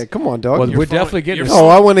go. Yeah, come on, dog. Well, we're definitely getting.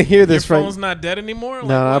 I want to hear this. Your phone's not dead anymore. Like,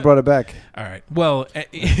 no, I brought it back. All right. Well,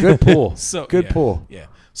 good pull. Good pull. Yeah.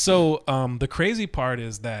 So the crazy part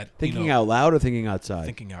is that thinking out loud or thinking outside.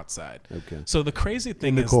 Thinking outside. Okay. So the crazy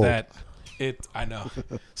thing is that I know.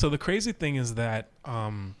 So the crazy thing is that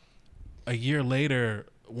a year later,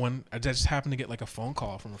 when I just happened to get like a phone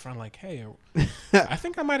call from a friend, like, "Hey, I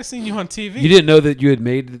think I might have seen you on TV." You didn't know that you had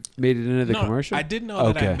made it into the commercial? I did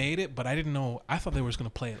know that I made it, but I didn't know. I thought they were just going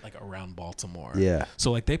to play it like around Baltimore. Yeah.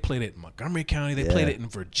 So like they played it in Montgomery County. They played it in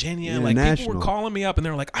Virginia. Yeah, like national. people were calling me up and they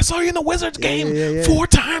were like, "I saw you in the Wizards game 4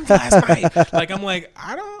 times last night." Like I'm like,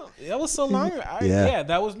 I don't. That was so long. Yeah,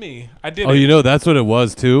 that was me. I did. Oh, that's what it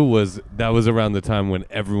was too. That was around the time when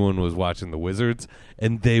everyone was watching the Wizards,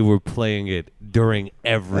 and they were playing it during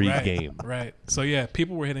every game. Right. So yeah,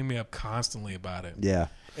 people were hitting me up constantly about it. Yeah.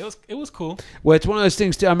 It was cool. Well, it's one of those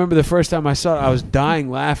things too. I remember the first time I saw it, I was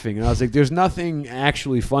dying laughing, and I was like, "There's nothing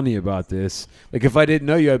actually funny about this." Like if I didn't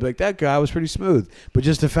know you, I'd be like, "That guy was pretty smooth," but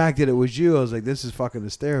just the fact that it was you, I was like, "This is fucking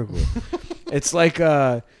hysterical." It's like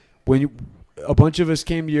when a bunch of us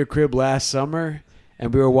came to your crib last summer,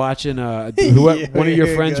 and we were watching. One of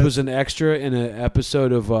your friends was an extra in an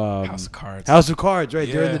episode of House of Cards. House of Cards, right?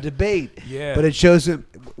 During the debate. Yeah. But it shows him.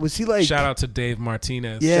 Was he like? Shout out to Dave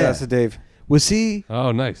Martinez. Yeah. Shout out to Dave. Was he?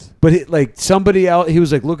 Oh, nice. But somebody out, he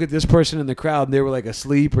was like, look at this person in the crowd, and they were like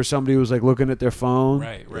asleep, or somebody was like looking at their phone.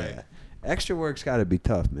 Right. Yeah. Extra work's got to be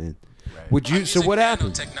tough, man. Right. Would you? So what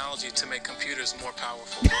happened? Technology to make computers more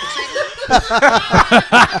powerful.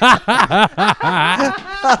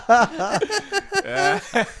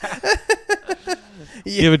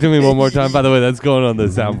 Give it to me one more time. By the way, that's going on the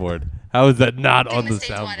soundboard. How is that not on the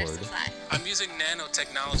soundboard? I'm using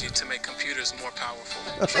nanotechnology to make computers more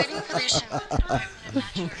powerful. Fighting pollution.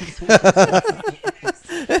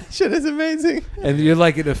 Shit is amazing. And you're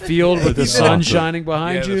like in a field with the sun shining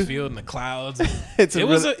behind you. The field and the clouds.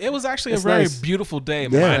 It was actually a very beautiful day,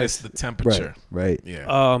 minus the temperature. Right. Yeah.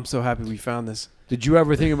 Oh, I'm so happy we found this. Did you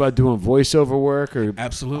ever think about doing voiceover work or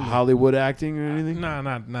Absolutely. Hollywood acting or anything? Nah,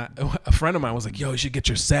 not. A friend of mine was like, "Yo, you should get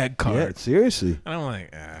your SAG card." Yeah, seriously. And I'm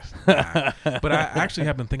like, nah. But I actually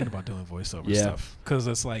have been thinking about doing voiceover stuff because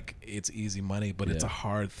it's like it's easy money, but it's a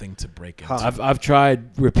hard thing to break into. I've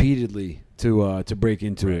tried repeatedly to break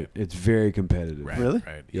into Right. it. It's very competitive. Right, Really?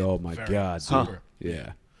 Right. Oh my Very God. super.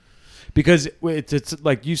 Yeah. Because it's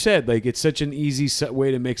like you said, like it's such an easy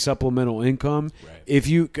way to make supplemental income. Right. If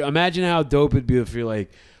you imagine how dope it'd be if you're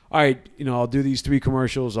like, all right, I'll do these 3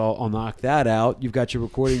 commercials, I'll knock that out. You've got your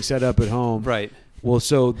recording set up at home, Right. Well,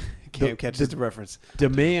 so Can't catch the reference.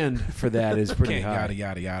 demand for that is pretty Can't high. yada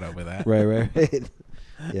yada yada with that. Right.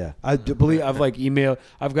 Yeah, I believe I've like emailed.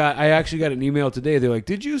 I actually got an email today. They're like,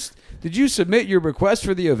 "Did you submit your request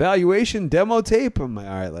for the evaluation demo tape?" I'm like,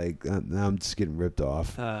 "All right, like now I'm just getting ripped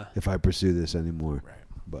off if I pursue this anymore." Right.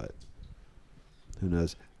 But who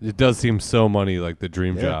knows? It does seem so money like the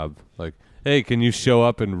dream job. Like, hey, can you show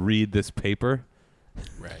up and read this paper?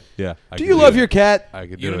 Right. Yeah. Do you love your cat? I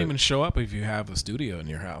could You do don't it. even show up if you have a studio in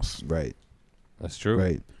your house. Right. That's true.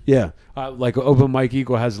 Right. Yeah. Like Open Mike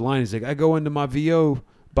Eagle has a line. He's like, I go into my VO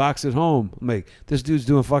box at home. I'm like, this dude's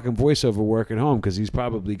doing fucking voiceover work at home because he's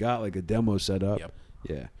probably got like a demo set up. Yep.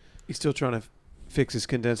 Yeah. He's still trying to fix his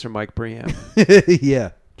condenser mic preamp.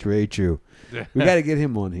 Yeah. Very true. We got to get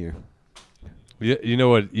him on here. You know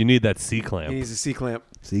what? You need that C He clamp. needs a C clamp.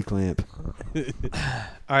 C clamp. All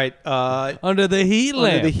right. Under the heat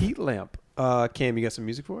lamp. Under the heat lamp. Cam, you got some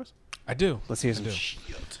music for us? I do. Let's hear I some do.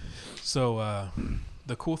 shit. So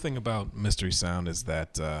the cool thing about Mystery Sound is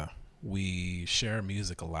that we share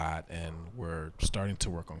music a lot, and we're starting to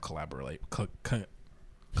work on collaboration.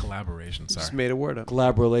 Just Sorry, made a word up.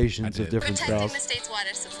 Collaborations I of did. different Protecting styles. the state's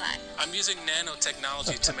water supply. I'm using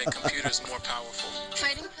nanotechnology to make computers more powerful.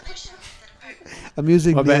 Fighting pollution. I'm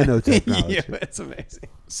using My bad. nanotechnology. Yeah, that's amazing.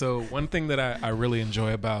 So one thing that I really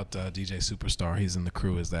enjoy about DJ Superstar, he's in the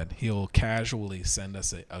crew, is that he'll casually send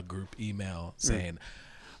us a group email saying,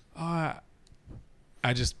 I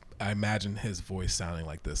imagine his voice sounding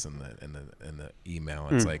like this in the email.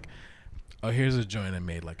 It's like, oh, here's a joint I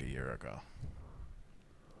made like a year ago,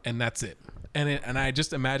 and that's it. And I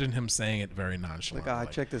just imagine him saying it very nonchalant.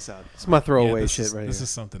 Like, check this out. It's my throwaway this shit is, right This here. is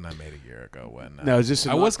something I made a year ago. When Now, is this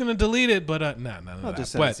I was gonna delete it, but no, I'll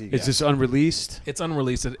just send but it to you Is guys. this unreleased? it's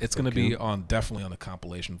unreleased. It's gonna be definitely on the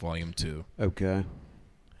compilation volume 2, Okay.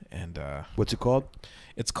 and What's it called?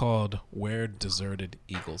 it's called "Where Deserted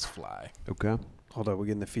Eagles Fly." Okay. Hold on, we're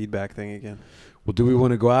getting the feedback thing again. Well, do we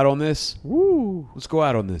want to go out on this? Woo! Let's go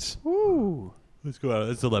out on this. Woo! Let's go out.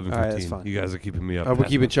 It's 11:15. All right, that's fine. You guys are keeping me up. We're past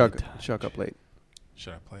keeping my Chuck bedtime. up late.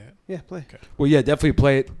 Should I play it? Yeah, play. Okay. Well, yeah, definitely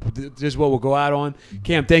play it. This is what we'll go out on.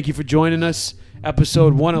 Cam, thank you for joining us.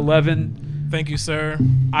 Episode 111. Thank you, sir.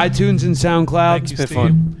 iTunes and SoundCloud. Thank you, been Steve.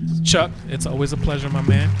 fun. Chuck, it's always a pleasure, my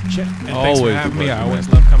man. And thanks for Always a having me. I pleasure, always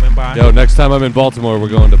man. love coming by. Yo, next time I'm in Baltimore, we're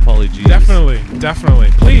going to Pauly G's. Definitely.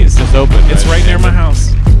 Please. Just open. It's right near my house.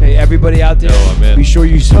 Hey, everybody out there, Yo, I'm in. be sure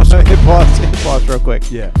you subscribe. Pause real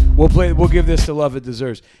quick. Yeah, we'll give this the love it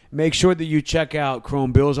deserves. Make sure that you check out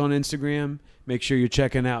Chrome Bills on Instagram. Make sure you're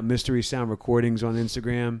checking out Mystery Sound Recordings on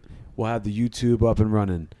Instagram. We'll have the YouTube up and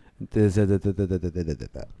running.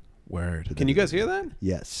 Word. Can you guys hear that?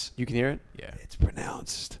 Yes, You can hear it? Yeah. it's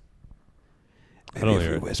pronounced. I don't if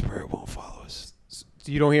hear we it. whisper, it won't follow us.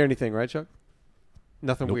 You don't hear anything, right, Chuck?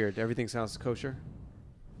 Nothing Nope. weird. Everything sounds kosher.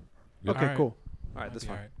 Yep. Okay, All right. cool. All right, that's All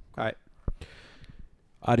fine. right. All right.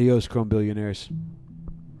 Adios, Chrome Billionaires.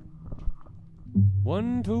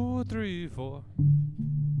 1, 2, 3, 4.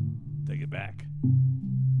 Take it back.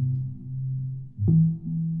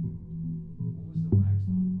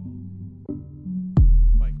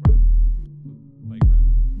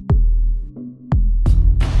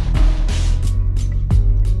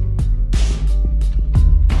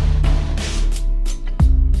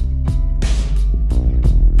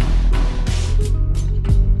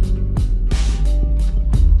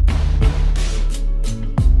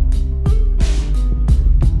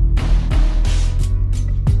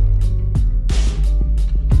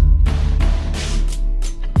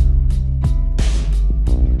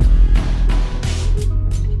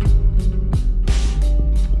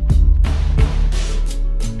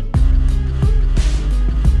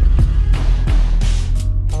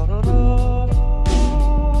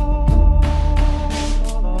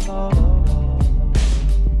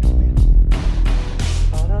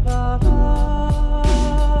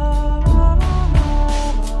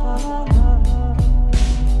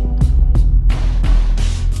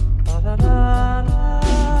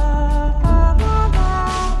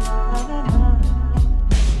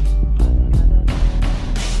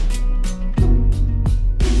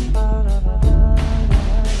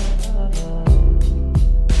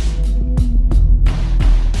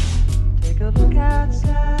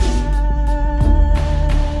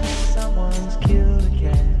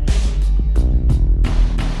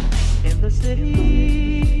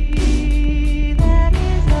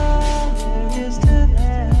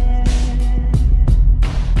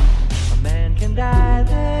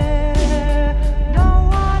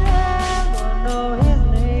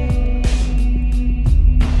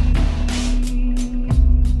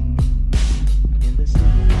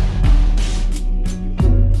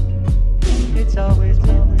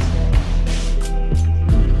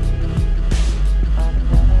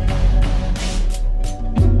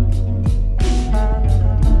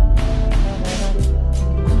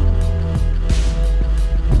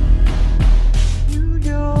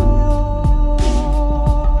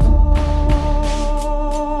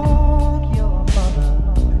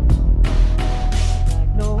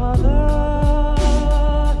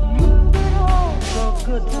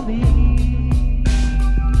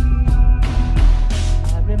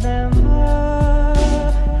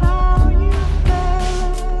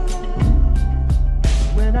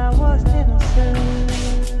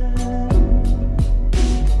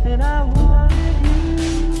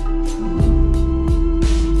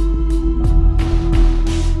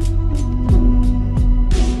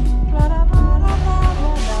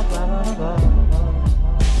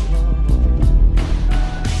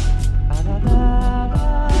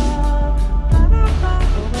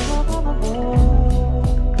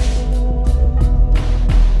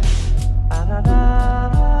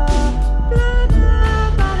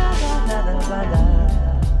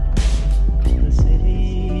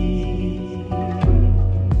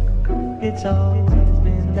 It's always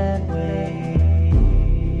been that way.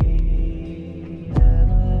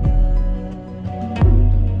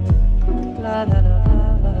 La la la la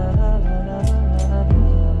la la la la.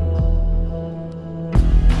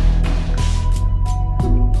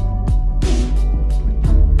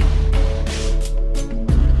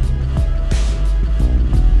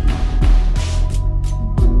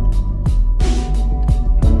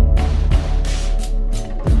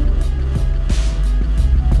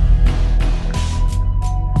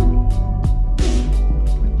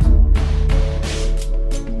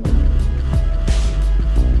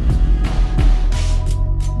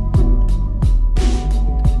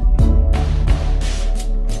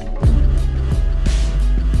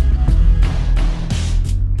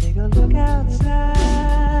 Take a look outside.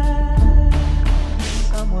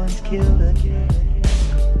 Someone's killed again.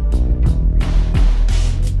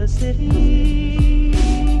 The city